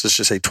 minutes, let's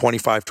just say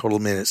 25 total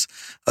minutes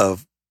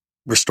of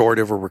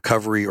restorative or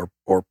recovery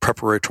or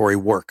preparatory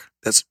work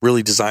that's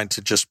really designed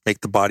to just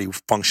make the body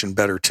function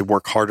better, to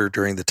work harder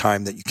during the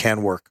time that you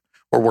can work,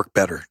 or work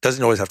better. It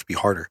doesn't always have to be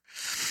harder.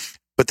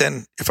 But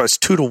then if I was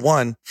 2 to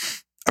 1,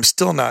 I'm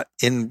still not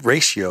in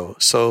ratio.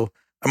 So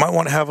I might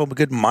want to have a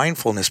good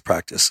mindfulness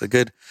practice, a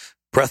good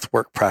breath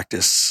work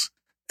practice,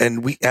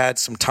 and we add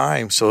some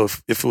time. So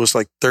if it was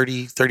like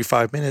 30,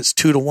 35 minutes,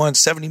 2 to 1,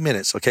 70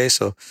 minutes. Okay.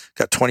 So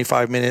got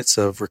 25 minutes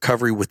of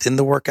recovery within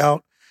the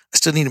workout. I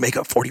still need to make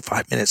up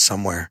 45 minutes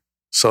somewhere.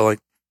 So like,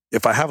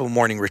 if I have a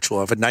morning ritual,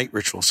 I have a night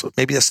ritual. So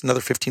maybe that's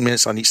another 15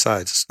 minutes on each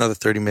side. It's another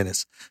 30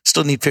 minutes.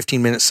 Still need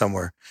 15 minutes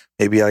somewhere.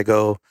 Maybe I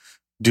go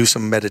do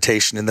some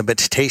meditation in the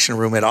meditation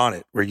room at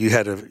Onnit, where you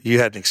had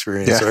an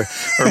experience,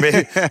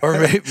 yeah. or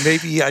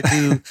maybe I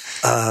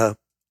do,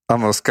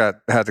 almost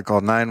had to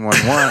call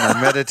 911.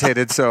 I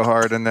meditated so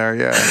hard in there.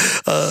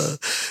 Yeah.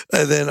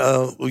 And then,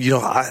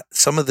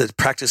 some of the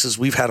practices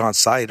we've had on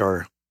site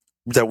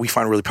that we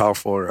find really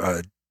powerful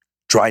are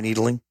dry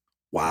needling.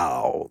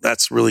 Wow.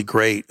 That's really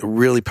great.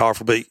 Really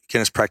powerful, but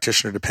again, it's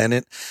practitioner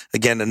dependent.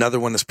 Again, another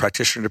one that's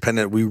practitioner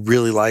dependent we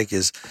really like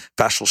is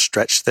fascial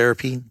stretch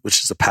therapy,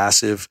 which is a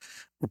passive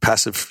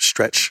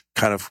stretch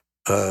kind of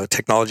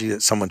technology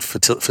that someone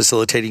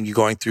facilitating you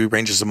going through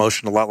ranges of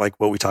motion, a lot like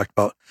what we talked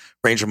about,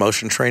 range of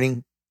motion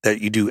training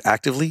that you do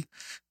actively.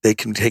 They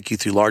can take you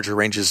through larger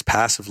ranges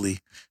passively,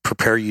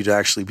 prepare you to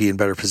actually be in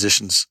better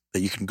positions that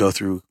you can go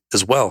through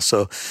as well.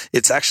 So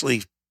it's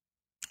actually,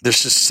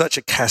 there's just such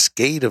a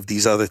cascade of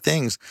these other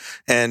things,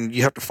 and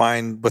you have to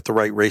find what the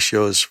right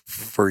ratio is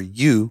for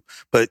you.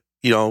 But,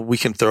 we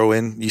can throw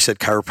in, you said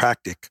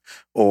chiropractic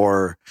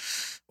or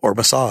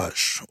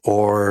massage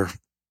or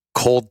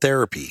cold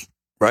therapy.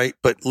 Right.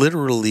 But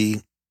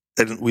literally,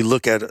 and we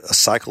look at a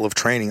cycle of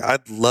training.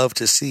 I'd love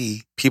to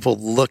see people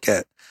look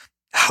at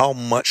how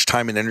much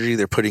time and energy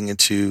they're putting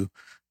into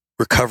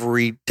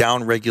recovery,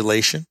 down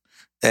regulation,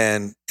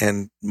 and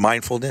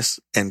mindfulness,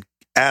 and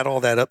add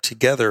all that up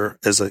together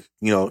as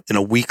in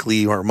a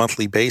weekly or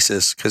monthly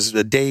basis. Because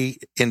a day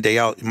in, day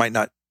out, it might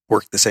not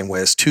work the same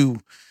way. It's too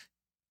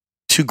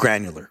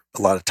granular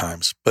a lot of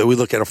times. But we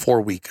look at a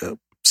 4-week, a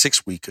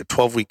 6-week, a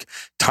 12-week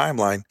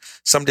timeline.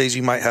 Some days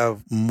you might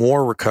have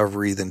more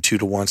recovery than 2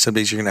 to 1. Some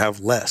days you're going to have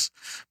less.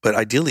 But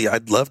ideally,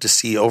 I'd love to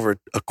see over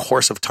a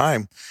course of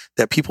time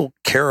that people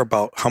care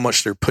about how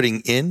much they're putting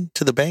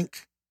into the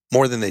bank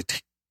more than they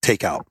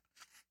take out.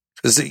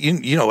 Because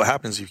you know what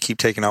happens if you keep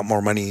taking out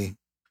more money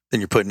than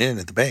you're putting in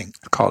at the bank.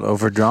 It's called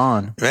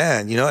overdrawn.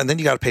 Man, and then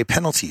you got to pay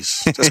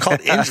penalties. It's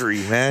called injury,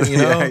 man,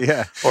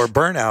 yeah. Or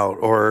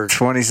burnout or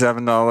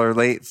 $27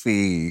 late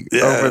fee,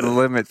 over the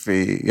limit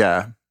fee.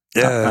 Yeah.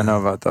 Yeah. I know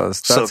about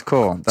those. That's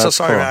cool. That's so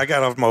sorry, cool. man, I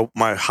got off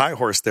my high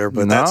horse there,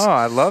 but no,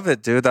 I love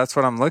it, dude. That's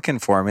what I'm looking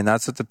for. I mean,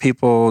 that's what the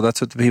people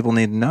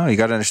need to know. You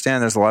got to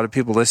understand there's a lot of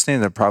people listening.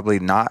 They're probably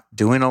not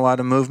doing a lot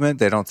of movement.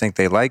 They don't think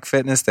they like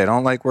fitness. They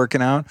don't like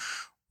working out.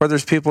 Or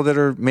there's people that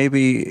are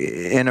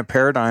maybe in a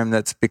paradigm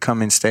that's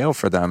becoming stale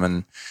for them.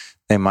 And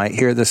they might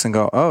hear this and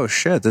go, oh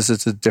shit, this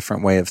is a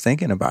different way of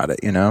thinking about it,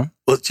 you know?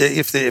 Well,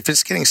 if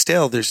it's getting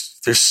stale,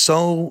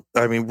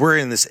 we're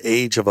in this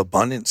age of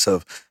abundance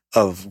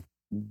of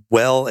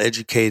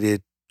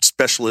well-educated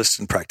specialists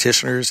and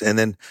practitioners. And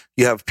then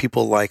you have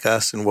people like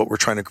us, and what we're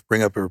trying to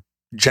bring up are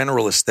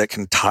generalists that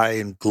can tie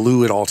and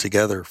glue it all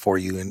together for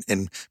you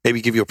and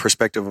maybe give you a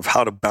perspective of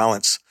how to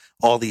balance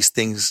all these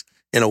things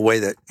in a way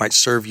that might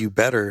serve you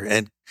better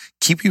and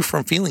keep you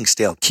from feeling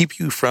stale, keep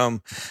you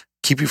from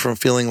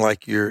feeling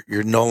like you're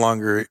no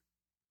longer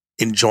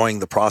enjoying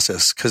the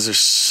process, because there's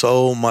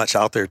so much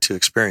out there to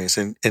experience.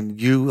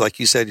 And you, like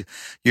you said,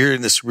 you're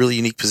in this really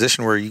unique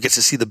position where you get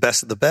to see the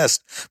best of the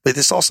best, but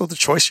it's also the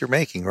choice you're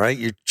making, right?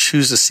 You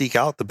choose to seek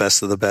out the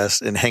best of the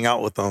best and hang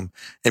out with them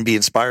and be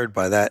inspired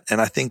by that. And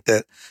I think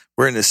that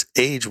we're in this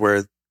age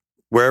where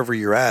wherever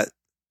you're at,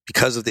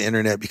 because of the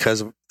internet,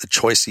 because of the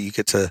choice that you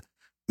get to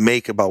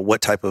make about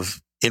what type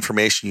of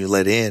information you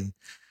let in,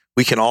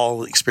 we can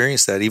all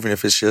experience that, even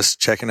if it's just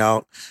checking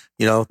out,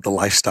 the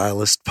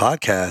Lifestylist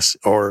podcast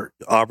or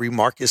Aubrey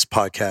Marcus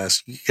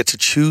podcast. You get to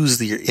choose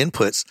your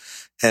inputs,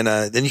 and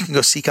then you can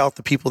go seek out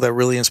the people that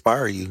really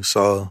inspire you.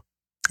 So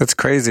that's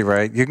crazy,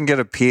 right? You can get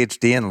a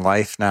PhD in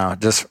life now,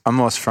 just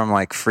almost from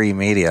like free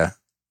media.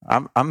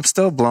 I'm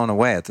still blown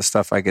away at the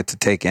stuff I get to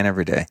take in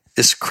every day.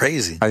 It's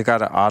crazy. I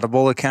got an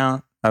Audible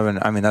account.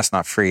 That's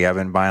not free. I've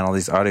been buying all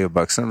these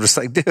audiobooks, and I'm just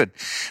like, dude,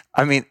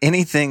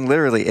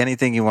 literally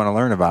anything you want to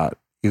learn about,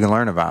 you can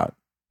learn about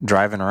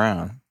driving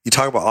around. You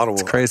talk about Audible.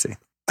 It's crazy.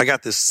 I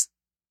got this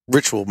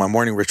ritual, my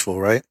morning ritual,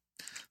 right?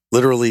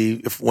 Literally,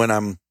 if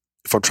I'm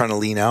trying to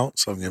lean out,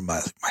 so I'm getting my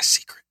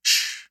secret.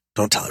 Shh,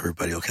 don't tell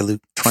everybody, okay,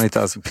 Luke?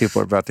 20,000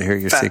 people are about to hear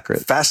your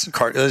secret. Fast and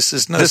cardio.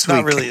 It's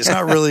not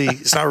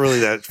really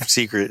that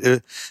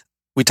secret.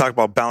 We talk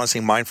about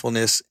balancing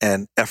mindfulness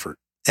and effort.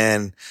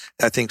 And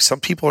I think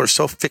some people are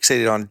so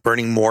fixated on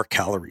burning more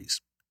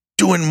calories,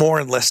 doing more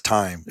in less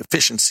time,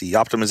 efficiency,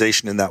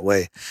 optimization in that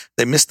way.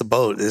 They miss the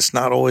boat. It's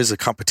not always a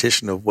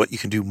competition of what you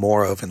can do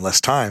more of in less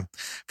time.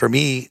 For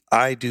me,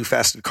 I do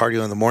fasted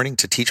cardio in the morning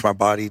to teach my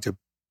body to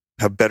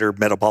have better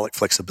metabolic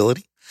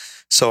flexibility.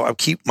 So I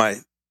keep my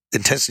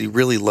intensity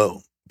really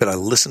low, but I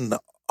listen to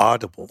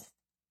Audible.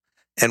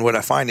 And what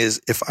I find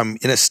is if I'm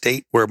in a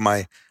state where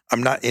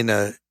I'm not in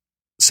a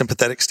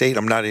sympathetic state,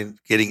 I'm not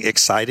getting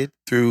excited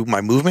through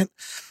my movement,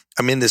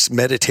 I'm in this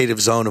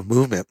meditative zone of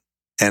movement.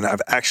 And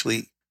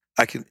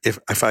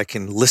if I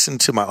can listen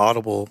to my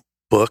Audible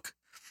book,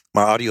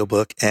 my audio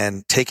book,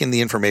 and take in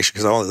the information,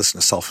 because I only listen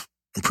to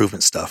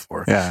self-improvement stuff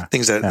or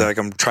things that like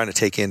I'm trying to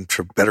take in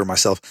to better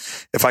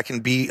myself. If I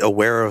can be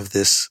aware of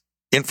this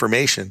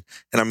information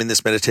and I'm in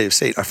this meditative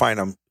state, I find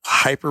I'm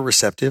hyper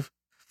receptive.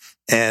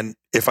 And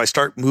if I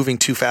start moving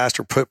too fast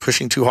or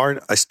pushing too hard,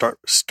 I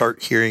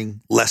start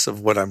hearing less of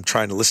what I'm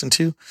trying to listen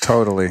to.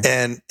 Totally.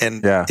 And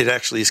it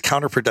actually is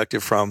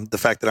counterproductive from the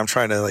fact that I'm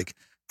trying to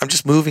I'm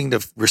just moving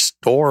to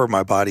restore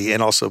my body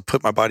and also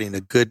put my body in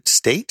a good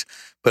state,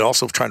 but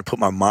also trying to put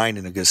my mind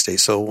in a good state.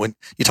 So when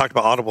you talked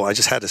about Audible, I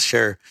just had to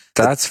share.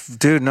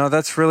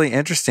 That's really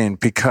interesting,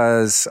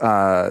 because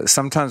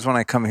sometimes when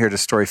I come here to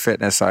Story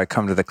Fitness, I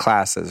come to the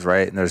classes,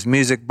 right? And there's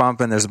music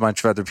bumping, there's a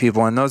bunch of other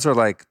people, and those are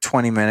like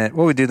 20-minute.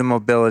 Well, we do the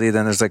mobility,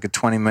 then there's like a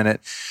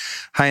 20-minute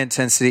high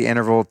intensity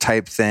interval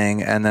type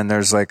thing, and then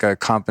there's like a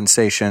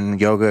compensation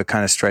yoga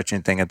kind of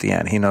stretching thing at the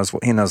end. He knows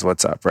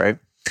what's up, right?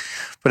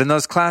 But in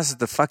those classes,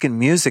 the fucking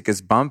music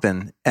is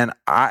bumping. And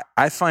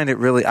I find it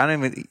really,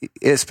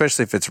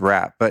 especially if it's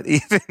rap, but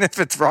even if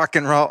it's rock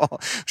and roll,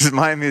 which is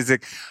my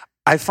music,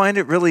 I find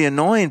it really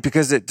annoying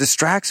because it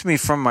distracts me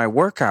from my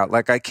workout.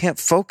 Like I can't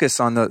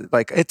focus on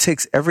it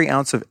takes every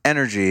ounce of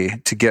energy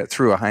to get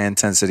through a high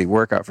intensity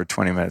workout for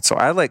 20 minutes. So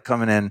I like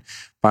coming in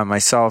by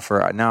myself,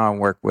 or now I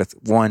work with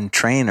one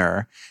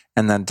trainer,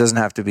 and then it doesn't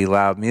have to be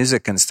loud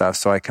music and stuff,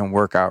 so I can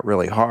work out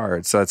really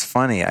hard. So it's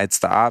funny. It's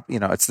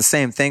it's the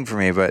same thing for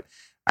me, but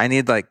I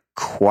need like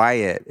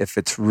quiet if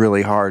it's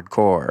really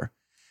hardcore,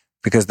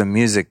 because the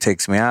music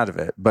takes me out of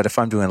it. But if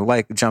I'm doing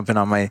like jumping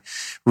on my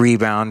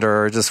rebounder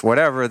or just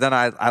whatever, then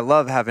I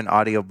love having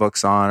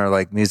audiobooks on or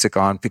like music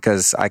on,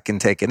 because I can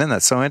take it in.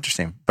 That's so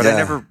interesting. But I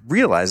never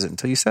realized it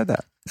until you said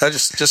that.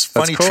 Just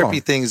funny, cool.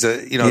 Trippy things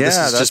that, this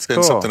has just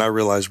been something I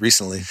realized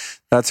recently.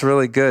 That's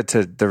really good,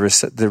 to the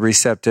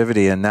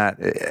receptivity, and that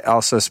it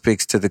also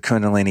speaks to the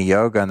Kundalini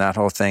yoga and that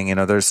whole thing.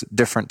 There's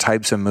different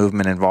types of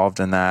movement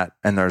involved in that,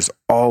 and there's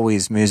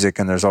always music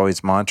and there's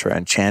always mantra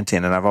and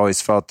chanting. And I've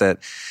always felt that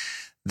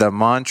the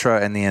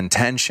mantra and the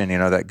intention,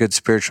 that good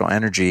spiritual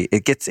energy,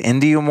 it gets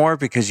into you more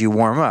because you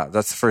warm up.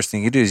 That's the first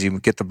thing you do, is you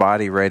get the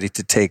body ready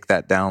to take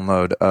that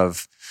download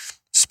of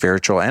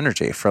spiritual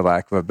energy, for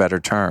lack of a better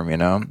term,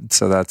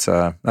 So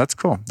that's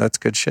cool. That's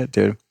good shit,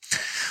 dude.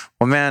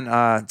 Well, man,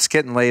 it's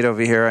getting late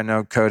over here. I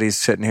know Cody's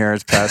sitting here.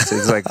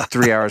 It's like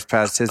 3 hours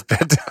past his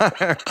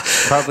bedtime.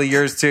 Probably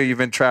yours too. You've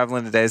been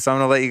traveling today. So I'm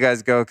going to let you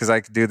guys go because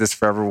I could do this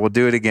forever. We'll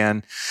do it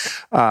again.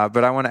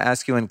 But I want to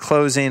ask you in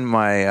closing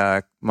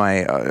my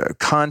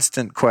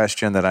constant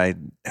question that I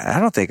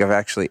don't think I've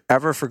actually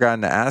ever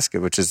forgotten to ask it,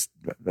 which is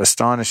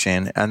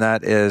astonishing. And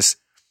that is,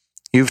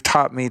 you've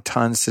taught me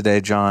tons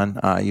today, John.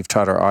 You've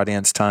taught our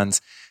audience tons.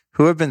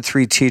 Who have been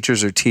 3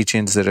 teachers or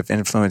teachings that have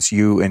influenced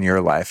you in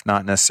your life?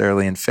 Not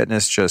necessarily in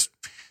fitness, just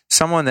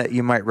someone that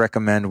you might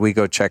recommend we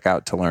go check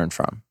out to learn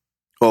from.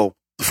 Well,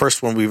 the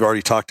first one we've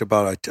already talked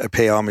about. I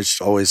pay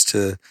homage always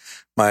to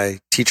my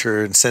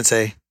teacher and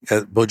sensei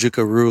at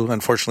Bojuka Ryu.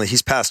 Unfortunately,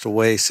 he's passed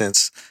away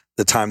since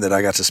the time that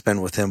I got to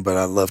spend with him, but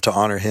I love to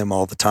honor him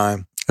all the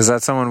time. Is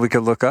that someone we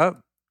could look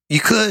up? You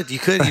could, he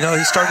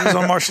started his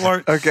own martial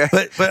art. Okay.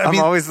 But I'm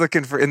always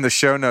looking for in the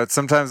show notes.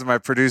 Sometimes my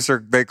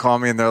producer, they call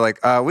me and they're like,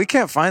 we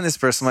can't find this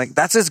person. I'm like,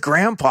 that's his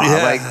grandpa.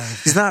 Yeah. Like,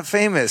 he's not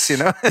famous,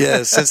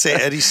 Yeah. Sensei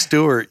Eddie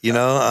Stewart,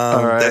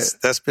 All right.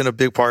 that's been a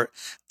big part.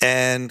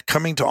 And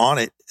coming to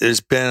Onnit,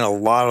 there's been a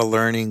lot of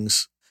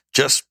learnings,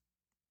 just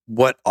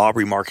what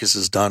Aubrey Marcus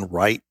has done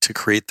right to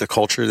create the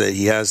culture that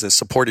he has that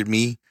supported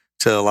me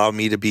to allow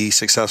me to be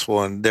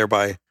successful and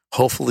thereby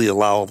hopefully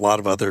allow a lot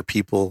of other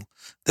people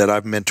that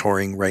I'm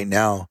mentoring right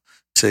now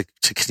to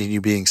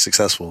continue being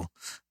successful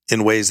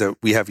in ways that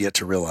we have yet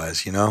to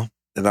realize, and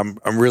I'm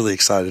really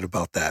excited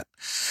about that.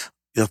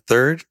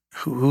 Third,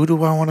 who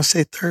do I want to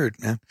say third,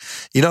 man?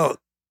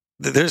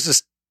 There's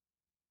this,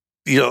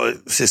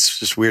 it's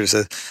just weird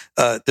to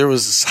say. There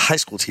was this high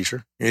school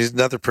teacher. He's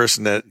another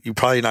person that you're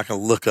probably not going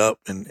to look up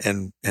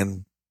and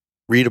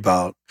read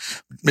about.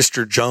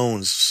 Mr.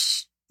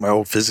 Jones, my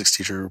old physics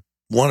teacher,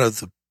 one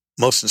of the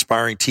most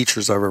inspiring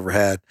teachers I've ever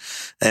had.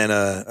 And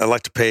I'd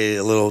like to pay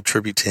a little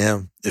tribute to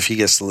him if he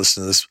gets to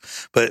listen to this.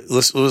 But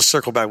we'll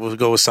circle back. We'll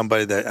go with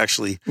somebody that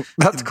actually...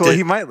 That's cool.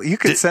 You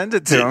could send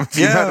it to him.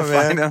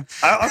 Yeah, man.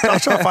 I'll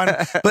try to find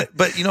him.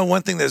 But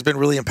one thing that's been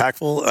really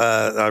impactful,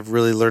 I've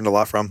really learned a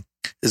lot from,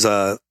 is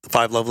the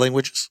 5 love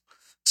languages.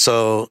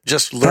 So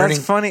just learning.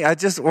 That's funny. I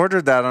just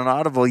ordered that on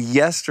Audible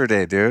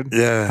yesterday, dude.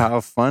 Yeah.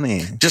 How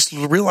funny. Just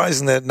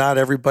realizing that not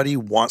everybody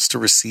wants to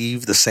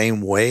receive the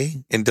same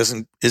way and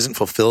isn't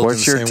fulfilled.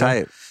 What's in your the same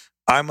type? way.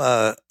 I'm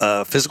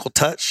a physical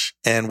touch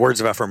and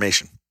words of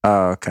affirmation.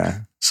 Oh, okay.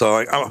 So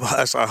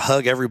I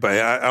hug everybody.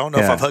 I don't know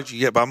if I've hugged you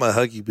yet, but I'm gonna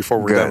hug you before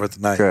we're done with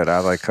the night. Good. I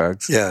like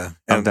hugs. Yeah,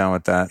 I'm down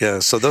with that. Yeah.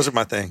 So those are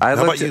my thing. How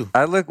about you?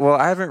 Well,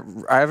 I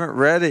haven't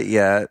read it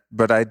yet,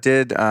 but I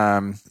did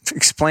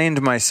explain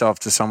to myself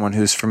to someone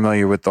who's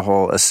familiar with the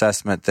whole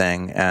assessment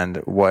thing, and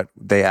what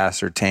they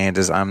ascertained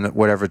is I'm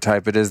whatever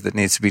type it is that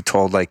needs to be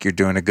told like you're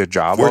doing a good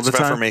job words all the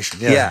time. Words of affirmation.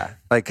 Yeah.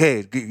 Like,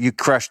 hey, you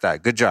crushed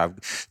that. Good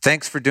job.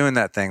 Thanks for doing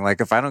that thing. Like,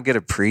 if I don't get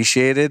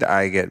appreciated,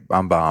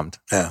 I'm bombed.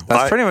 Yeah.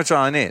 That's pretty much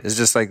all I need. Is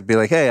just like be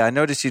like, hey, I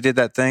noticed you did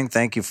that thing.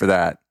 Thank you for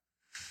that.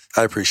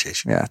 I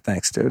appreciate you. Yeah,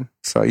 thanks, dude.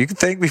 So you can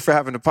thank me for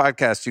having a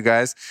podcast, you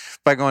guys,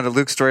 by going to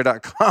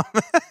lukestory.com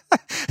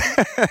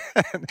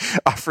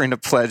offering a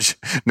pledge.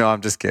 No,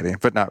 I'm just kidding,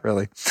 but not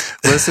really.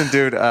 Listen,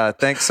 dude,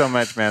 thanks so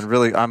much, man.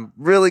 Really, I'm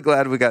really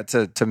glad we got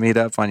to meet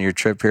up on your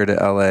trip here to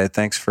LA.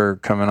 Thanks for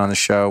coming on the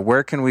show.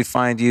 Where can we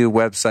find you?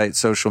 Website,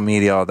 social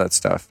media, all that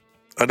stuff.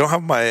 I don't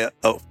have my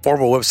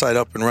formal website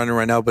up and running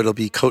right now, but it'll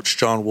be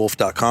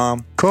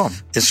coachjohnwolf.com. Cool.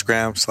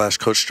 Instagram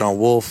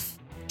 /coachjohnwolf.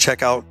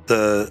 Check out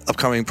the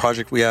upcoming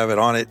project we have at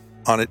Onnit,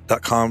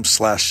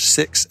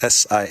 onnit.com/6,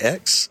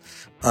 SIX.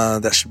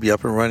 That should be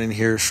up and running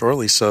here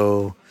shortly,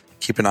 so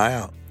keep an eye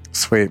out.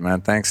 Sweet,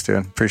 man. Thanks,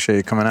 dude. Appreciate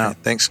you coming out. Right,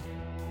 thanks.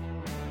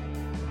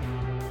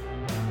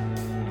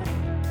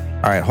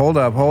 All right, hold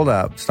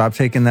up. Stop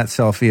taking that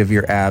selfie of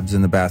your abs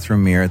in the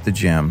bathroom mirror at the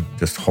gym.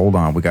 Just hold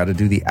on. We got to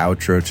do the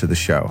outro to the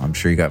show. I'm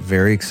sure you got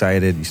very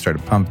excited. You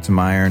started pumping some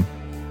iron,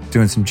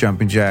 doing some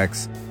jumping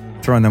jacks,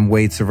 throwing them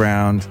weights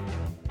around,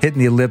 hitting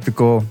the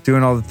elliptical,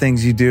 doing all the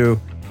things you do.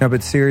 No,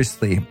 but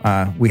seriously,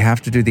 we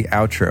have to do the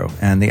outro.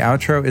 And the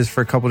outro is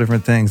for a couple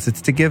different things.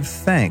 It's to give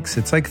thanks.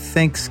 It's like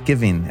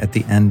Thanksgiving at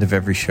the end of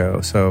every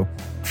show. So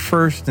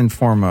first and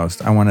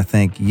foremost, I want to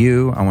thank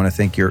you. I want to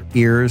thank your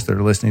ears that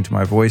are listening to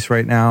my voice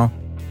right now.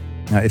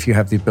 If you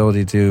have the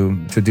ability to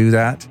do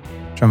that,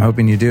 which I'm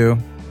hoping you do.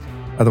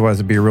 Otherwise,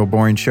 it'd be a real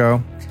boring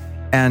show.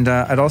 And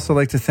I'd also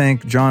like to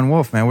thank John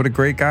Wolf, man. What a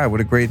great guy. What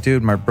a great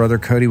dude. My brother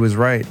Cody was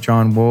right.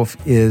 John Wolf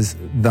is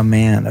the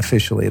man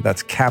officially.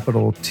 That's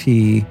capital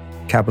T,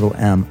 capital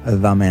M,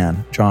 the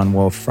man. John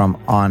Wolf from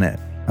Onnit.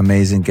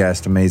 Amazing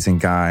guest, amazing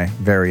guy,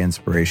 very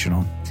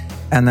inspirational.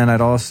 And then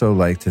I'd also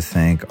like to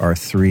thank our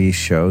 3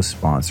 show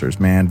sponsors,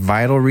 man.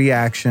 Vital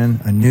Reaction,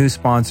 a new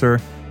sponsor,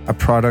 a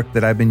product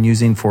that I've been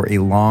using for a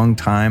long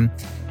time.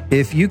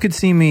 If you could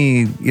see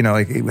me,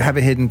 like have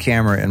a hidden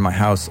camera in my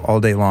house all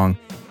day long,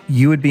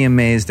 you would be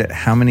amazed at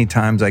how many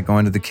times I go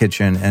into the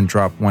kitchen and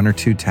drop 1 or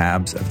 2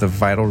 tabs of the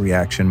Vital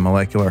Reaction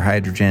molecular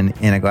hydrogen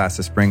in a glass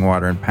of spring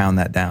water and pound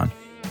that down.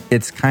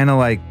 It's kind of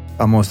like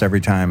almost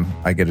every time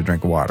I get a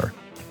drink of water,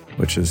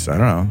 which is,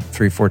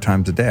 3-4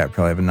 times a day. I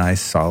probably have a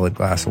nice solid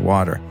glass of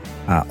water.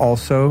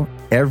 Also,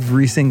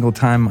 every single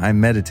time I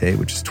meditate,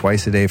 which is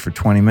twice a day for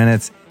 20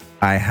 minutes,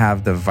 I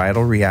have the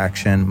Vital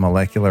Reaction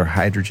Molecular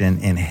Hydrogen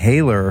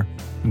Inhaler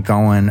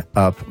going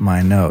up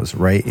my nose,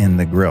 right in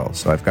the grill.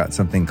 So I've got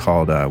something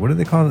called, what do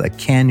they call it? A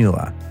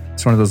cannula.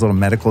 It's one of those little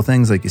medical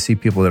things, like you see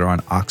people that are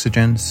on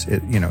oxygen.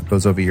 It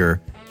goes over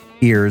your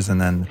ears, and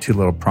then the two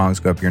little prongs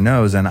go up your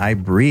nose. And I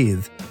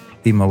breathe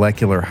the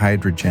molecular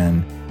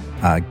hydrogen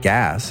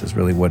gas is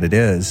really what it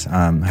is.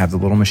 I have the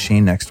little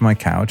machine next to my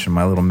couch in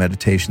my little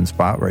meditation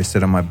spot where I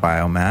sit on my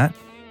biomat.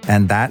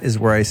 And that is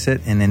where I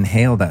sit and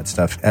inhale that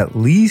stuff at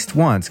least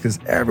once, because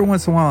every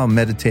once in a while I'll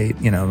meditate.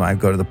 I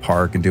go to the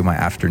park and do my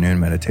afternoon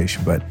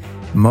meditation. But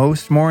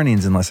most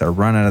mornings, unless I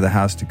run out of the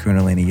house to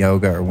Kundalini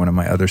Yoga or one of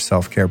my other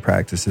self-care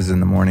practices in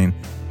the morning,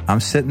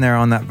 I'm sitting there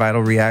on that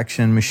Vital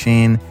Reaction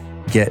machine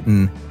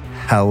getting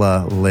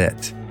hella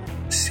lit.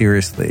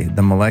 Seriously,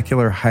 the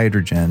molecular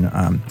hydrogen,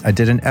 I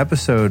did an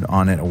episode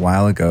on it a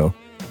while ago.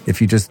 If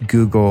you just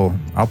Google,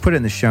 I'll put it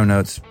in the show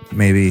notes,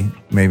 maybe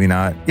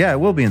not. Yeah, it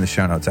will be in the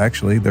show notes,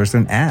 actually. There's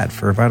an ad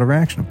for Vital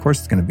Reaction. Of course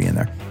it's going to be in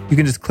there. You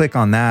can just click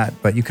on that,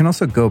 but you can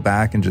also go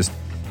back and just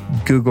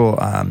Google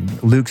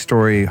Luke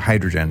Story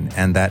Hydrogen,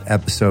 and that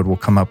episode will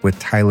come up with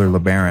Tyler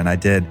LeBaron. I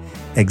did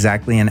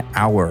exactly an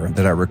hour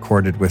that I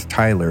recorded with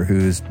Tyler,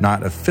 who's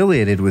not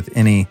affiliated with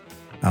any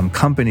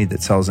company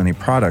that sells any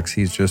products.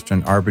 He's just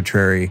an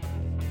arbitrary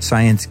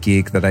science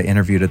geek that I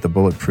interviewed at the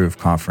Bulletproof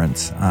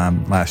conference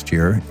last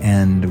year.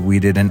 And we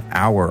did an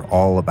hour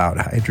all about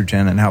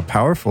hydrogen and how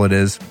powerful it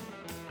is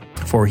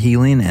for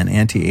healing and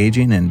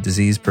anti-aging and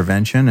disease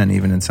prevention, and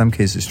even in some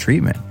cases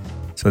treatment.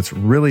 So it's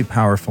really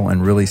powerful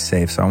and really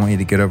safe. So I want you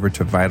to get over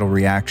to Vital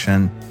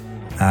Reaction,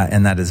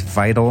 and that is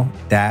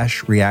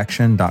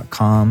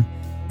vital-reaction.com.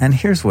 And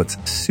here's what's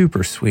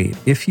super sweet.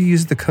 If you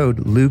use the code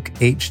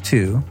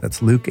LukeH2, that's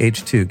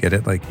LukeH2, get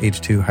it? Like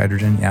H2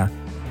 hydrogen, yeah.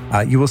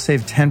 You will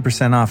save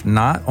 10% off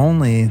not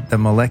only the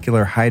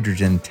molecular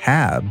hydrogen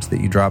tabs that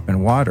you drop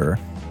in water,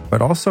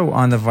 but also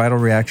on the Vital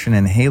Reaction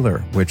Inhaler,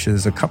 which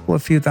is a couple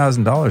of few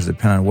 $1,000s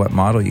depending on what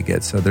model you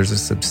get. So there's a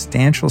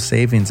substantial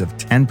savings of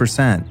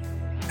 10%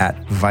 at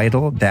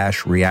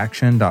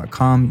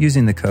vital-reaction.com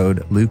using the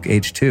code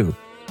LukeH2.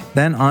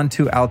 Then on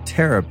to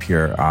Altera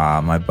Pure.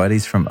 My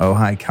buddies from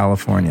Ojai,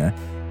 California.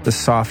 The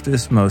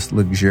softest, most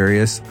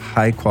luxurious,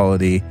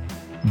 high-quality,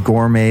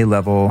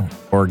 gourmet-level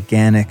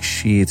organic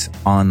sheets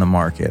on the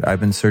market. I've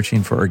been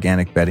searching for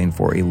organic bedding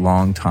for a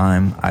long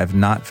time. I've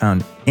not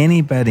found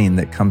any bedding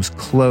that comes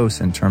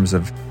close in terms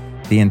of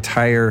the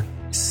entire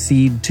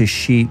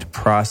seed-to-sheet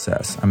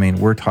process. I mean,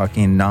 we're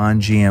talking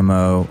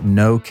non-GMO,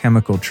 no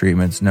chemical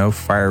treatments, no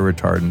fire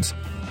retardants,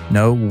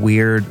 no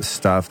weird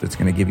stuff that's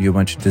going to give you a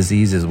bunch of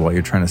diseases while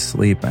you're trying to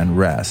sleep and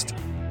rest.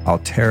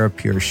 Altera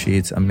Pure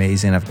sheets,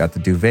 amazing. I've got the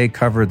duvet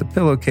cover, the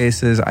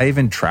pillowcases. I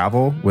even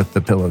travel with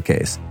the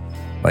pillowcase.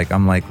 Like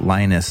I'm like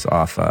Linus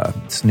off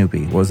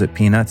Snoopy. What was it,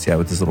 Peanuts? Yeah,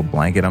 with this little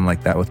blanket. I'm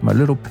like that with my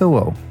little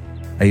pillow.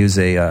 I use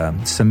a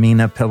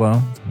Samina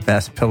pillow.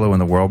 Best pillow in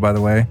the world, by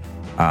the way.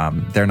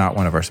 They're not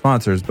one of our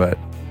sponsors, but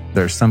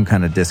there's some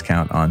kind of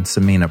discount on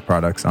Samina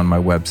products on my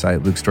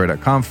website,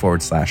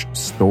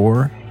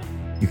 lukestory.com/store.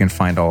 You can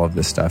find all of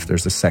this stuff.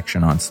 There's a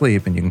section on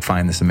sleep, and you can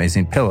find this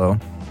amazing pillow.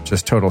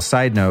 Just total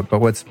side note. But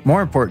what's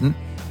more important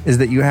is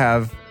that you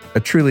have a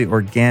truly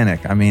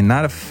organic, I mean,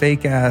 not a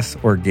fake ass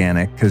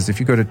organic, because if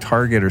you go to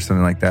Target or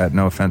something like that,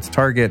 no offense,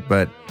 Target,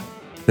 but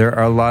there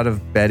are a lot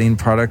of bedding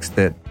products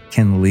that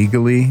can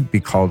legally be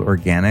called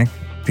organic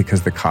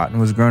because the cotton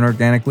was grown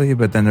organically,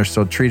 but then they're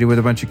still treated with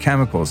a bunch of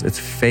chemicals. It's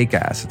fake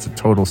ass. It's a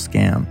total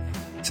scam.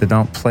 So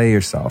don't play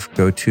yourself.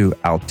 Go to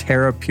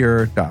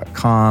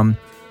alterapure.com.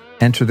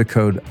 Enter the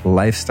code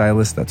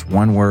LifeStylist, that's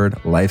one word,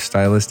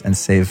 LifeStylist, and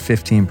save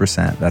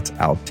 15%. That's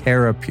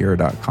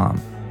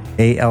alterapure.com.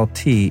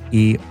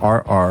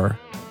 ALTERRAPURE,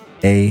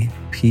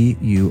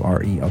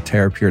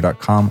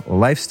 alterapure.com,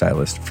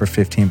 LifeStylist for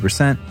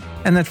 15%.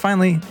 And then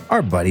finally,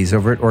 our buddies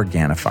over at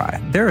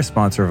Organifi. They're a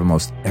sponsor of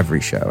almost every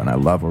show, and I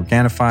love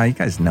Organifi. You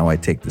guys know I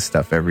take this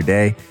stuff every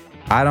day.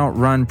 I don't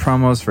run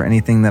promos for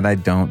anything that I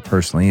don't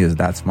personally use.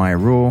 That's my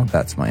rule.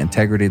 That's my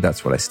integrity.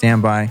 That's what I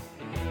stand by.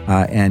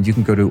 And you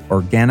can go to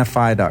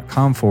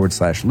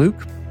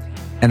Organifi.com/Luke.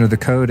 Enter the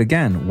code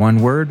again, one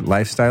word,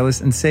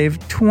 LifeStylist, and save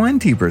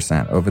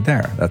 20% over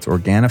there. That's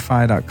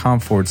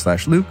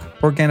Organifi.com/Luke.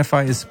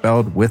 Organifi is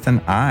spelled with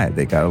an I.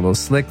 They got a little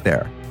slick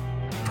there.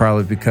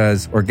 Probably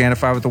because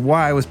Organifi with a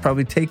Y was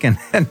probably taken,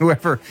 and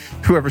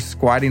whoever's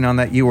squatting on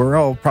that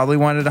URL probably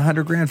wanted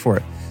 $100,000 for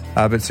it.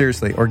 But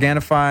seriously,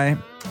 Organifi,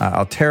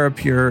 Altera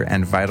Pure,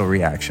 and Vital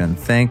Reaction.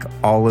 Thank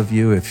all of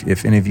you.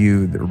 If any of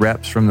you, the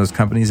reps from those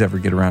companies, ever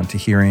get around to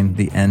hearing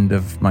the end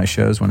of my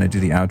shows when I do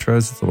the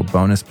outros, it's a little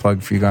bonus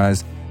plug for you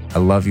guys. I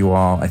love you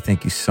all. I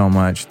thank you so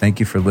much. Thank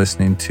you for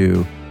listening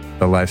to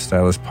the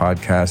Lifestylist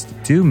podcast.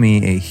 Do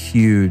me a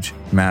huge,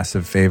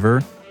 massive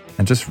favor.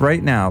 And just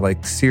right now,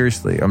 like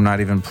seriously, I'm not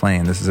even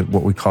playing. This is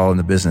what we call in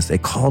the business a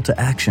call to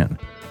action.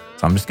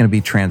 So I'm just going to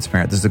be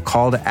transparent. This is a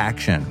call to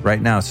action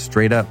right now,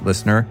 straight up,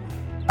 listener.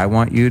 I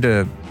want you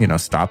to,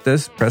 stop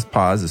this, press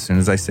pause as soon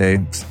as I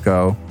say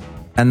go,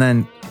 and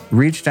then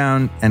reach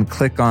down and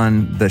click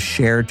on the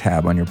share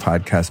tab on your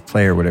podcast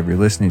player, whatever you're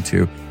listening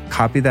to,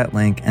 copy that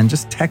link and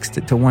just text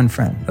it to one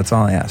friend. That's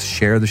all I ask.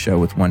 Share the show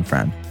with one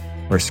friend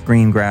or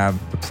screen grab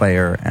the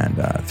player and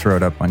throw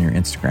it up on your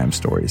Instagram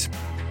stories.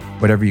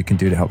 Whatever you can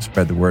do to help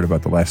spread the word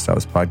about the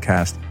Lifestylist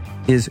podcast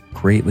is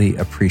greatly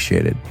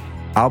appreciated.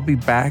 I'll be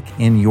back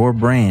in your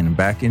brain,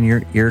 back in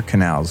your ear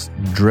canals,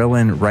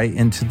 drilling right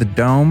into the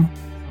dome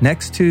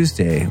next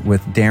Tuesday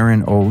with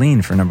Darren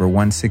Oline for number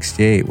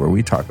 168, where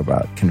we talk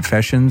about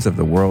confessions of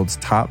the world's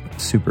top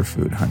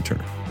superfood hunter.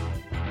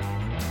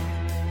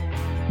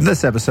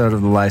 This episode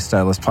of the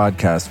Lifestylist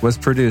podcast was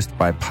produced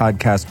by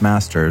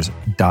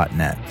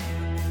podcastmasters.net.